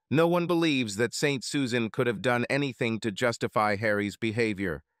 No one believes that Saint Susan could have done anything to justify Harry's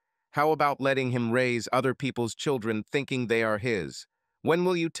behavior. How about letting him raise other people's children thinking they are his? When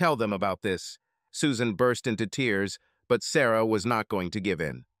will you tell them about this?" Susan burst into tears, but Sarah was not going to give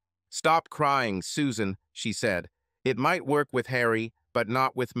in. "Stop crying, Susan," she said. "It might work with Harry, but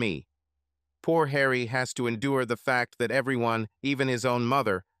not with me. Poor Harry has to endure the fact that everyone, even his own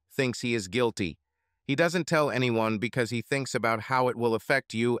mother, thinks he is guilty. He doesn't tell anyone because he thinks about how it will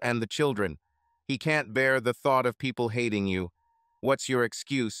affect you and the children. He can't bear the thought of people hating you. What's your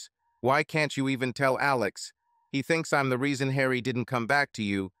excuse? Why can't you even tell Alex? He thinks I'm the reason Harry didn't come back to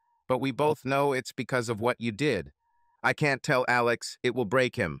you, but we both know it's because of what you did." "I can't tell Alex, it will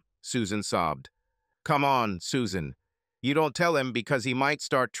break him," Susan sobbed. "Come on, Susan. You don't tell him because he might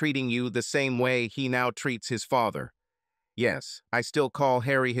start treating you the same way he now treats his father." "Yes, I still call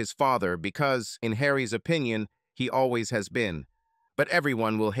Harry his father because, in Harry's opinion, he always has been. But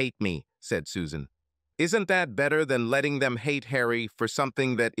everyone will hate me," said Susan. "Isn't that better than letting them hate Harry for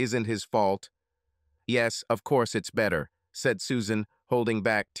something that isn't his fault?" "Yes, of course it's better," said Susan, holding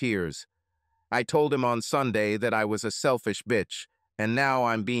back tears. "I told him on Sunday that I was a selfish bitch, and now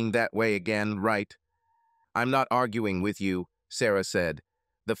I'm being that way again, right?" "I'm not arguing with you," Sarah said.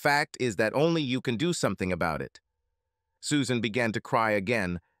 "The fact is that only you can do something about it." Susan began to cry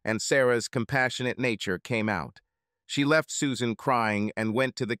again, and Sarah's compassionate nature came out. She left Susan crying and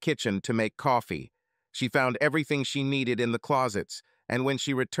went to the kitchen to make coffee. She found everything she needed in the closets, and when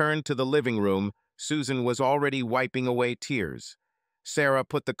she returned to the living room, Susan was already wiping away tears. Sarah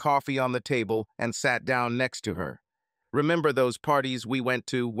put the coffee on the table and sat down next to her. "Remember those parties we went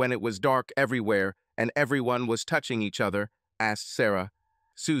to when it was dark everywhere and everyone was touching each other?" asked Sarah.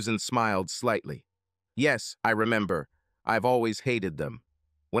 Susan smiled slightly. "Yes, I remember. I've always hated them.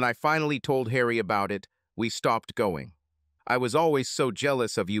 When I finally told Harry about it, we stopped going." "I was always so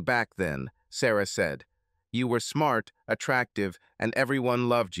jealous of you back then," Sarah said. "You were smart, attractive, and everyone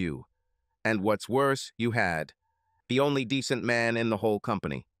loved you. And what's worse, you had the only decent man in the whole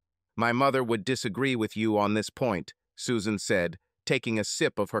company." "My mother would disagree with you on this point," Susan said, taking a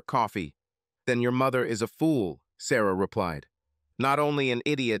sip of her coffee. "Then your mother is a fool," Sarah replied. "Not only an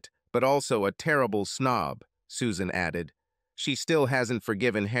idiot, but also a terrible snob," Susan added. she still hasn't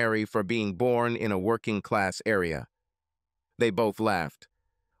forgiven Harry for being born in a working-class area. They both laughed.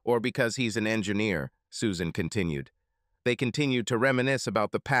 Or because he's an engineer, Susan continued. They continued to reminisce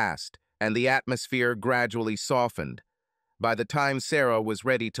about the past, and the atmosphere gradually softened. By the time Sarah was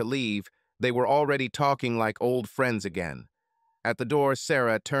ready to leave, they were already talking like old friends again. At the door,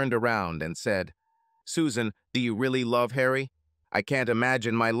 Sarah turned around and said, "Susan, do you really love Harry?" "I can't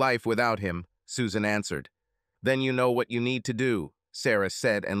imagine my life without him," Susan answered. "Then you know what you need to do," Sarah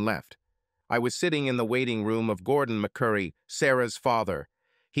said and left. I was sitting in the waiting room of Gordon McCurry, Sarah's father.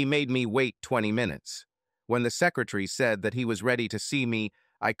 He made me wait 20 minutes. When the secretary said that he was ready to see me,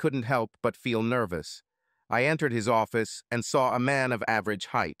 I couldn't help but feel nervous. I entered his office and saw a man of average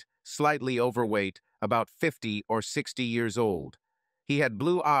height, slightly overweight, about 50 or 60 years old. He had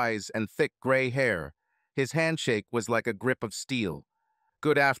blue eyes and thick gray hair. His handshake was like a grip of steel.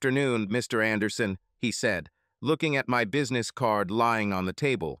 "Good afternoon, Mr. Anderson," he said, looking at my business card lying on the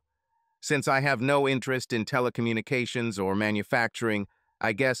table. "Since I have no interest in telecommunications or manufacturing,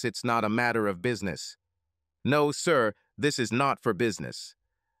 I guess it's not a matter of business." "No, sir, this is not for business.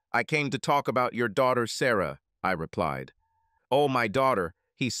 I came to talk about your daughter, Sarah," I replied. "Oh, my daughter,"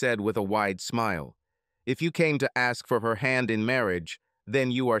 he said with a wide smile. "If you came to ask for her hand in marriage,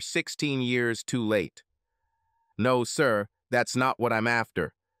 then you are 16 years too late." "No, sir, that's not what I'm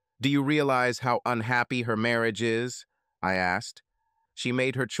after. Do you realize how unhappy her marriage is?" I asked. "She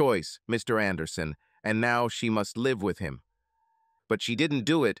made her choice, Mr. Anderson, and now she must live with him." "But she didn't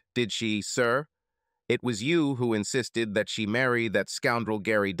do it, did she, sir? It was you who insisted that she marry that scoundrel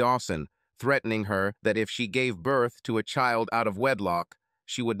Gary Dawson, threatening her that if she gave birth to a child out of wedlock,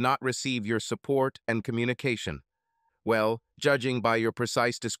 she would not receive your support and communication. Well, judging by your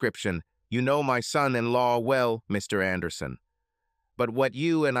precise description, you know my son-in-law well, Mr. Anderson. But what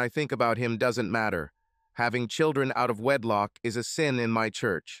you and I think about him doesn't matter. Having children out of wedlock is a sin in my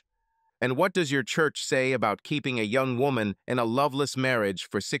church. And what does your church say about keeping a young woman in a loveless marriage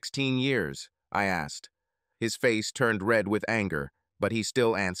for 16 years? I asked. His face turned red with anger, but he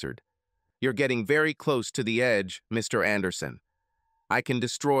still answered. "You're getting very close to the edge, Mr. Anderson. I can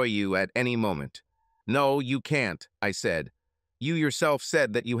destroy you at any moment." "No, you can't," I said. "You yourself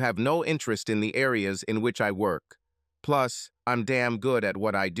said that you have no interest in the areas in which I work. Plus, I'm damn good at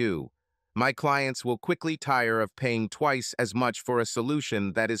what I do. My clients will quickly tire of paying twice as much for a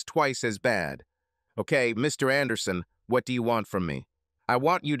solution that is twice as bad. Okay, Mr. Anderson, what do you want from me?" "I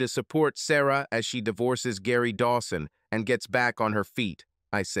want you to support Sarah as she divorces Gary Dawson and gets back on her feet,"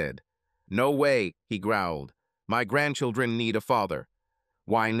 I said. "No way," he growled. "My grandchildren need a father."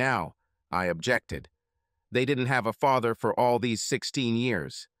 "Why now?" I objected. "They didn't have a father for all these 16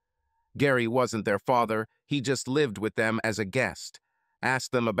 years. Gary wasn't their father, he just lived with them as a guest.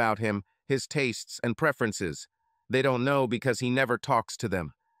 Ask them about him, his tastes and preferences. They don't know because he never talks to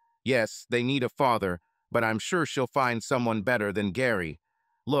them. Yes, they need a father, but I'm sure she'll find someone better than Gary.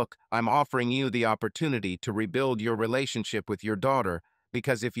 Look, I'm offering you the opportunity to rebuild your relationship with your daughter,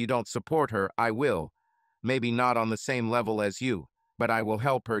 because if you don't support her, I will. Maybe not on the same level as you, but I will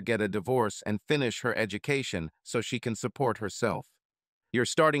help her get a divorce and finish her education so she can support herself." "You're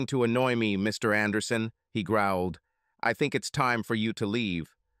starting to annoy me, Mr. Anderson," he growled. "I think it's time for you to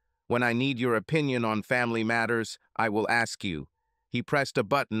leave. When I need your opinion on family matters, I will ask you." He pressed a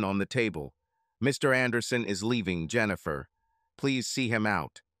button on the table. "Mr. Anderson is leaving Jennifer. Please see him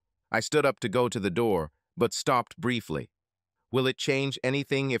out." I stood up to go to the door, but stopped briefly. "Will it change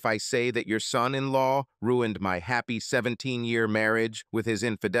anything if I say that your son-in-law ruined my happy 17-year marriage with his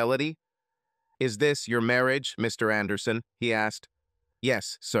infidelity?" "Is this your marriage, Mr. Anderson?" he asked.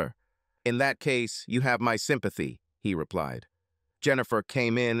 "Yes, sir." "In that case, you have my sympathy," he replied. Jennifer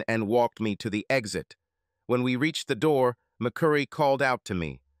came in and walked me to the exit. When we reached the door, McCurry called out to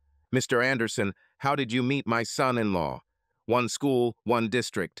me. "Mr. Anderson, how did you meet my son-in-law?" "One school, one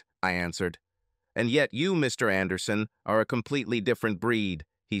district," I answered. "And yet you, Mr. Anderson, are a completely different breed,"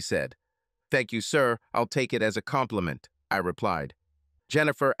 he said. "Thank you, sir. I'll take it as a compliment," I replied.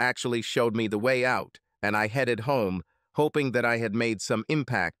 Jennifer actually showed me the way out, and I headed home, hoping that I had made some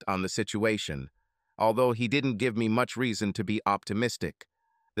impact on the situation, although he didn't give me much reason to be optimistic.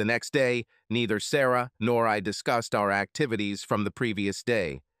 The next day, neither Sarah nor I discussed our activities from the previous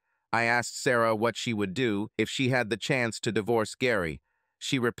day. I asked Sarah what she would do if she had the chance to divorce Gary.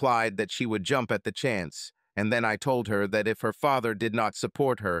 She replied that she would jump at the chance, and then I told her that if her father did not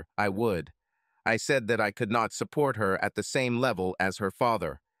support her, I would. I said that I could not support her at the same level as her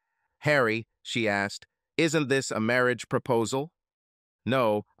father. "Harry," she asked, "isn't this a marriage proposal?"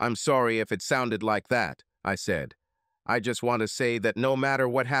 "No, I'm sorry if it sounded like that," I said. "I just want to say that no matter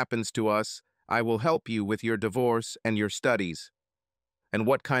what happens to us, I will help you with your divorce and your studies. And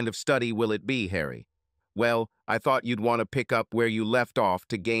what kind of study will it be, Harry? Well, I thought you'd want to pick up where you left off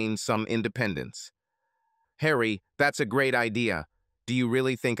to gain some independence. Harry, that's a great idea. Do you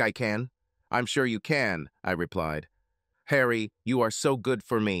really think I can? I'm sure you can, I replied. Harry, you are so good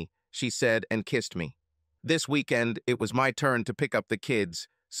for me, she said and kissed me. This weekend, it was my turn to pick up the kids,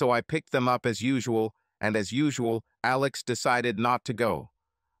 so I picked them up as usual, and as usual, Alex decided not to go.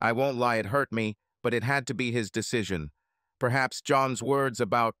 I won't lie, it hurt me, but it had to be his decision. Perhaps John's words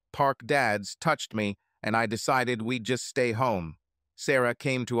about park dads touched me, and I decided we'd just stay home. Sarah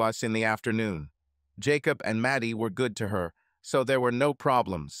came to us in the afternoon. Jacob and Maddie were good to her, so there were no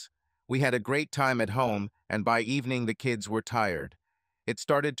problems. We had a great time at home, and by evening the kids were tired. It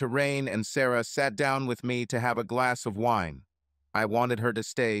started to rain, and Sarah sat down with me to have a glass of wine. I wanted her to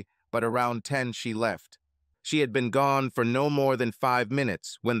stay, but around 10 she left. She had been gone for no more than 5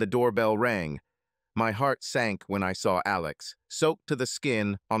 minutes when the doorbell rang. My heart sank when I saw Alex, soaked to the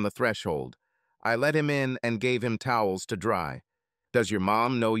skin, on the threshold. I let him in and gave him towels to dry. Does your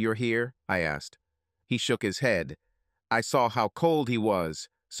mom know you're here? I asked. He shook his head. I saw how cold he was,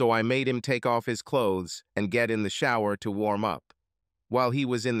 so I made him take off his clothes and get in the shower to warm up. While he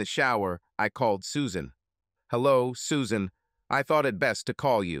was in the shower, I called Susan. Hello, Susan. I thought it best to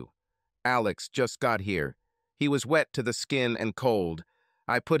call you. Alex just got here. He was wet to the skin and cold.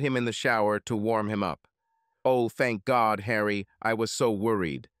 I put him in the shower to warm him up. Oh, thank God, Harry. I was so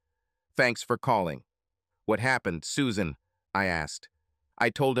worried. Thanks for calling. What happened, Susan? I asked.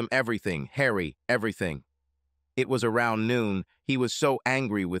 I told him everything, Harry, everything. It was around noon. He was so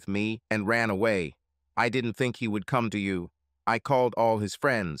angry with me and ran away. I didn't think he would come to you. I called all his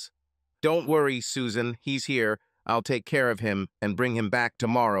friends. Don't worry, Susan. He's here. I'll take care of him and bring him back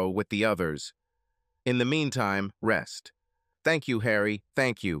tomorrow with the others. In the meantime, rest. Thank you, Harry.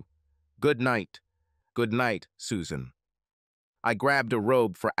 Thank you. Good night. Good night, Susan. I grabbed a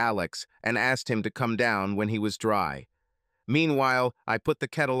robe for Alex and asked him to come down when he was dry. Meanwhile, I put the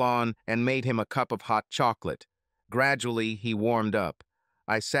kettle on and made him a cup of hot chocolate. Gradually, he warmed up.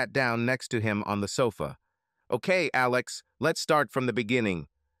 I sat down next to him on the sofa. Okay, Alex, let's start from the beginning.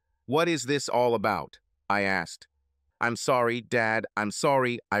 What is this all about? I asked. I'm sorry, Dad. I'm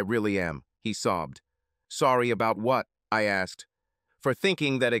sorry. I really am, he sobbed. Sorry about what? I asked. For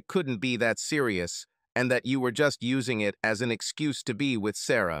thinking that it couldn't be that serious and that you were just using it as an excuse to be with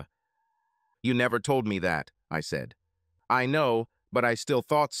Sarah. You never told me that, I said. I know, but I still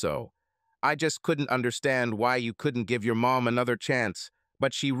thought so. I just couldn't understand why you couldn't give your mom another chance,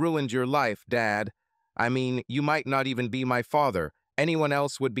 but she ruined your life, Dad. I mean, you might not even be my father. Anyone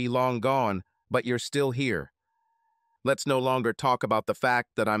else would be long gone, but you're still here. Let's no longer talk about the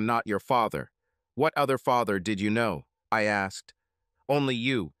fact that I'm not your father. What other father did you know? I asked. Only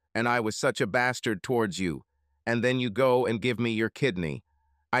you, and I was such a bastard towards you. And then you go and give me your kidney.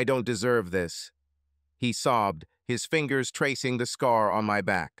 I don't deserve this. He sobbed, his fingers tracing the scar on my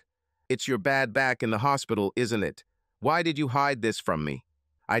back. It's your bad back in the hospital, isn't it? Why did you hide this from me?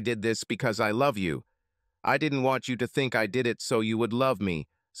 I did this because I love you. I didn't want you to think I did it so you would love me,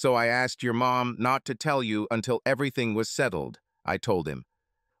 so I asked your mom not to tell you until everything was settled, I told him.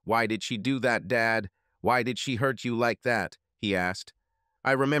 Why did she do that, Dad? Why did she hurt you like that? He asked.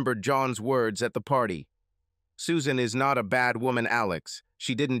 I remembered John's words at the party. Susan is not a bad woman, Alex.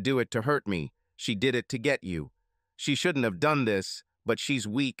 She didn't do it to hurt me. She did it to get you. She shouldn't have done this, but she's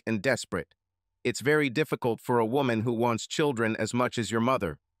weak and desperate. It's very difficult for a woman who wants children as much as your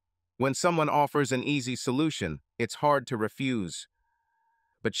mother. When someone offers an easy solution, it's hard to refuse.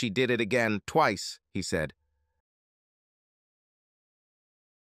 But she did it again, twice, he said.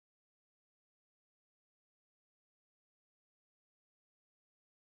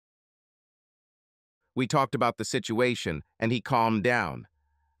 We talked about the situation, and he calmed down.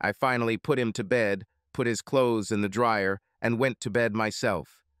 I finally put him to bed, put his clothes in the dryer, and went to bed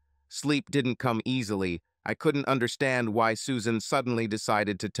myself. Sleep didn't come easily. I couldn't understand why Susan suddenly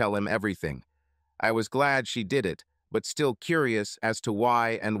decided to tell him everything. I was glad she did it, but still curious as to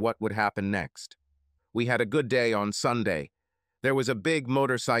why and what would happen next. We had a good day on Sunday. There was a big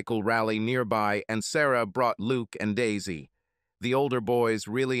motorcycle rally nearby, and Sarah brought Luke and Daisy. The older boys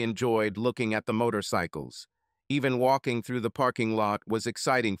really enjoyed looking at the motorcycles. Even walking through the parking lot was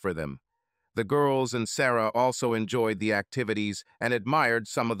exciting for them. The girls and Sarah also enjoyed the activities and admired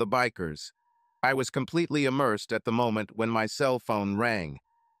some of the bikers. I was completely immersed at the moment when my cell phone rang.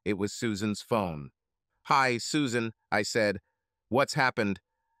 It was Susan's phone. Hi, Susan, I said. What's happened?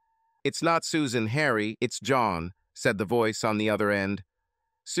 It's not Susan, Harry, it's John, said the voice on the other end.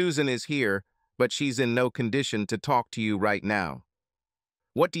 Susan is here, but she's in no condition to talk to you right now.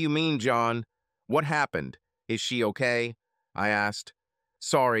 What do you mean, John? What happened? Is she okay? I asked.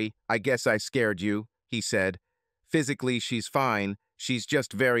 Sorry, I guess I scared you, he said. Physically, she's fine. She's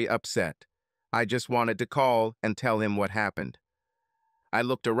just very upset. I just wanted to call and tell him what happened. I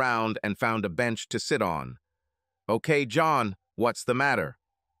looked around and found a bench to sit on. Okay, John, what's the matter?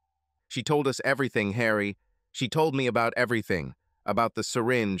 She told us everything, Harry. She told me about everything. About the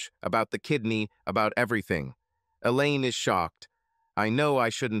syringe, about the kidney, about everything. Elaine is shocked. I know I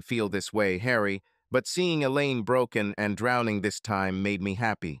shouldn't feel this way, Harry, but seeing Elaine broken and drowning this time made me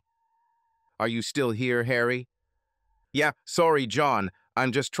happy. Are you still here, Harry? Yeah, sorry, John.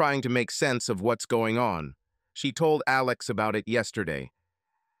 I'm just trying to make sense of what's going on. She told Alex about it yesterday.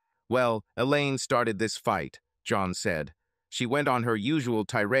 Well, Elaine started this fight, John said. She went on her usual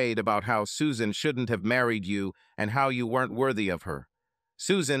tirade about how Susan shouldn't have married you and how you weren't worthy of her.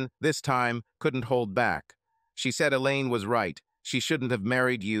 Susan, this time, couldn't hold back. She said Elaine was right. She shouldn't have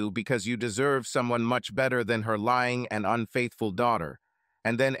married you because you deserve someone much better than her lying and unfaithful daughter.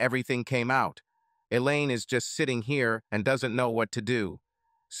 And then everything came out. Elaine is just sitting here and doesn't know what to do.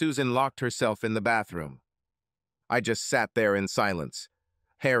 Susan locked herself in the bathroom. I just sat there in silence.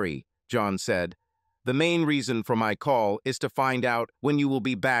 Harry, John said, the main reason for my call is to find out when you will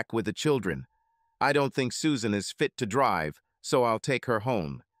be back with the children. I don't think Susan is fit to drive, so I'll take her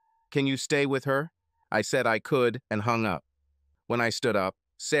home. Can you stay with her? I said I could and hung up. When I stood up,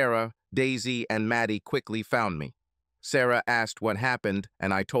 Sarah, Daisy, and Maddie quickly found me. Sarah asked what happened,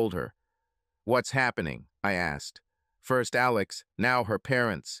 and I told her. What's happening? I asked. First Alex, now her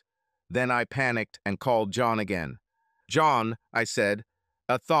parents. Then I panicked and called John again. John, I said,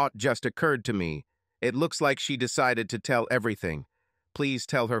 a thought just occurred to me. It looks like she decided to tell everything. Please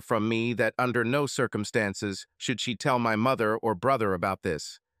tell her from me that under no circumstances should she tell my mother or brother about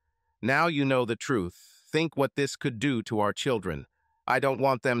this. Now you know the truth. Think what this could do to our children. I don't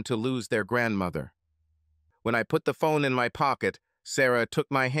want them to lose their grandmother. When I put the phone in my pocket, Sarah took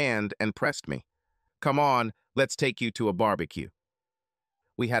my hand and pressed me. Come on, let's take you to a barbecue.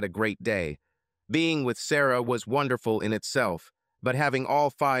 We had a great day. Being with Sarah was wonderful in itself, but having all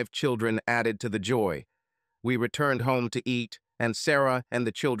 5 children added to the joy. We returned home to eat, and Sarah and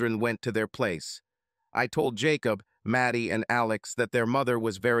the children went to their place. I told Jacob, Maddie, and Alex that their mother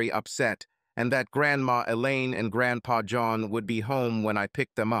was very upset, and that Grandma Elaine and Grandpa John would be home when I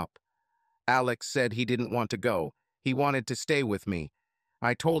picked them up. Alex said he didn't want to go. He wanted to stay with me.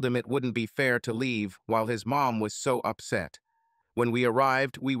 I told him it wouldn't be fair to leave while his mom was so upset. When we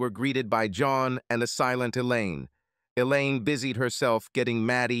arrived, we were greeted by John and a silent Elaine. Elaine busied herself getting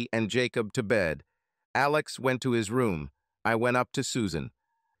Maddie and Jacob to bed. Alex went to his room. I went up to Susan.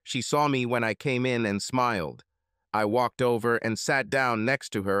 She saw me when I came in and smiled. I walked over and sat down next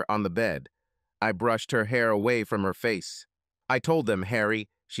to her on the bed. I brushed her hair away from her face. I told them, Harry,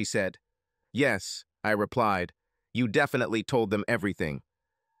 she said. Yes, I replied. You definitely told them everything.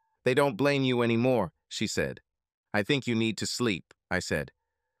 They don't blame you anymore, she said. I think you need to sleep, I said.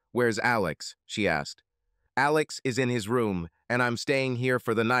 Where's Alex? She asked. Alex is in his room, and I'm staying here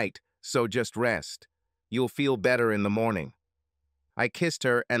for the night, so just rest. You'll feel better in the morning. I kissed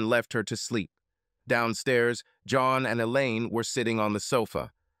her and left her to sleep. Downstairs, John and Elaine were sitting on the sofa.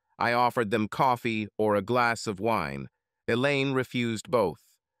 I offered them coffee or a glass of wine. Elaine refused both.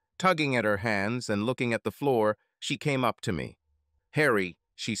 Tugging at her hands and looking at the floor, she came up to me. Harry,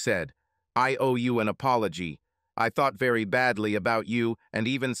 she said, I owe you an apology. I thought very badly about you and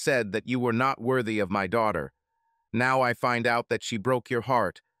even said that you were not worthy of my daughter. Now I find out that she broke your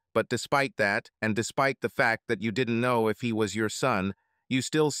heart, but despite that, and despite the fact that you didn't know if he was your son, you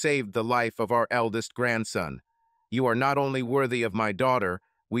still saved the life of our eldest grandson. You are not only worthy of my daughter,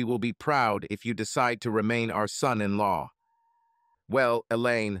 we will be proud if you decide to remain our son-in-law. Well,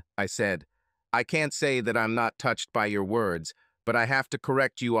 Elaine, I said, I can't say that I'm not touched by your words, but I have to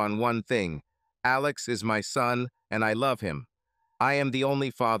correct you on one thing. Alex is my son, and I love him. I am the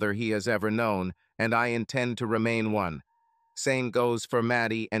only father he has ever known, and I intend to remain one. Same goes for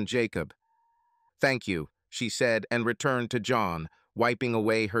Maddie and Jacob. Thank you, she said, and returned to John, wiping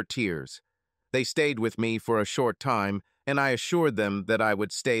away her tears. They stayed with me for a short time, and I assured them that I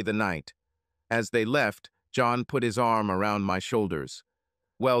would stay the night. As they left, John put his arm around my shoulders.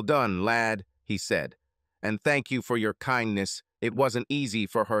 Well done, lad, he said, and thank you for your kindness. It wasn't easy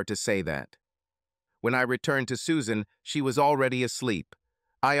for her to say that. When I returned to Susan, she was already asleep.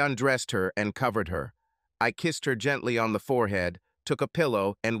 I undressed her and covered her. I kissed her gently on the forehead, took a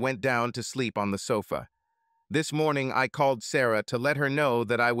pillow, and went down to sleep on the sofa. This morning, I called Sarah to let her know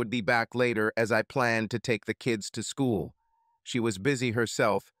that I would be back later as I planned to take the kids to school. She was busy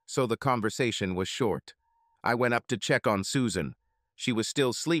herself, so the conversation was short. I went up to check on Susan. She was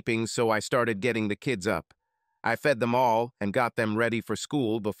still sleeping, so I started getting the kids up. I fed them all and got them ready for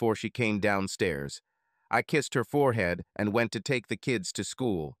school before she came downstairs. I kissed her forehead and went to take the kids to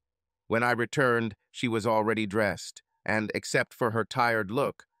school. When I returned, she was already dressed, and except for her tired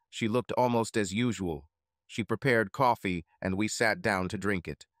look, she looked almost as usual. She prepared coffee, and we sat down to drink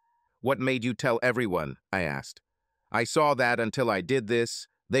it. "What made you tell everyone?" I asked. "I saw that until I did this,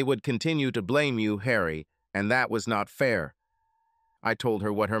 they would continue to blame you, Harry, and that was not fair." I told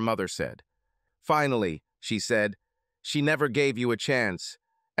her what her mother said. "Finally," she said, "she never gave you a chance.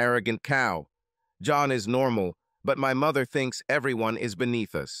 Arrogant cow. John is normal, but my mother thinks everyone is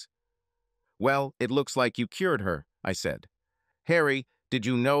beneath us." "Well, it looks like you cured her," I said. "Harry, did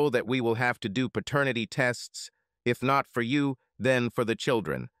you know that we will have to do paternity tests? If not for you, then for the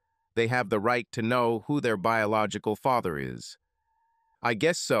children. They have the right to know who their biological father is." "I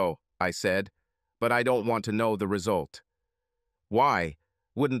guess so," I said, "but I don't want to know the result." "Why?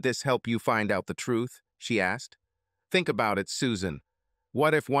 Wouldn't this help you find out the truth?" she asked. "Think about it, Susan.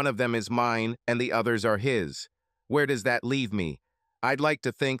 What if one of them is mine and the others are his? Where does that leave me? I'd like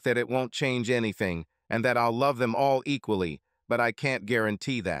to think that it won't change anything and that I'll love them all equally, but I can't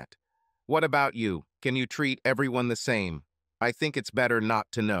guarantee that. What about you? Can you treat everyone the same? I think it's better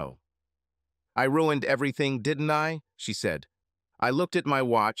not to know." "I ruined everything, didn't I?" she said. I looked at my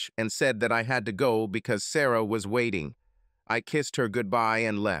watch and said that I had to go because Sarah was waiting. I kissed her goodbye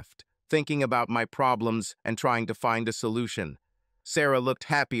and left, thinking about my problems and trying to find a solution. Sarah looked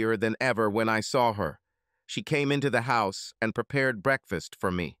happier than ever when I saw her. She came into the house and prepared breakfast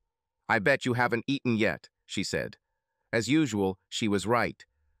for me. "I bet you haven't eaten yet," she said. As usual, she was right.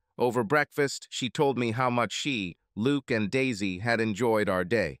 Over breakfast, she told me how much she, Luke, and Daisy had enjoyed our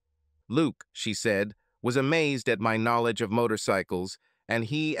day. Luke, she said, was amazed at my knowledge of motorcycles, and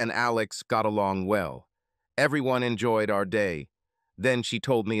he and Alex got along well. Everyone enjoyed our day. Then she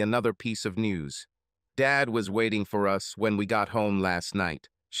told me another piece of news. "Dad was waiting for us when we got home last night,"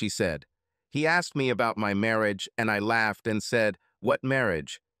 she said. "He asked me about my marriage, and I laughed and said, 'What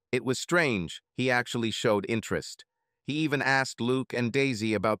marriage?' It was strange. He actually showed interest. He even asked Luke and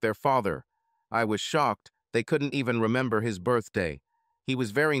Daisy about their father. I was shocked. They couldn't even remember his birthday. He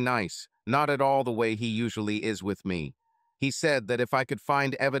was very nice, not at all the way he usually is with me. He said that if I could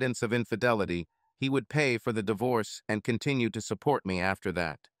find evidence of infidelity, he would pay for the divorce and continue to support me after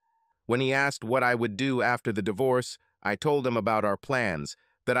that. When he asked what I would do after the divorce, I told him about our plans,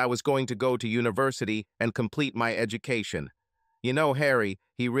 that I was going to go to university and complete my education. You know, Harry,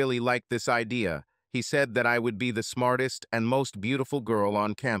 he really liked this idea. He said that I would be the smartest and most beautiful girl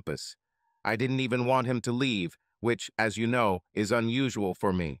on campus. I didn't even want him to leave, which, as you know, is unusual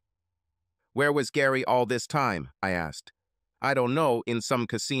for me." "Where was Gary all this time?" I asked. "I don't know, in some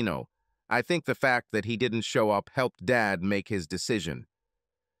casino. I think the fact that he didn't show up helped Dad make his decision."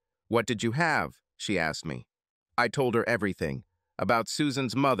 "What did you have?" she asked me. I told her everything. About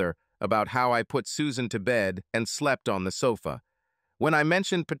Susan's mother, about how I put Susan to bed and slept on the sofa. When I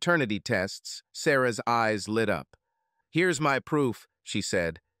mentioned paternity tests, Sarah's eyes lit up. "Here's my proof," she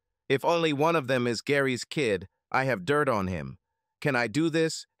said. "If only one of them is Gary's kid, I have dirt on him. Can I do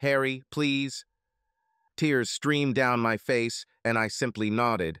this, Harry, please?" Tears streamed down my face, and I simply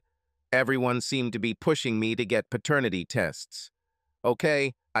nodded. Everyone seemed to be pushing me to get paternity tests.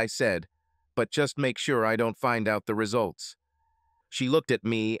 "Okay," I said, "but just make sure I don't find out the results." She looked at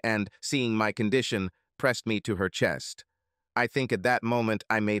me and, seeing my condition, pressed me to her chest. I think at that moment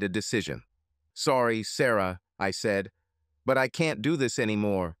I made a decision. "Sorry, Sarah," I said, "but I can't do this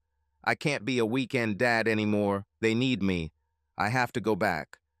anymore. I can't be a weekend dad anymore. They need me. I have to go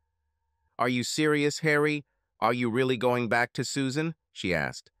back." "Are you serious, Harry? Are you really going back to Susan?" she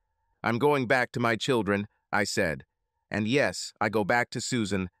asked. "I'm going back to my children," I said. "And yes, I go back to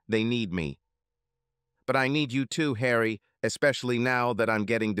Susan. They need me. But I need you too, Harry, especially now that I'm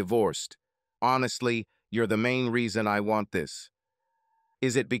getting divorced. Honestly, you're the main reason I want this."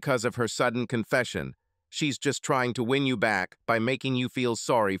 "Is it because of her sudden confession? She's just trying to win you back by making you feel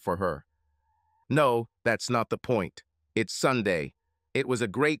sorry for her." "No, that's not the point. It's Sunday. It was a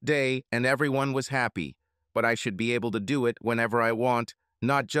great day and everyone was happy, but I should be able to do it whenever I want,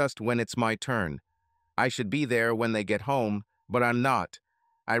 not just when it's my turn. I should be there when they get home, but I'm not.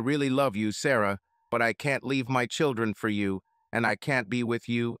 I really love you, Sarah, but I can't leave my children for you, and I can't be with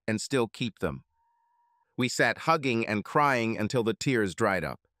you and still keep them." We sat hugging and crying until the tears dried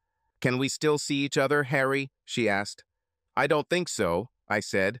up. "Can we still see each other, Harry?" she asked. "I don't think so," I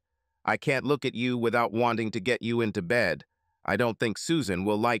said. "I can't look at you without wanting to get you into bed. I don't think Susan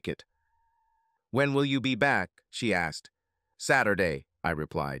will like it." "When will you be back?" she asked. "Saturday," I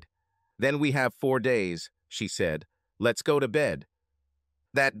replied. "Then we have 4 days," she said. "Let's go to bed."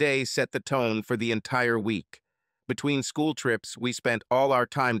 That day set the tone for the entire week. Between school trips, we spent all our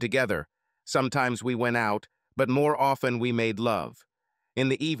time together. Sometimes we went out, but more often we made love. In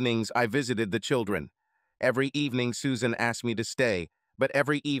the evenings, I visited the children. Every evening, Susan asked me to stay, but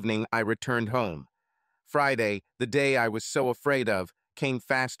every evening I returned home. Friday, the day I was so afraid of, came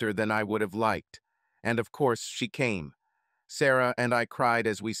faster than I would have liked. And of course, she came. Sarah and I cried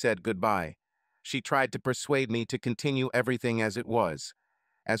as we said goodbye. She tried to persuade me to continue everything as it was.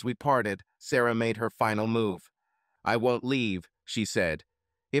 As we parted, Sarah made her final move. "I won't leave," she said.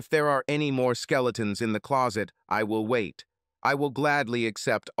 "If there are any more skeletons in the closet, I will wait. I will gladly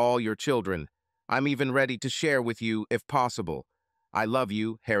accept all your children. I'm even ready to share with you if possible. I love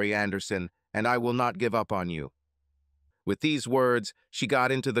you, Harry Anderson, and I will not give up on you." With these words, she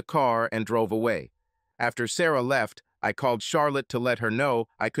got into the car and drove away. After Sarah left, I called Charlotte to let her know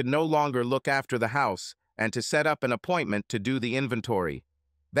I could no longer look after the house and to set up an appointment to do the inventory.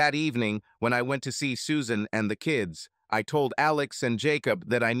 That evening, when I went to see Susan and the kids, I told Alex and Jacob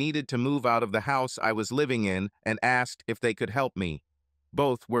that I needed to move out of the house I was living in and asked if they could help me.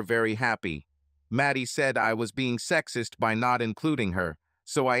 Both were very happy. Maddie said I was being sexist by not including her,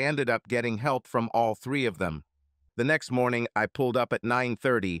 so I ended up getting help from all three of them. The next morning, I pulled up at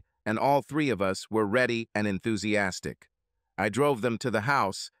 9:30, and all three of us were ready and enthusiastic. I drove them to the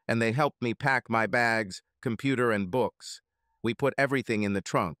house, and they helped me pack my bags, computer, and books. We put everything in the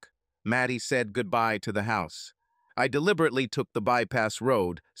trunk. Maddie said goodbye to the house. I deliberately took the bypass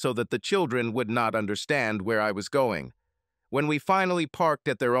road so that the children would not understand where I was going. When we finally parked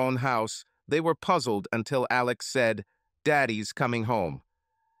at their own house, they were puzzled until Alex said, "Daddy's coming home."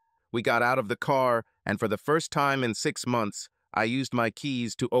 We got out of the car, and for the first time in 6 months, I used my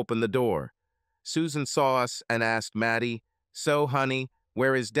keys to open the door. Susan saw us and asked Maddie, "So, honey,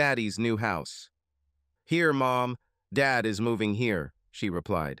 where is Daddy's new house?" "Here, Mom. Dad is moving here," she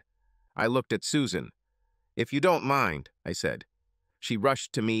replied. I looked at Susan. "If you don't mind," I said. She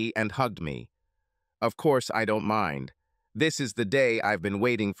rushed to me and hugged me. Of course I don't mind. This is the day I've been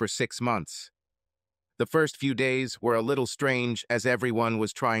waiting for 6 months. The first few days were a little strange as everyone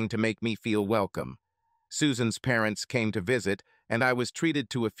was trying to make me feel welcome. Susan's parents came to visit, and I was treated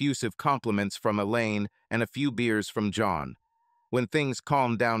to effusive compliments from Elaine and a few beers from John. When things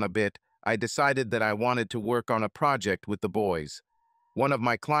calmed down a bit, I decided that I wanted to work on a project with the boys. One of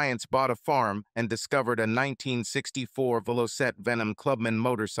my clients bought a farm and discovered a 1964 Velocette Venom Clubman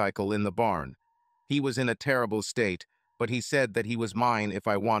motorcycle in the barn. He was in a terrible state, but he said that he was mine if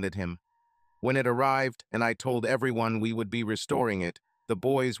I wanted him. When it arrived and I told everyone we would be restoring it, the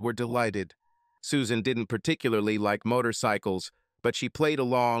boys were delighted. Susan didn't particularly like motorcycles, but she played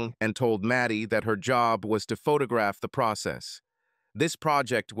along and told Maddie that her job was to photograph the process. This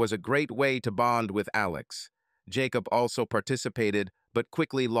project was a great way to bond with Alex. Jacob also participated, but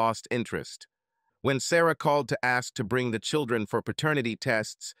quickly lost interest. When Sarah called to ask to bring the children for paternity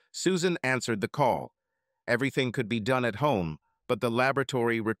tests, Susan answered the call. Everything could be done at home, but the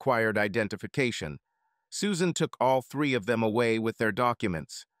laboratory required identification. Susan took all three of them away with their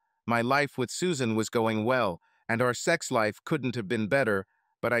documents. My life with Susan was going well, and our sex life couldn't have been better,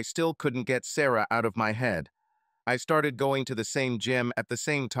 but I still couldn't get Sarah out of my head. I started going to the same gym at the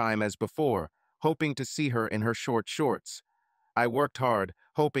same time as before, hoping to see her in her short shorts. I worked hard,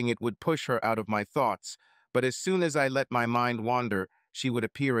 hoping it would push her out of my thoughts, but as soon as I let my mind wander, she would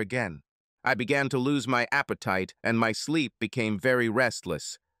appear again. I began to lose my appetite, and my sleep became very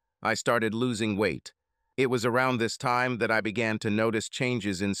restless. I started losing weight. It was around this time that I began to notice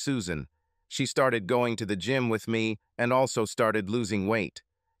changes in Susan. She started going to the gym with me and also started losing weight.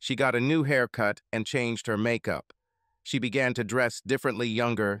 She got a new haircut and changed her makeup. She began to dress differently,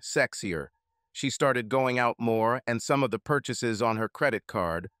 younger, sexier. She started going out more, and some of the purchases on her credit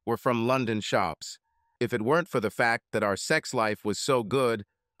card were from London shops. If it weren't for the fact that our sex life was so good,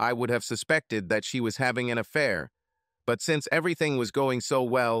 I would have suspected that she was having an affair. But since everything was going so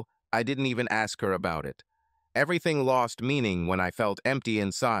well, I didn't even ask her about it. Everything lost meaning when I felt empty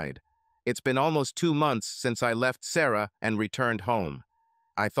inside. It's been almost 2 months since I left Sarah and returned home.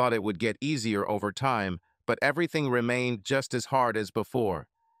 I thought it would get easier over time, but everything remained just as hard as before.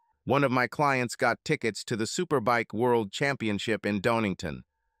 One of my clients got tickets to the Superbike World Championship in Donington.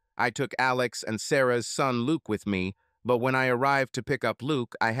 I took Alex and Sarah's son Luke with me, but when I arrived to pick up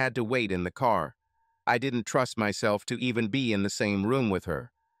Luke, I had to wait in the car. I didn't trust myself to even be in the same room with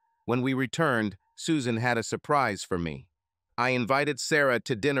her. When we returned, Susan had a surprise for me. "I invited Sarah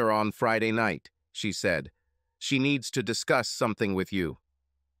to dinner on Friday night," she said. "She needs to discuss something with you."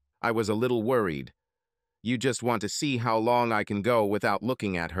 I was a little worried. "You just want to see how long I can go without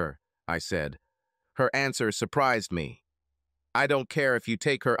looking at her," I said. Her answer surprised me. I don't care if you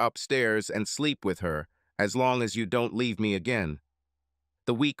take her upstairs and sleep with her, as long as you don't leave me again.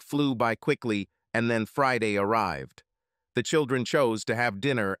 The week flew by quickly, and then Friday arrived. The children chose to have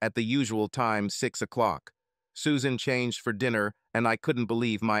dinner at the usual time, 6 o'clock. Susan changed for dinner, and I couldn't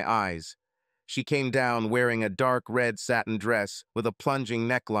believe my eyes. She came down wearing a dark red satin dress with a plunging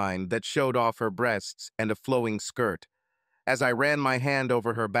neckline that showed off her breasts and a flowing skirt. As I ran my hand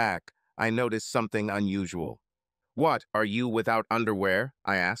over her back, I noticed something unusual. "What, are you without underwear?"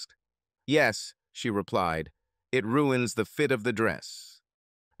 I asked. "Yes," she replied. "It ruins the fit of the dress."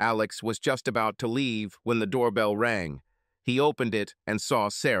 Alex was just about to leave when the doorbell rang. He opened it and saw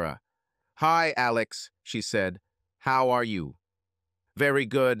Sarah. "Hi, Alex," she said. "How are you?" "Very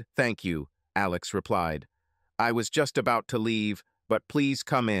good, thank you," Alex replied. "I was just about to leave, but please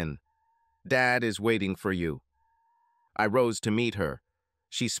come in. Dad is waiting for you." I rose to meet her.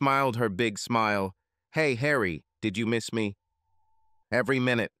 She smiled her big smile. "Hey, Harry, did you miss me?" "Every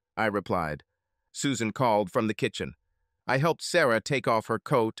minute," I replied. Susan called from the kitchen. I helped Sarah take off her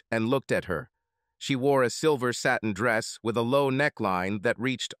coat and looked at her. She wore a silver satin dress with a low neckline that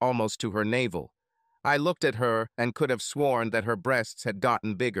reached almost to her navel. I looked at her and could have sworn that her breasts had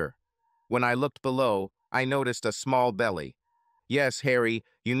gotten bigger. When I looked below, I noticed a small belly. "Yes, Harry,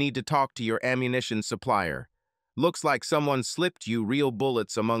 you need to talk to your ammunition supplier. Looks like someone slipped you real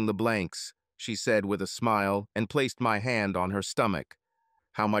bullets among the blanks," she said with a smile and placed my hand on her stomach.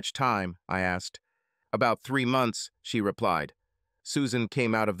 "How much time?" I asked. "About 3 months," she replied. Susan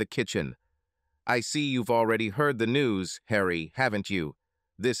came out of the kitchen. "I see you've already heard the news, Harry, haven't you?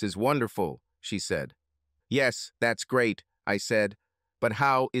 This is wonderful," she said. "Yes, that's great," I said. "But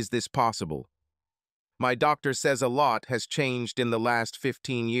how is this possible?" "My doctor says a lot has changed in the last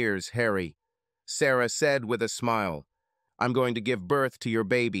 15 years, Harry," Sarah said with a smile. "I'm going to give birth to your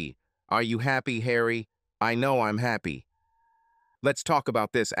baby. Are you happy, Harry? I know I'm happy." "Let's talk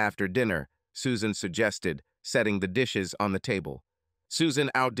about this after dinner," Susan suggested, setting the dishes on the table.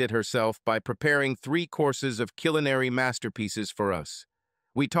 Susan outdid herself by preparing 3 courses of culinary masterpieces for us.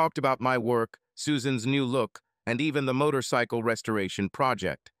 We talked about my work, Susan's new look, and even the motorcycle restoration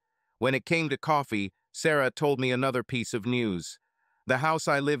project. When it came to coffee, Sarah told me another piece of news. The house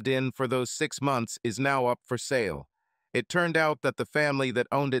I lived in for those 6 months is now up for sale. It turned out that the family that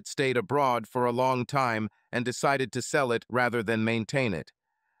owned it stayed abroad for a long time and decided to sell it rather than maintain it.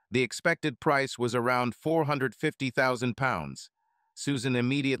 The expected price was around £450,000. Susan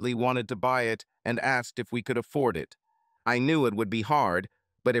immediately wanted to buy it and asked if we could afford it. I knew it would be hard,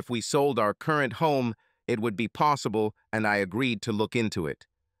 but if we sold our current home, it would be possible, and I agreed to look into it.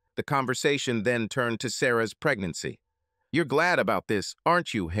 The conversation then turned to Sarah's pregnancy. "You're glad about this,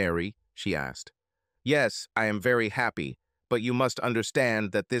 aren't you, Harry?" she asked. "Yes, I am very happy, but you must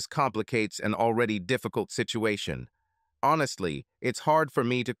understand that this complicates an already difficult situation. Honestly, it's hard for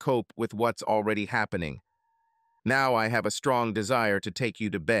me to cope with what's already happening. Now I have a strong desire to take you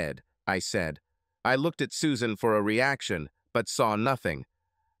to bed," I said. I looked at Susan for a reaction, but saw nothing.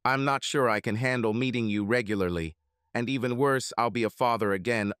 "I'm not sure I can handle meeting you regularly, and even worse, I'll be a father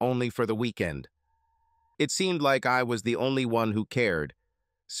again only for the weekend." It seemed like I was the only one who cared.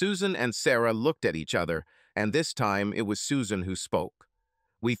 Susan and Sarah looked at each other, and this time it was Susan who spoke.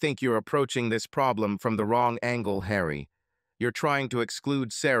 "We think you're approaching this problem from the wrong angle, Harry. You're trying to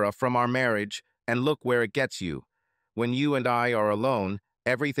exclude Sarah from our marriage, and look where it gets you. When you and I are alone,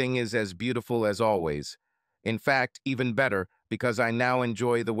 everything is as beautiful as always. In fact, even better, because I now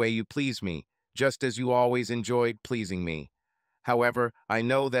enjoy the way you please me, just as you always enjoyed pleasing me. However, I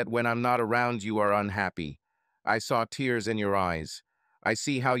know that when I'm not around you are unhappy. I saw tears in your eyes. I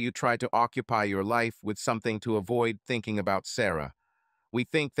see how you try to occupy your life with something to avoid thinking about Sarah. We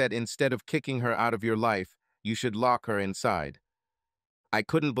think that instead of kicking her out of your life, you should lock her inside." I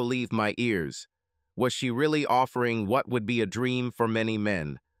couldn't believe my ears. Was she really offering what would be a dream for many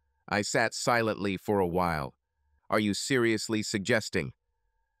men? I sat silently for a while. "Are you seriously suggesting?"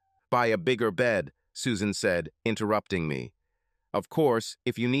 "Buy a bigger bed," Susan said, interrupting me. "Of course,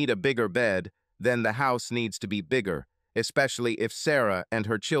 if you need a bigger bed, then the house needs to be bigger, especially if Sarah and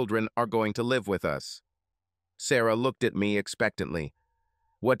her children are going to live with us." Sarah looked at me expectantly.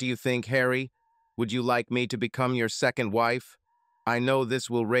 "What do you think, Harry? Would you like me to become your second wife? I know this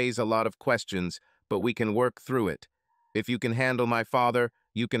will raise a lot of questions, but we can work through it. If you can handle my father,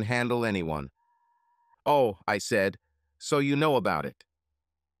 you can handle anyone." "Oh," I said, "so you know about it."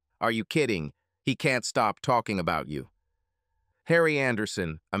 "Are you kidding? He can't stop talking about you." "Harry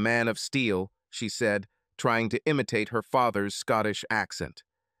Anderson, a man of steel," she said, trying to imitate her father's Scottish accent.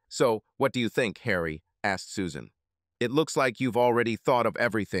 "So, what do you think, Harry?" asked Susan. "It looks like you've already thought of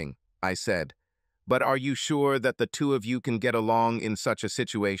everything," I said. But are you sure that the two of you can get along in such a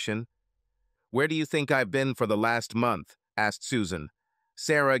situation? Where do you think I've been for the last month? Asked Susan.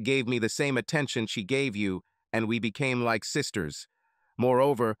 Sarah gave me the same attention she gave you, and we became like sisters.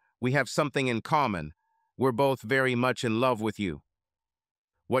 Moreover, we have something in common. We're both very much in love with you.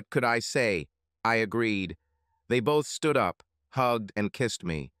 What could I say? I agreed. They both stood up, hugged, and kissed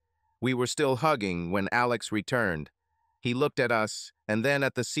me. We were still hugging when Alex returned. He looked at us and then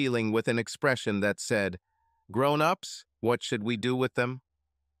at the ceiling with an expression that said, "Grown-ups, what should we do with them?"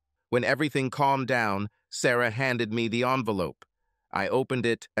 When everything calmed down, Sarah handed me the envelope. I opened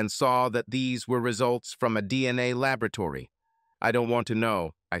it and saw that these were results from a DNA laboratory. "I don't want to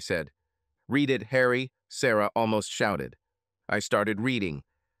know," I said. "Read it, Harry," Sarah almost shouted. I started reading.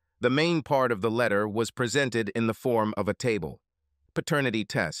 The main part of the letter was presented in the form of a table. Paternity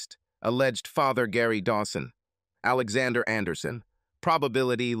test. Alleged father Gary Dawson. Alexander Anderson.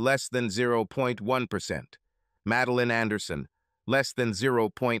 Probability less than 0.1%. Madeline Anderson. Less than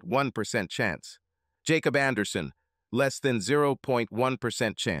 0.1% chance. Jacob Anderson. Less than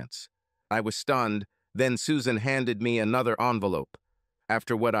 0.1% chance. I was stunned. Then Susan handed me another envelope.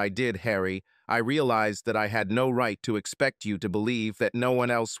 "After what I did, Harry, I realized that I had no right to expect you to believe that no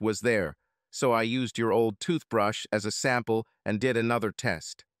one else was there, so I used your old toothbrush as a sample and did another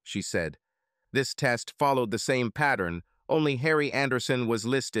test," she said. This test followed the same pattern, only Harry Anderson was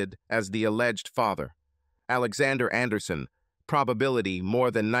listed as the alleged father. Alexander Anderson, probability more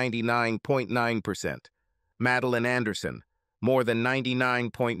than 99.9%. Madeline Anderson, more than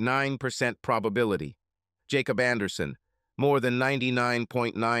 99.9% probability. Jacob Anderson, more than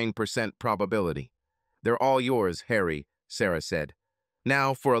 99.9% probability. "They're all yours, Harry," Sarah said.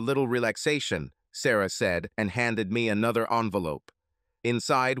 "Now for a little relaxation," Sarah said, and handed me another envelope.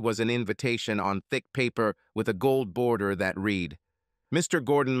 Inside was an invitation on thick paper with a gold border that read, "Mr.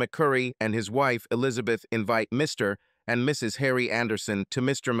 Gordon McCurry and his wife Elizabeth invite Mr. and Mrs. Harry Anderson to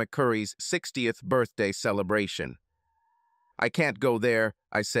Mr. McCurry's 60th birthday celebration." "I can't go there,"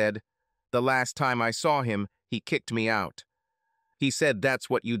 I said. "The last time I saw him, he kicked me out." "He said that's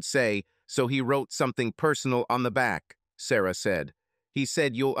what you'd say, so he wrote something personal on the back," Sarah said. "He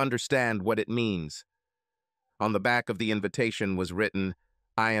said you'll understand what it means." On the back of the invitation was written,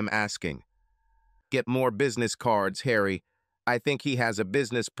 "I am asking. Get more business cards, Harry. I think he has a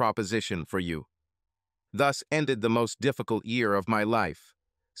business proposition for you." Thus ended the most difficult year of my life.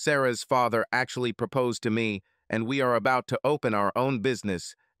 Sarah's father actually proposed to me, and we are about to open our own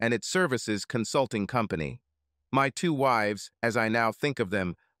business and its services consulting company. My two wives, as I now think of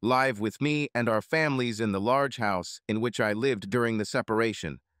them, live with me and our families in the large house in which I lived during the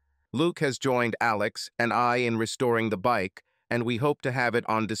separation. Luke has joined Alex and I in restoring the bike, and we hope to have it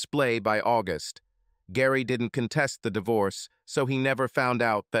on display by August. Gary didn't contest the divorce, so he never found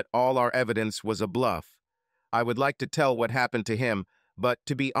out that all our evidence was a bluff. I would like to tell what happened to him, but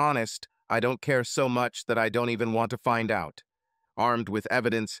to be honest, I don't care so much that I don't even want to find out. Armed with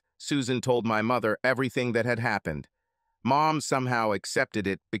evidence, Susan told my mother everything that had happened. Mom somehow accepted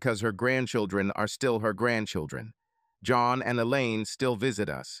it because her grandchildren are still her grandchildren. John and Elaine still visit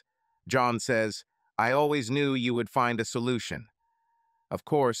us. John says, "I always knew you would find a solution." Of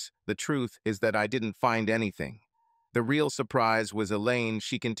course, the truth is that I didn't find anything. The real surprise was Elaine.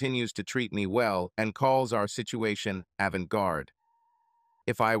 She continues to treat me well and calls our situation avant-garde.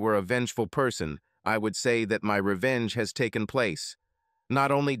 If I were a vengeful person, I would say that my revenge has taken place.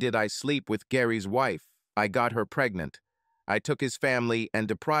 Not only did I sleep with Gary's wife, I got her pregnant. I took his family and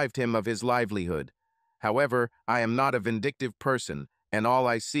deprived him of his livelihood. However, I am not a vindictive person, and all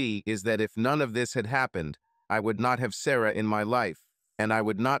I see is that if none of this had happened, I would not have Sarah in my life, and I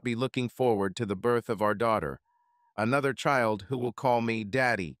would not be looking forward to the birth of our daughter, another child who will call me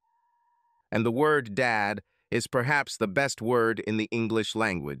Daddy. And the word dad is perhaps the best word in the English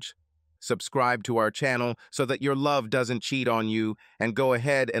language. Subscribe to our channel so that your love doesn't cheat on you, and go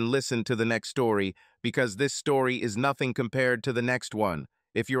ahead and listen to the next story, because this story is nothing compared to the next one.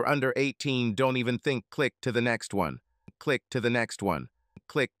 If you're under 18, don't even think. Click to the next one. Click to the next one.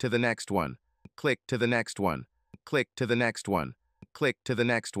 Click to the next one. Click to the next one. Click to the next one. Click to the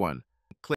next one.